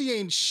your pussy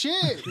ain't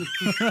shit.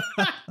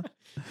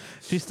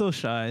 She's still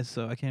shy,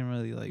 so I can't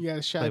really like You got a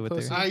play shy with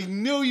pussy. her. I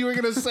knew you were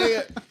gonna say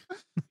it.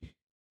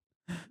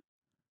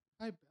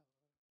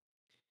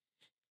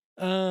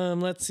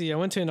 Let's see. I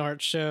went to an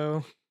art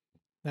show.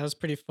 That was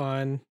pretty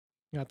fun.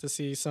 Got to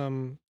see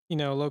some,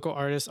 local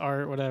artists'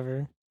 art,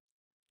 whatever.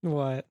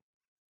 What?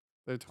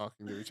 They're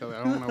talking to each other.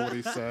 I don't know what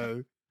he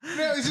said.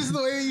 No, it's just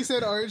the way you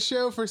said art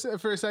show. For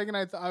a second,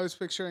 I was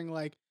picturing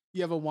like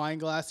you have a wine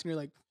glass and you're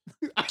like,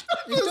 but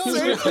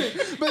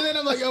then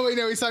I'm like, oh wait,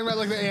 no, he's talking about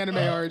like the anime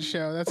art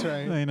show. That's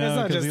right. I know,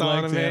 not 'cause just he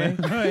likes anime.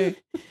 Right.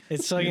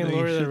 It's You fucking think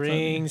Lord of the shit's on-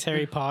 Rings,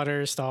 Harry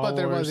Potter, Star But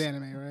there Wars. was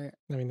anime, right?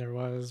 I mean, there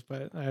was,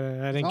 but I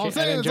didn't. All I'm I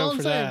saying, didn't that's all joke I'm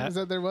for saying that. is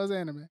that there was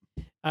anime.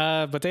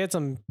 But they had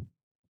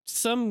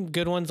some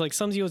good ones, like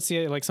some you would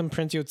see, like some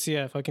prints you would see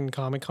at fucking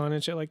Comic Con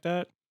and shit like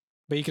that.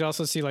 But you could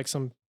also see like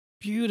some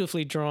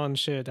beautifully drawn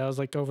shit that was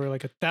like over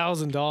like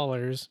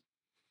 $1,000.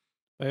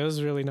 But it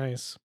was really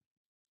nice.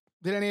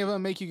 Did any of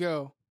them make you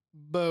go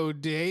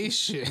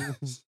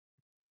bodacious?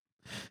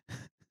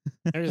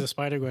 There's a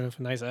spider going with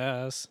a nice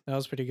ass. That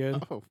was pretty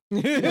good. Oh,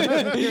 You're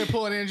gonna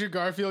pull an Andrew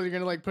Garfield. You're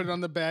gonna like put it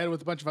on the bed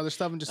with a bunch of other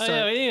stuff and just Oh start.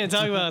 yeah, we didn't even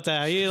talk about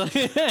that. You like,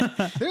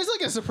 There's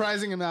like a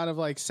surprising amount of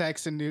like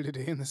sex and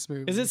nudity in this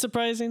movie. is it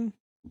surprising?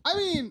 I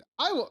mean,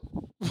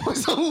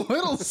 was a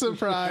little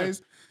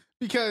surprised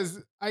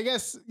because I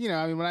guess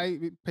I mean when I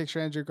picture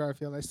Andrew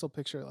Garfield, I still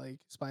picture like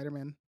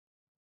Spider-Man.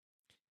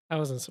 I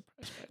wasn't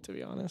surprised by it, to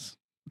be honest.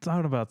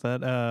 Talking about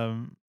that,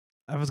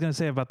 I was gonna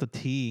say about the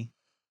tea.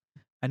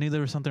 I knew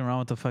there was something wrong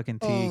with the fucking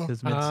tea Oh.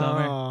 because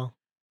midsummer. Oh.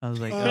 I was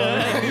like, You're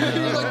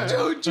oh, like, no.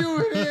 don't do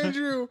it,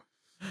 Andrew.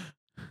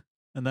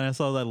 And then I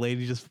saw that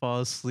lady just fall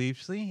asleep.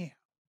 She's like, yeah.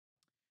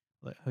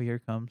 Like, oh, here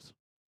it comes.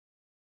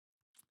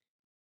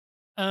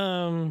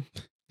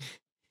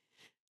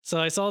 So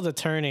I saw The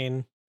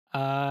Turning.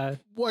 What,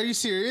 are you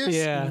serious?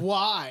 Yeah.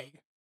 Why?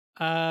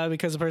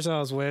 Because the person I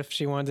was with,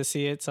 she wanted to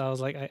see it, so I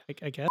was like,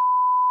 I guess.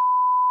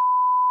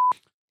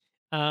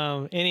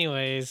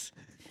 Anyways.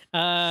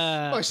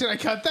 Oh, should I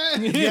cut that?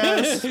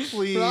 yes,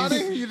 please.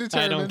 Ronnie, you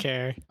determine. I don't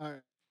care. All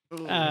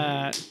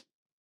right.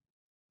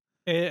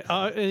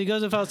 It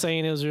goes without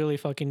saying it was really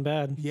fucking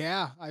bad.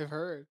 Yeah, I've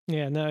heard.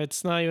 Yeah, no,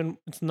 it's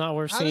not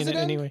worth How seeing does it it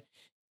end? anyway.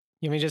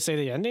 You want me to just say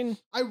the ending?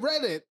 I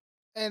read it,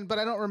 but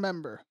I don't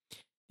remember.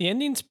 The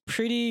ending's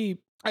pretty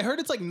I heard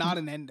it's like not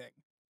an ending.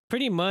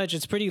 much.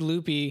 It's pretty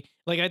loopy.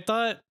 Like I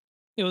thought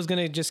it was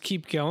gonna just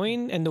keep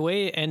going, and the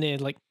way it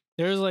ended, like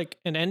there was like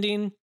an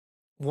ending,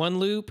 one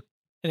loop,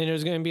 and then there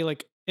was gonna be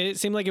like it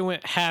seemed like it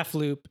went half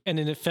loop, and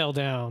then it fell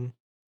down,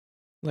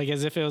 like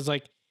as if it was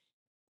like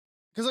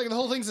Because like the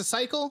whole thing's a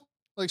cycle.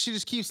 Like she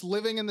just keeps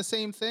living in the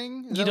same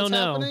thing. Is You that what's don't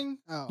know. happening?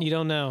 Oh, you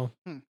don't know.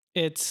 Hmm.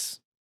 It's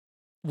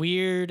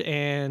weird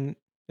and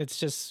it's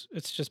just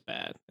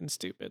bad and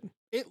stupid.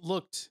 it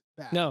looked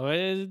bad. No,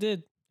 it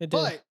did. It did.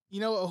 But you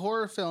know, a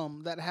horror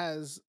film that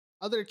has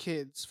other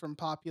kids from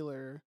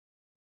popular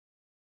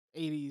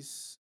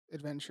 80s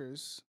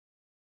adventures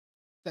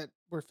that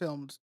were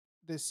filmed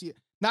this year.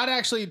 Not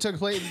actually took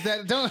place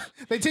that don't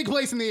they take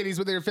place in the 80s,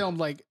 but they were filmed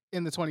like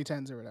in the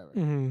 2010s or whatever.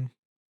 Mm-hmm.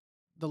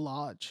 The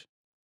Lodge.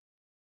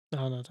 I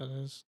don't know what that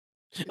is.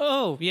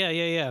 Oh, yeah.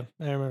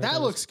 I remember. what That is.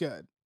 looks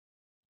good.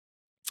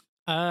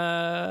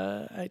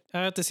 I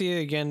have to see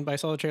it again, but I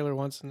saw the trailer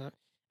once and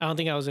I don't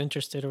think I was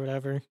interested or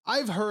whatever.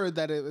 I've heard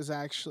that it was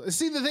actually.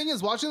 See, the thing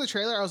is, watching the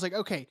trailer, I was like,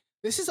 okay,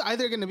 this is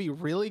either going to be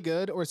really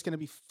good or it's going to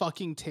be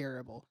fucking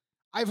terrible.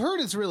 I've heard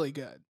it's really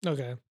good.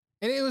 Okay.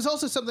 And it was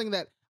also something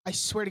that I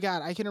swear to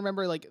God, I can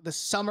remember like the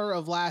summer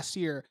of last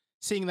year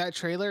seeing that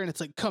trailer and it's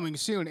like coming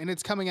soon and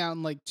it's coming out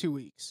in like 2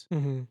 weeks.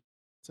 Mm-hmm.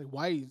 It's like,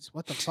 why?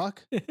 What the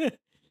fuck? Is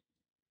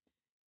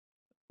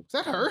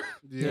that her?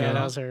 Yeah,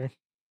 that was her.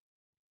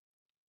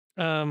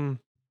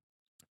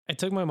 I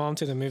took my mom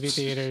to the movie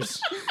theaters.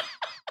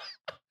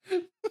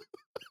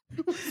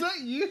 Was that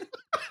you?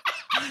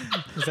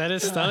 Is that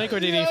his stomach or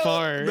did he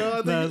fart? No, I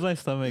think No, it's my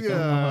stomach. I'm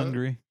Yeah.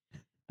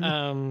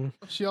 hungry.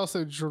 She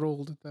also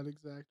drooled at that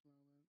exact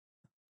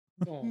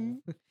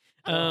moment.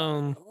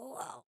 Oh,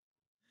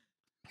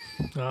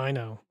 I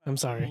know. I'm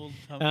sorry. Old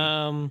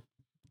tummy.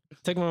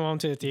 Took my mom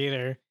to the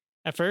theater.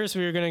 At first,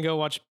 we were gonna go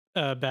watch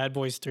Bad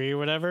Boys 3 or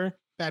whatever.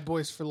 Bad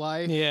Boys for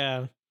Life.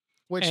 Yeah.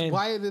 Which, And-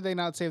 why did they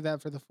not save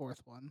that for the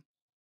fourth one?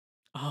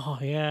 Oh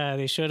yeah,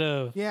 they should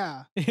have.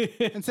 Yeah.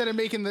 Instead of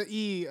making the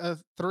E a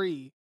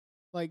 3.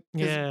 Like,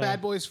 'cause Yeah.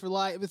 Bad Boys for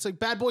Life. It's like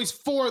Bad Boys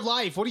for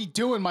Life. What are you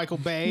doing, Michael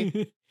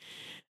Bay?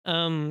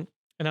 And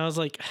I was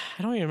like,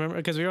 I don't even remember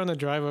because we were on the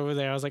drive over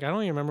there. I was like, I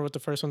don't even remember what the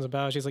first one's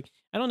about. She's like,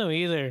 I don't know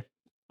either.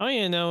 I don't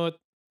even know.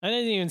 I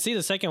didn't even see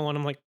the second one.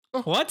 I'm like,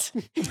 what?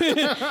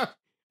 I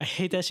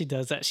hate that she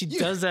does that. She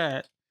does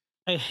that.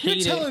 I You're hate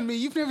it. telling me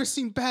you've never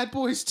seen Bad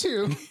Boys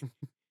 2?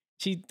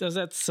 She does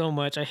that so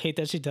much. I hate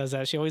that she does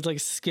that. She always like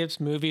skips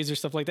movies or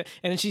stuff like that.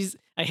 And then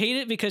I hate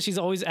it because she's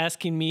always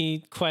asking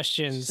me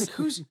questions.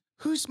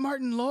 Who's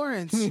Martin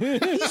Lawrence? He's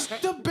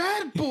the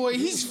bad boy.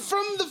 He's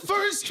from the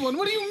first one.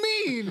 What do you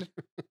mean?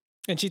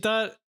 And she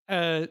thought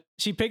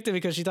she picked it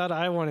because she thought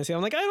I wanted to see it.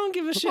 I'm like, I don't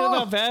give a shit Oh.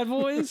 about Bad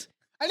Boys.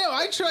 I know.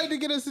 I tried to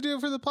get us to do it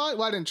for the pod.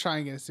 Well, I didn't try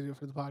and get us to do it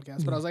for the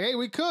podcast, but I was like, hey,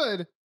 we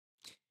could.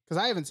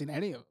 Because I haven't seen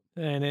any of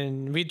them. And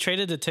then we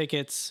traded the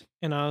tickets,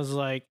 and I was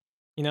like,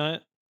 you know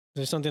what?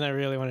 There's something I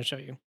really want to show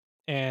you.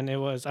 And I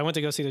went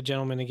to go see The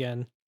Gentleman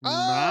again Oh,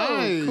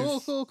 Nice.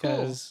 cool.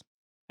 because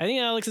I think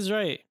Alex is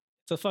right.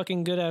 It's a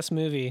fucking good ass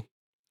movie.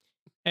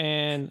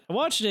 And I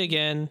watched it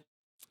again.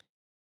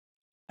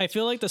 I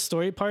feel like the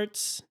story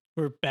parts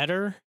were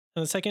better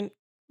on the second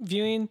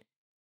viewing.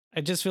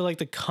 I just feel like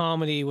the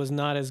comedy was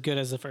not as good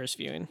as the first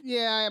viewing.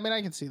 Yeah, I mean,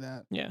 I can see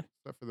that.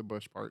 Except for the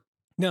bush part.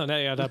 No,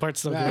 that part's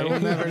still That great. will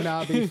never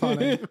not be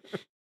funny.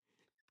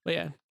 But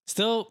yeah,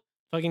 still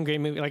fucking great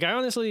movie. Like I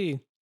honestly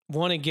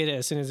want to get it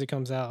as soon as it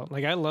comes out.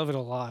 Like I love it a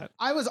lot.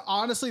 I was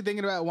honestly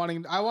thinking about I want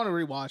to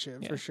rewatch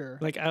it Yeah. for sure.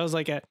 Like I was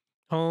like at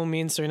home,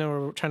 me and Serena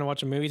were trying to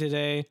watch a movie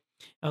today.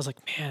 I was like,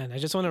 man, I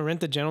just want to rent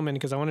The Gentleman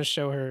because I want to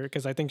show her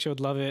because I think she would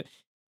love it.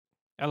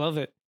 I love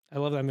it. I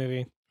love that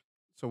movie.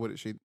 So what did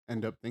she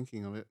end up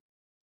thinking of it?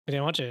 I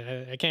didn't watch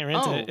it. I can't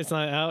rent Oh. it. It's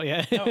not out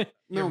yet. No.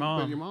 Your But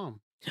mom. your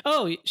mom.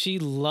 Oh, she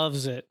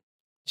loves it.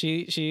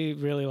 She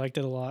really liked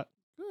it a lot.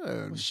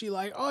 Good. Was she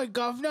like, oh,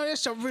 governor,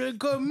 that's a really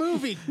good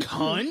movie,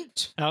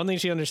 cunt? I don't think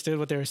she understood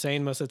what they were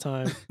saying most of the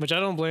time, which I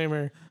don't blame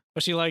her.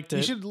 But she liked it.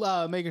 You should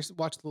make her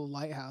watch The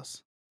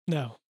Lighthouse.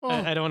 No, Oh.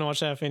 I don't want to watch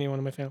that with anyone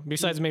in my family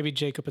besides maybe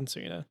Jacob and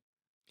Serena.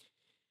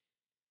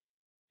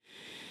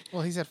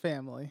 Well, he's at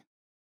family.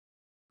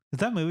 Is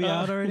that movie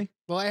out already?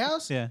 The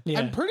Lighthouse? Yeah. Yeah,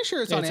 I'm pretty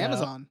sure it's on It's out.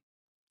 Amazon.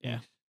 Yeah.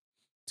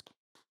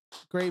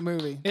 Great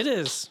movie. it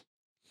is.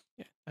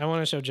 Yeah, I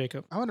want to show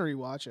Jacob. I want to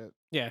rewatch it.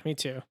 Yeah, me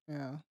too.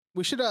 Yeah.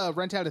 We should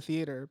rent out a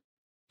theater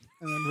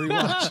and then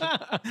rewatch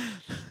it.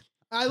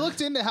 I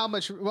looked into how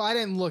much. Well, I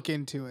didn't look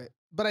into it,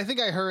 but I think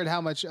I heard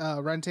how much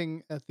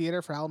renting a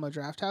theater for Alamo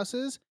Drafthouse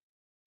is.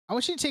 I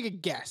want you to take a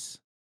guess.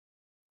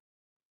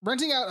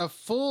 Renting out a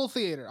full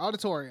theater,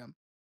 auditorium.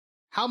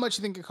 How much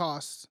you think it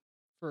costs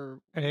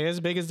for Are they as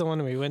big as the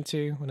one we went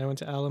to when I went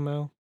to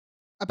Alamo?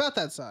 about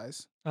that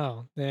size?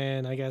 Oh,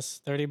 then I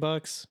guess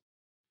 $30.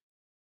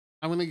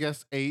 I'm gonna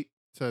guess 800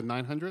 to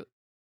 900.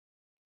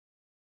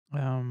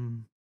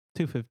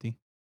 250.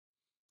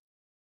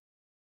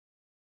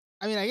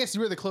 I mean, I guess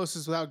you were the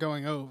closest without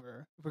going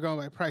over. If we're going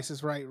by Price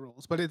is Right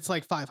rules, but it's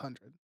like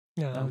 500.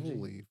 No,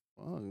 Holy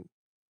fuck!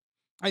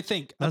 I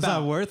think That's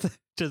about. not worth it.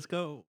 Just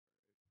go.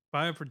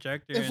 buy a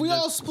projector. If and we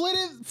all just- split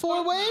it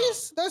 4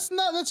 ways,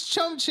 that's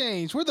chump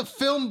change. We're the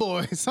film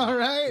boys, all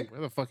right?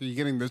 Where the fuck are you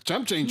getting this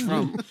jump change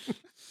from?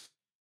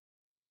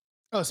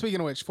 Oh, speaking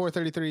of which,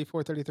 433,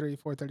 433,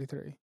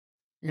 433.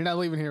 You're not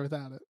leaving here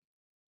without it.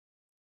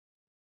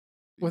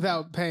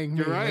 Without paying me.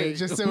 You're right.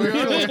 Just so We we're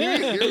are clear.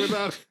 leaving here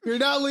without- You're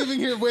not leaving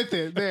here with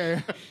it.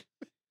 There.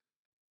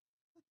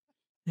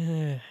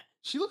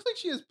 She looks like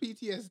she has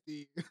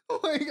PTSD.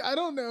 Like, I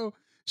don't know.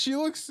 She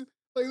looks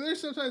like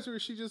there's sometimes where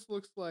she just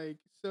looks like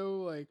so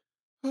like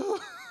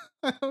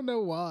I don't know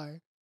why.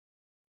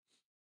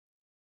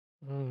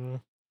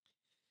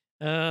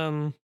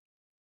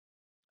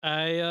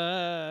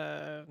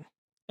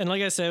 And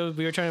like I said,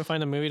 we were trying to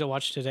find a movie to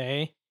watch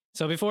today.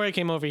 So before I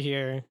came over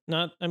here,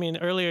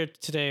 earlier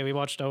today we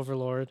watched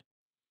Overlord.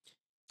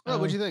 Oh,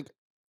 what'd you think?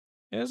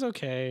 It was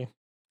okay.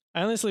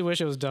 I honestly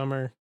wish it was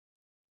dumber.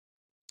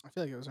 I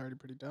feel like it was already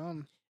pretty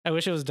dumb. I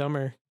wish it was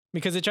dumber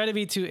because it tried to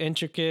be too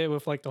intricate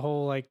with like the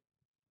whole like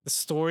the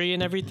story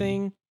and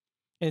everything,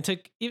 and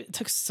it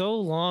took so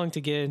long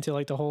to get into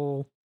like the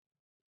whole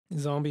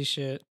zombie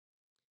shit.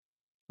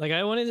 Like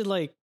I wanted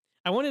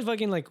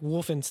fucking like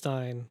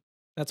Wolfenstein.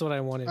 That's what I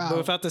wanted, Oh. but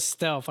without the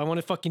stealth. I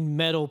wanted fucking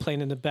metal playing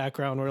in the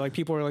background where like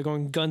people are like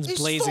going guns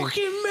blazing.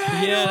 Fucking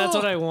metal! Yeah, that's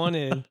what I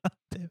wanted,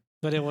 Damn.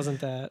 but it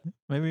wasn't that.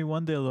 Maybe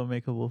one day they'll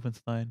make a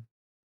Wolfenstein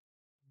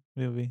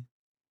movie.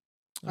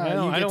 All right,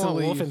 you I get don't to want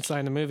leave.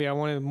 Wolfenstein the movie. I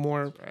wanted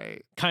more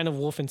Right. kind of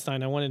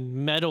Wolfenstein. I wanted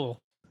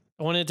metal.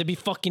 I wanted it to be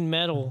fucking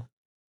metal,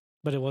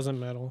 but it wasn't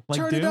metal. Like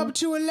Turn Doom? it up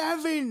to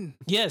 11.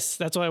 Yes,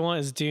 that's what I want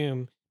is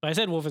Doom. But I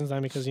said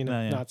Wolfenstein because you know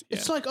No, yeah. Nazi.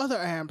 It's like other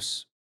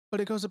amps,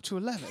 but it goes up to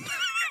 11.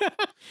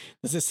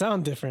 Does it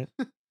sound different?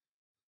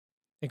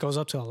 It goes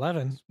up to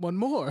 11. One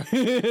more.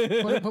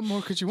 What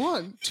more could you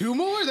want? 2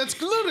 more?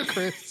 That's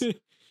ludicrous.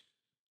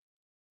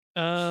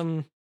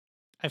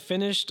 I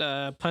finished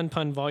Pun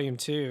Pun Volume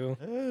 2.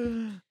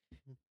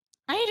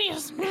 I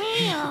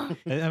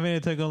mean,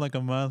 it took them like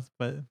a month,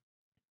 but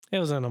It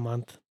was in a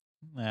month.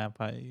 yeah,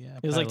 probably. Yeah,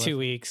 It was like probably 2 less.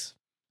 weeks.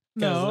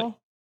 No,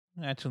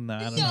 actually, no.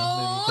 I don't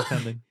know. Maybe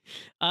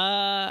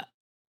pretending.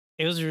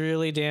 It was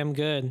really damn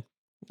good.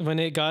 When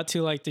it got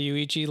to like the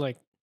Yuichi, like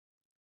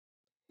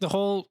the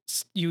whole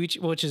Yuichi,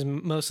 which is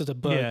most of the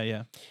book. Yeah,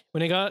 yeah.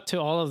 When it got to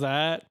all of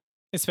that,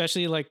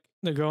 especially like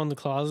the girl in the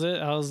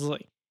closet, I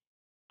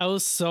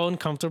was so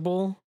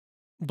uncomfortable,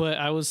 but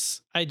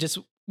I just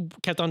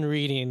kept on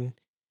reading.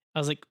 I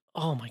was like,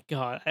 oh my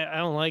God, I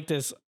don't like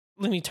this.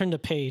 Let me turn the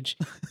page.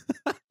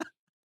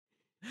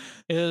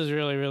 It was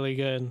really, really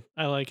good.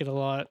 I like it a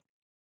lot.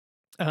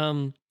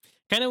 Kind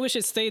of wish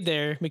it stayed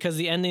there because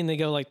the ending, they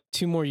go like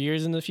 2 more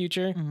years in the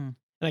future. Mhm.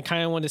 And I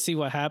kind of wanted to see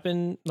what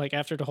happened like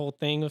after the whole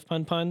thing with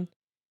Pun Pun.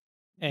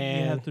 You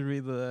And have to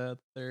read the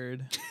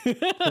third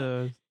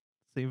to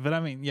see. But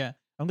I mean, yeah,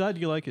 I'm glad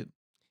you like it.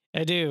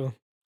 I do.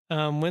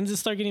 When's it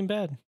start getting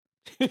bad?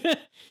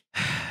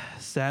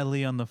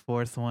 Sadly, on the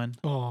 4th one,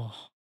 Oh,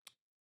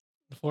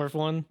 the 4th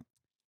one.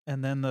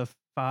 and then the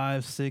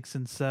 5, 6,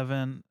 and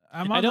 7.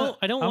 I I'm don't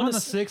on want the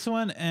to. 6th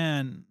one,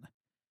 and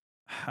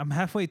I'm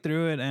halfway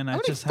through it, and How I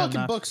many just have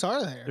fucking not. books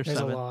are there? There's There's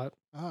a 7. lot.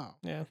 Oh.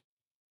 Yeah.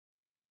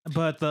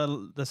 But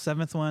the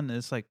 7th one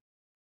is like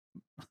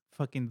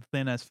fucking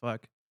thin as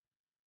fuck.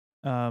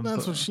 That's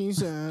but- what she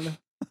said.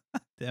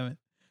 Damn it.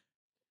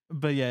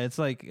 But yeah, it's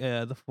like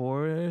the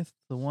 4th,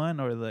 the one,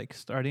 or like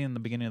starting in the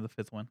beginning of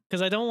the 5th one.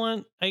 Because I don't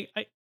want I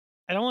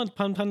don't want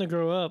Pun Pun to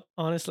grow up.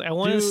 Honestly, I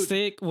want to Dude.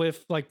 stick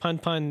with like Pun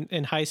Pun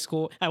in high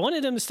school. I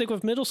wanted them to stick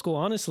with middle school,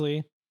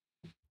 honestly,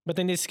 but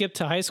then they skipped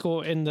to high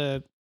school in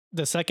the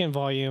second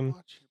volume.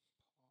 Watch your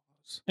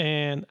pause.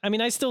 And I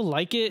mean, I still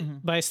like it,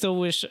 Mhm. but I still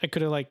wish I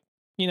could have like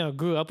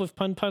grew up with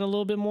Pun Pun a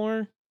little bit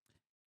more.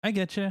 I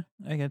get you.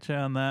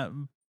 on that.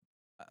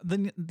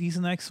 Then these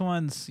next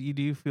ones, you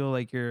do feel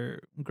like you're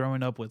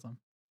growing up with them.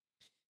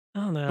 I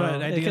don't know,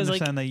 But I do because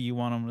understand that you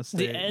want them to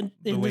stay. in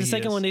the way the he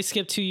second is. one they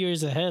skipped 2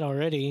 years ahead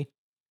already.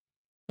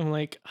 I'm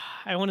like,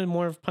 I wanted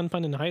more of Pun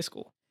Pun in high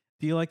school.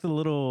 Do you like the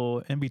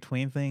little in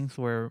between things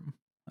where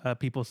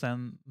people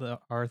send the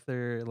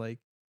Arthur like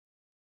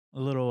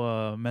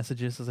little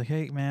messages? It's like,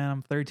 hey man,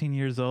 I'm 13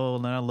 years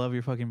old and I love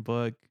your fucking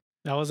book.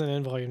 That wasn't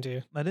in volume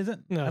 2. That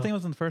isn't. No. I think it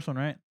was in the first one,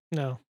 right? I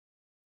No.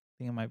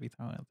 think it might be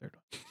throwing out the third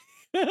one.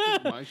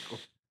 Michael.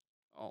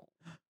 Oh.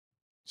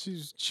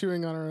 She's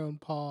chewing on her own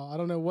paw. I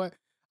don't know what.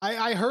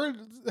 I heard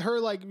her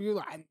like,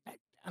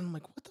 I'm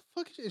like, what the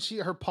fuck? Is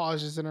her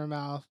paw's just in her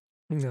mouth.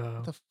 No.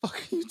 What the fuck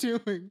are you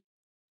doing?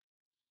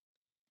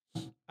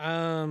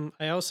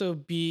 I also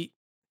beat,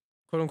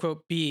 quote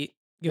unquote, beat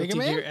Guilty Mega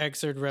Man? Gear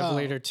Xrd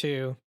Revelator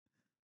 2.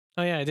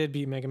 Oh yeah, I did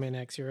beat Mega Man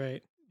X. You're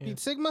right. Yeah. Beat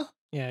Sigma?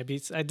 Yeah, I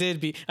beat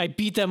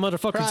that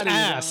motherfucker's Proud of you,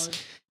 ass.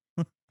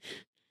 dog.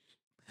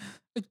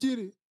 I did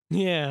it.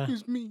 Yeah.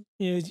 Here's me.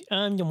 Yeah,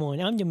 I'm the one.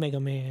 I'm the Mega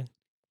Man.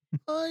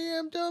 I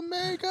am the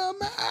Mega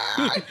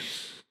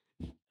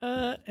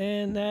Man.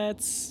 And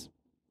that's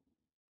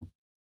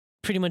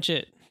pretty much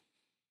it.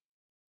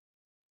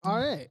 All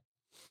right.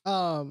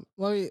 I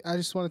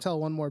just want to tell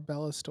one more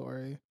Bella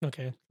story.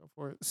 Okay. Go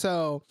for it.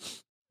 So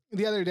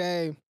the other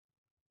day,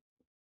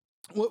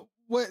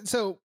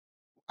 So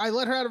I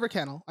let her out of her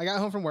kennel. I got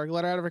home from work,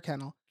 let her out of her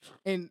kennel,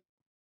 and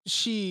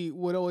she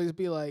would always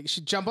be like,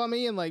 she'd jump on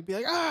me and like be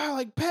like,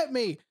 like pet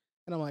me,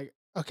 and I'm like,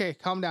 okay,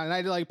 calm down. And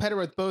I'd like pet her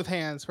with both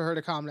hands for her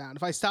to calm down.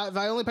 If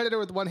I only petted her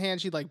with one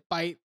hand, she'd like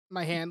bite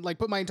my hand, like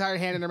put my entire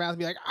hand in her mouth and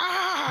be like, So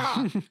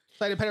I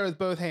had to pet her with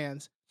both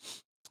hands.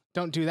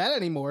 Don't do that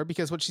anymore,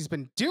 because what she's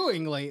been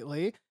doing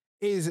lately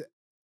is,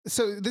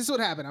 so this is what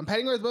happened. I'm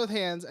petting her with both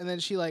hands, and then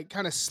she like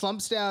kind of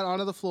slumps down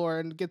onto the floor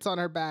and gets on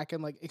her back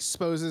and like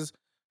exposes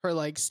her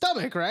like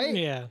stomach, right?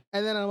 Yeah.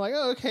 And then I'm like,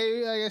 oh,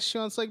 okay, I guess she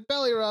wants like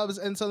belly rubs.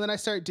 And so then I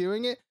start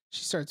doing it.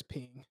 She starts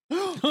peeing.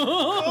 Well,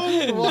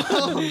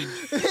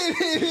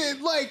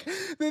 like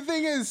the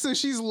thing is, so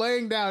she's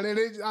laying down and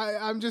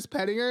I'm just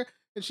petting her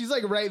and she's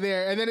like right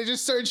there. And then it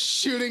just starts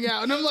shooting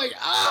out. And I'm like,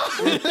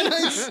 And then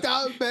I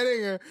stop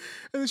petting her.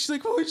 And then she's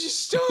like, would you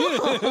stop?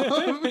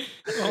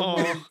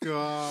 Oh,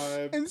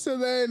 God. And so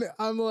then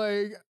I'm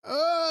like,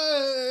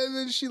 and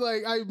then she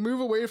like, I move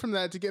away from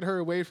that to get her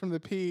away from the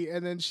pee.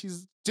 And then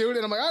she's doing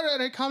it. I'm like, all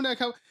right, calm down,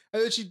 calm.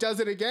 And then she does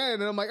it again.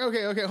 And I'm like,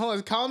 okay, hold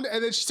on, calm down.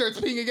 And then she starts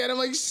peeing again. I'm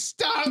like,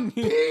 stop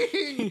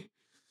peeing.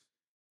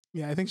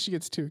 Yeah, I think she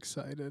gets too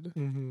excited.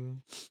 Mm-hmm.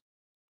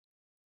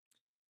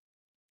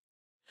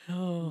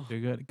 Oh.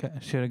 Should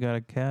have got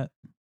a cat.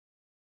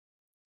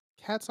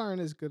 Cats aren't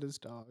as good as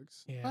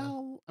dogs. Yeah.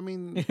 Well, I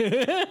mean,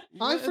 I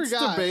it's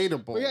forgot.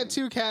 debatable. We got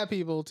 2 cat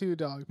people, 2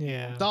 dog people.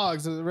 Yeah.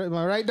 Dogs, am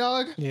I right,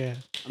 dog? Yeah.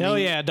 I Hell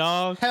mean- yeah,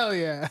 dog. Hell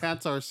yeah.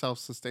 Cats are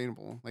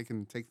self-sustainable. They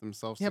can take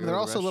themselves. Yeah, to but go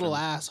they're to the also little restroom.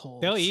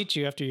 assholes. They'll eat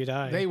you after you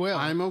die. They will.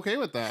 I'm okay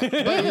with that. But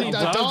a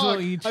Dogs dog,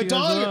 will eat a you as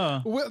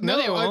dog, well. No,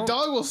 they a won't.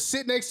 dog will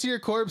sit next to your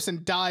corpse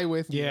and die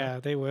with you. Yeah,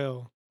 they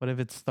will. What if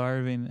it's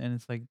starving and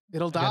it's like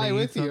It'll gotta die eat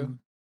with you. some-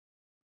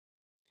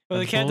 Well,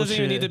 the That's cat doesn't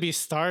even need bullshit. to be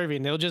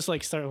starving. They'll just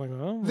like start like,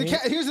 oh, The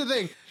cat. Here's the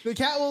thing. The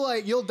cat will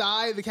like. You'll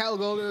die. The cat will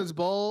go to its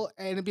bowl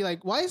and it'll be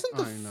like, "Why isn't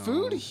the I know.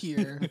 food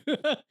here?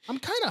 I'm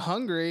kind of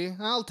hungry.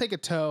 I'll take a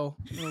toe."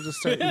 And it'll just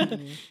start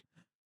eating you.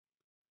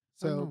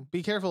 So know.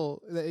 be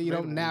careful that you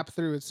don't Debatable. nap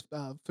through its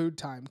food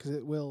time, because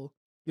it will.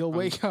 You'll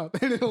wake up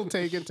and it'll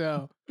take a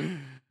toe.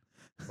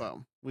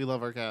 Well, we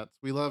love our cats.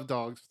 We love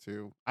dogs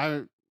too.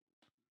 I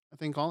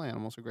think all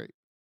animals are great.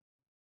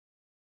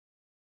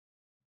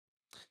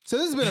 So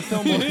this has been a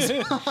Film Boys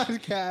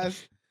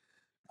podcast.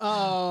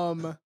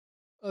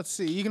 Let's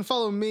see. You can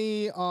follow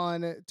me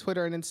on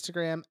Twitter and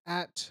Instagram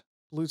at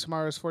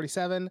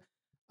BlueTomorrows47.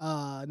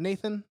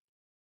 Nathan.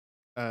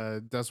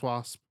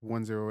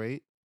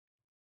 Deswasp108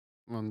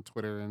 on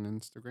Twitter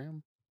and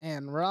Instagram.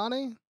 And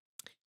Ronnie.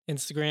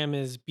 Instagram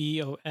is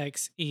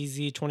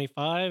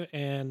BOXEZ25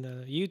 and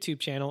the YouTube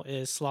channel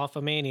is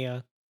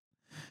Slothomania.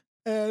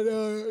 And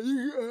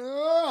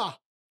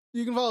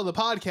you can follow the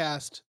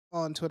podcast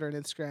on Twitter and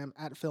Instagram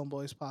at Film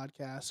Boys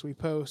Podcast. We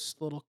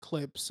post little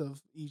clips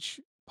of each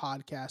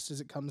podcast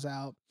as it comes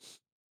out.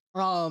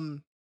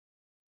 Again,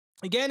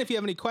 if you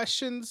have any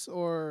questions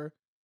or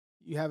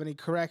you have any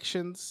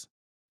corrections,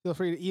 feel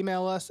free to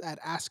email us at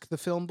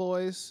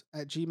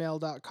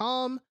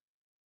askthefilmboys@gmail.com.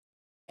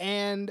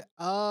 And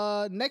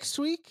next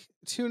week,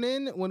 tune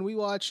in when we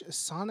watch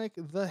Sonic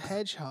the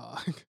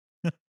Hedgehog.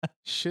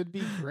 Should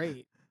be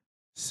great.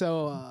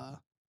 So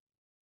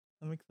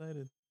I'm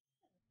excited.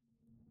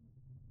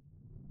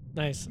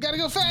 Nice. gotta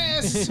go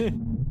fast.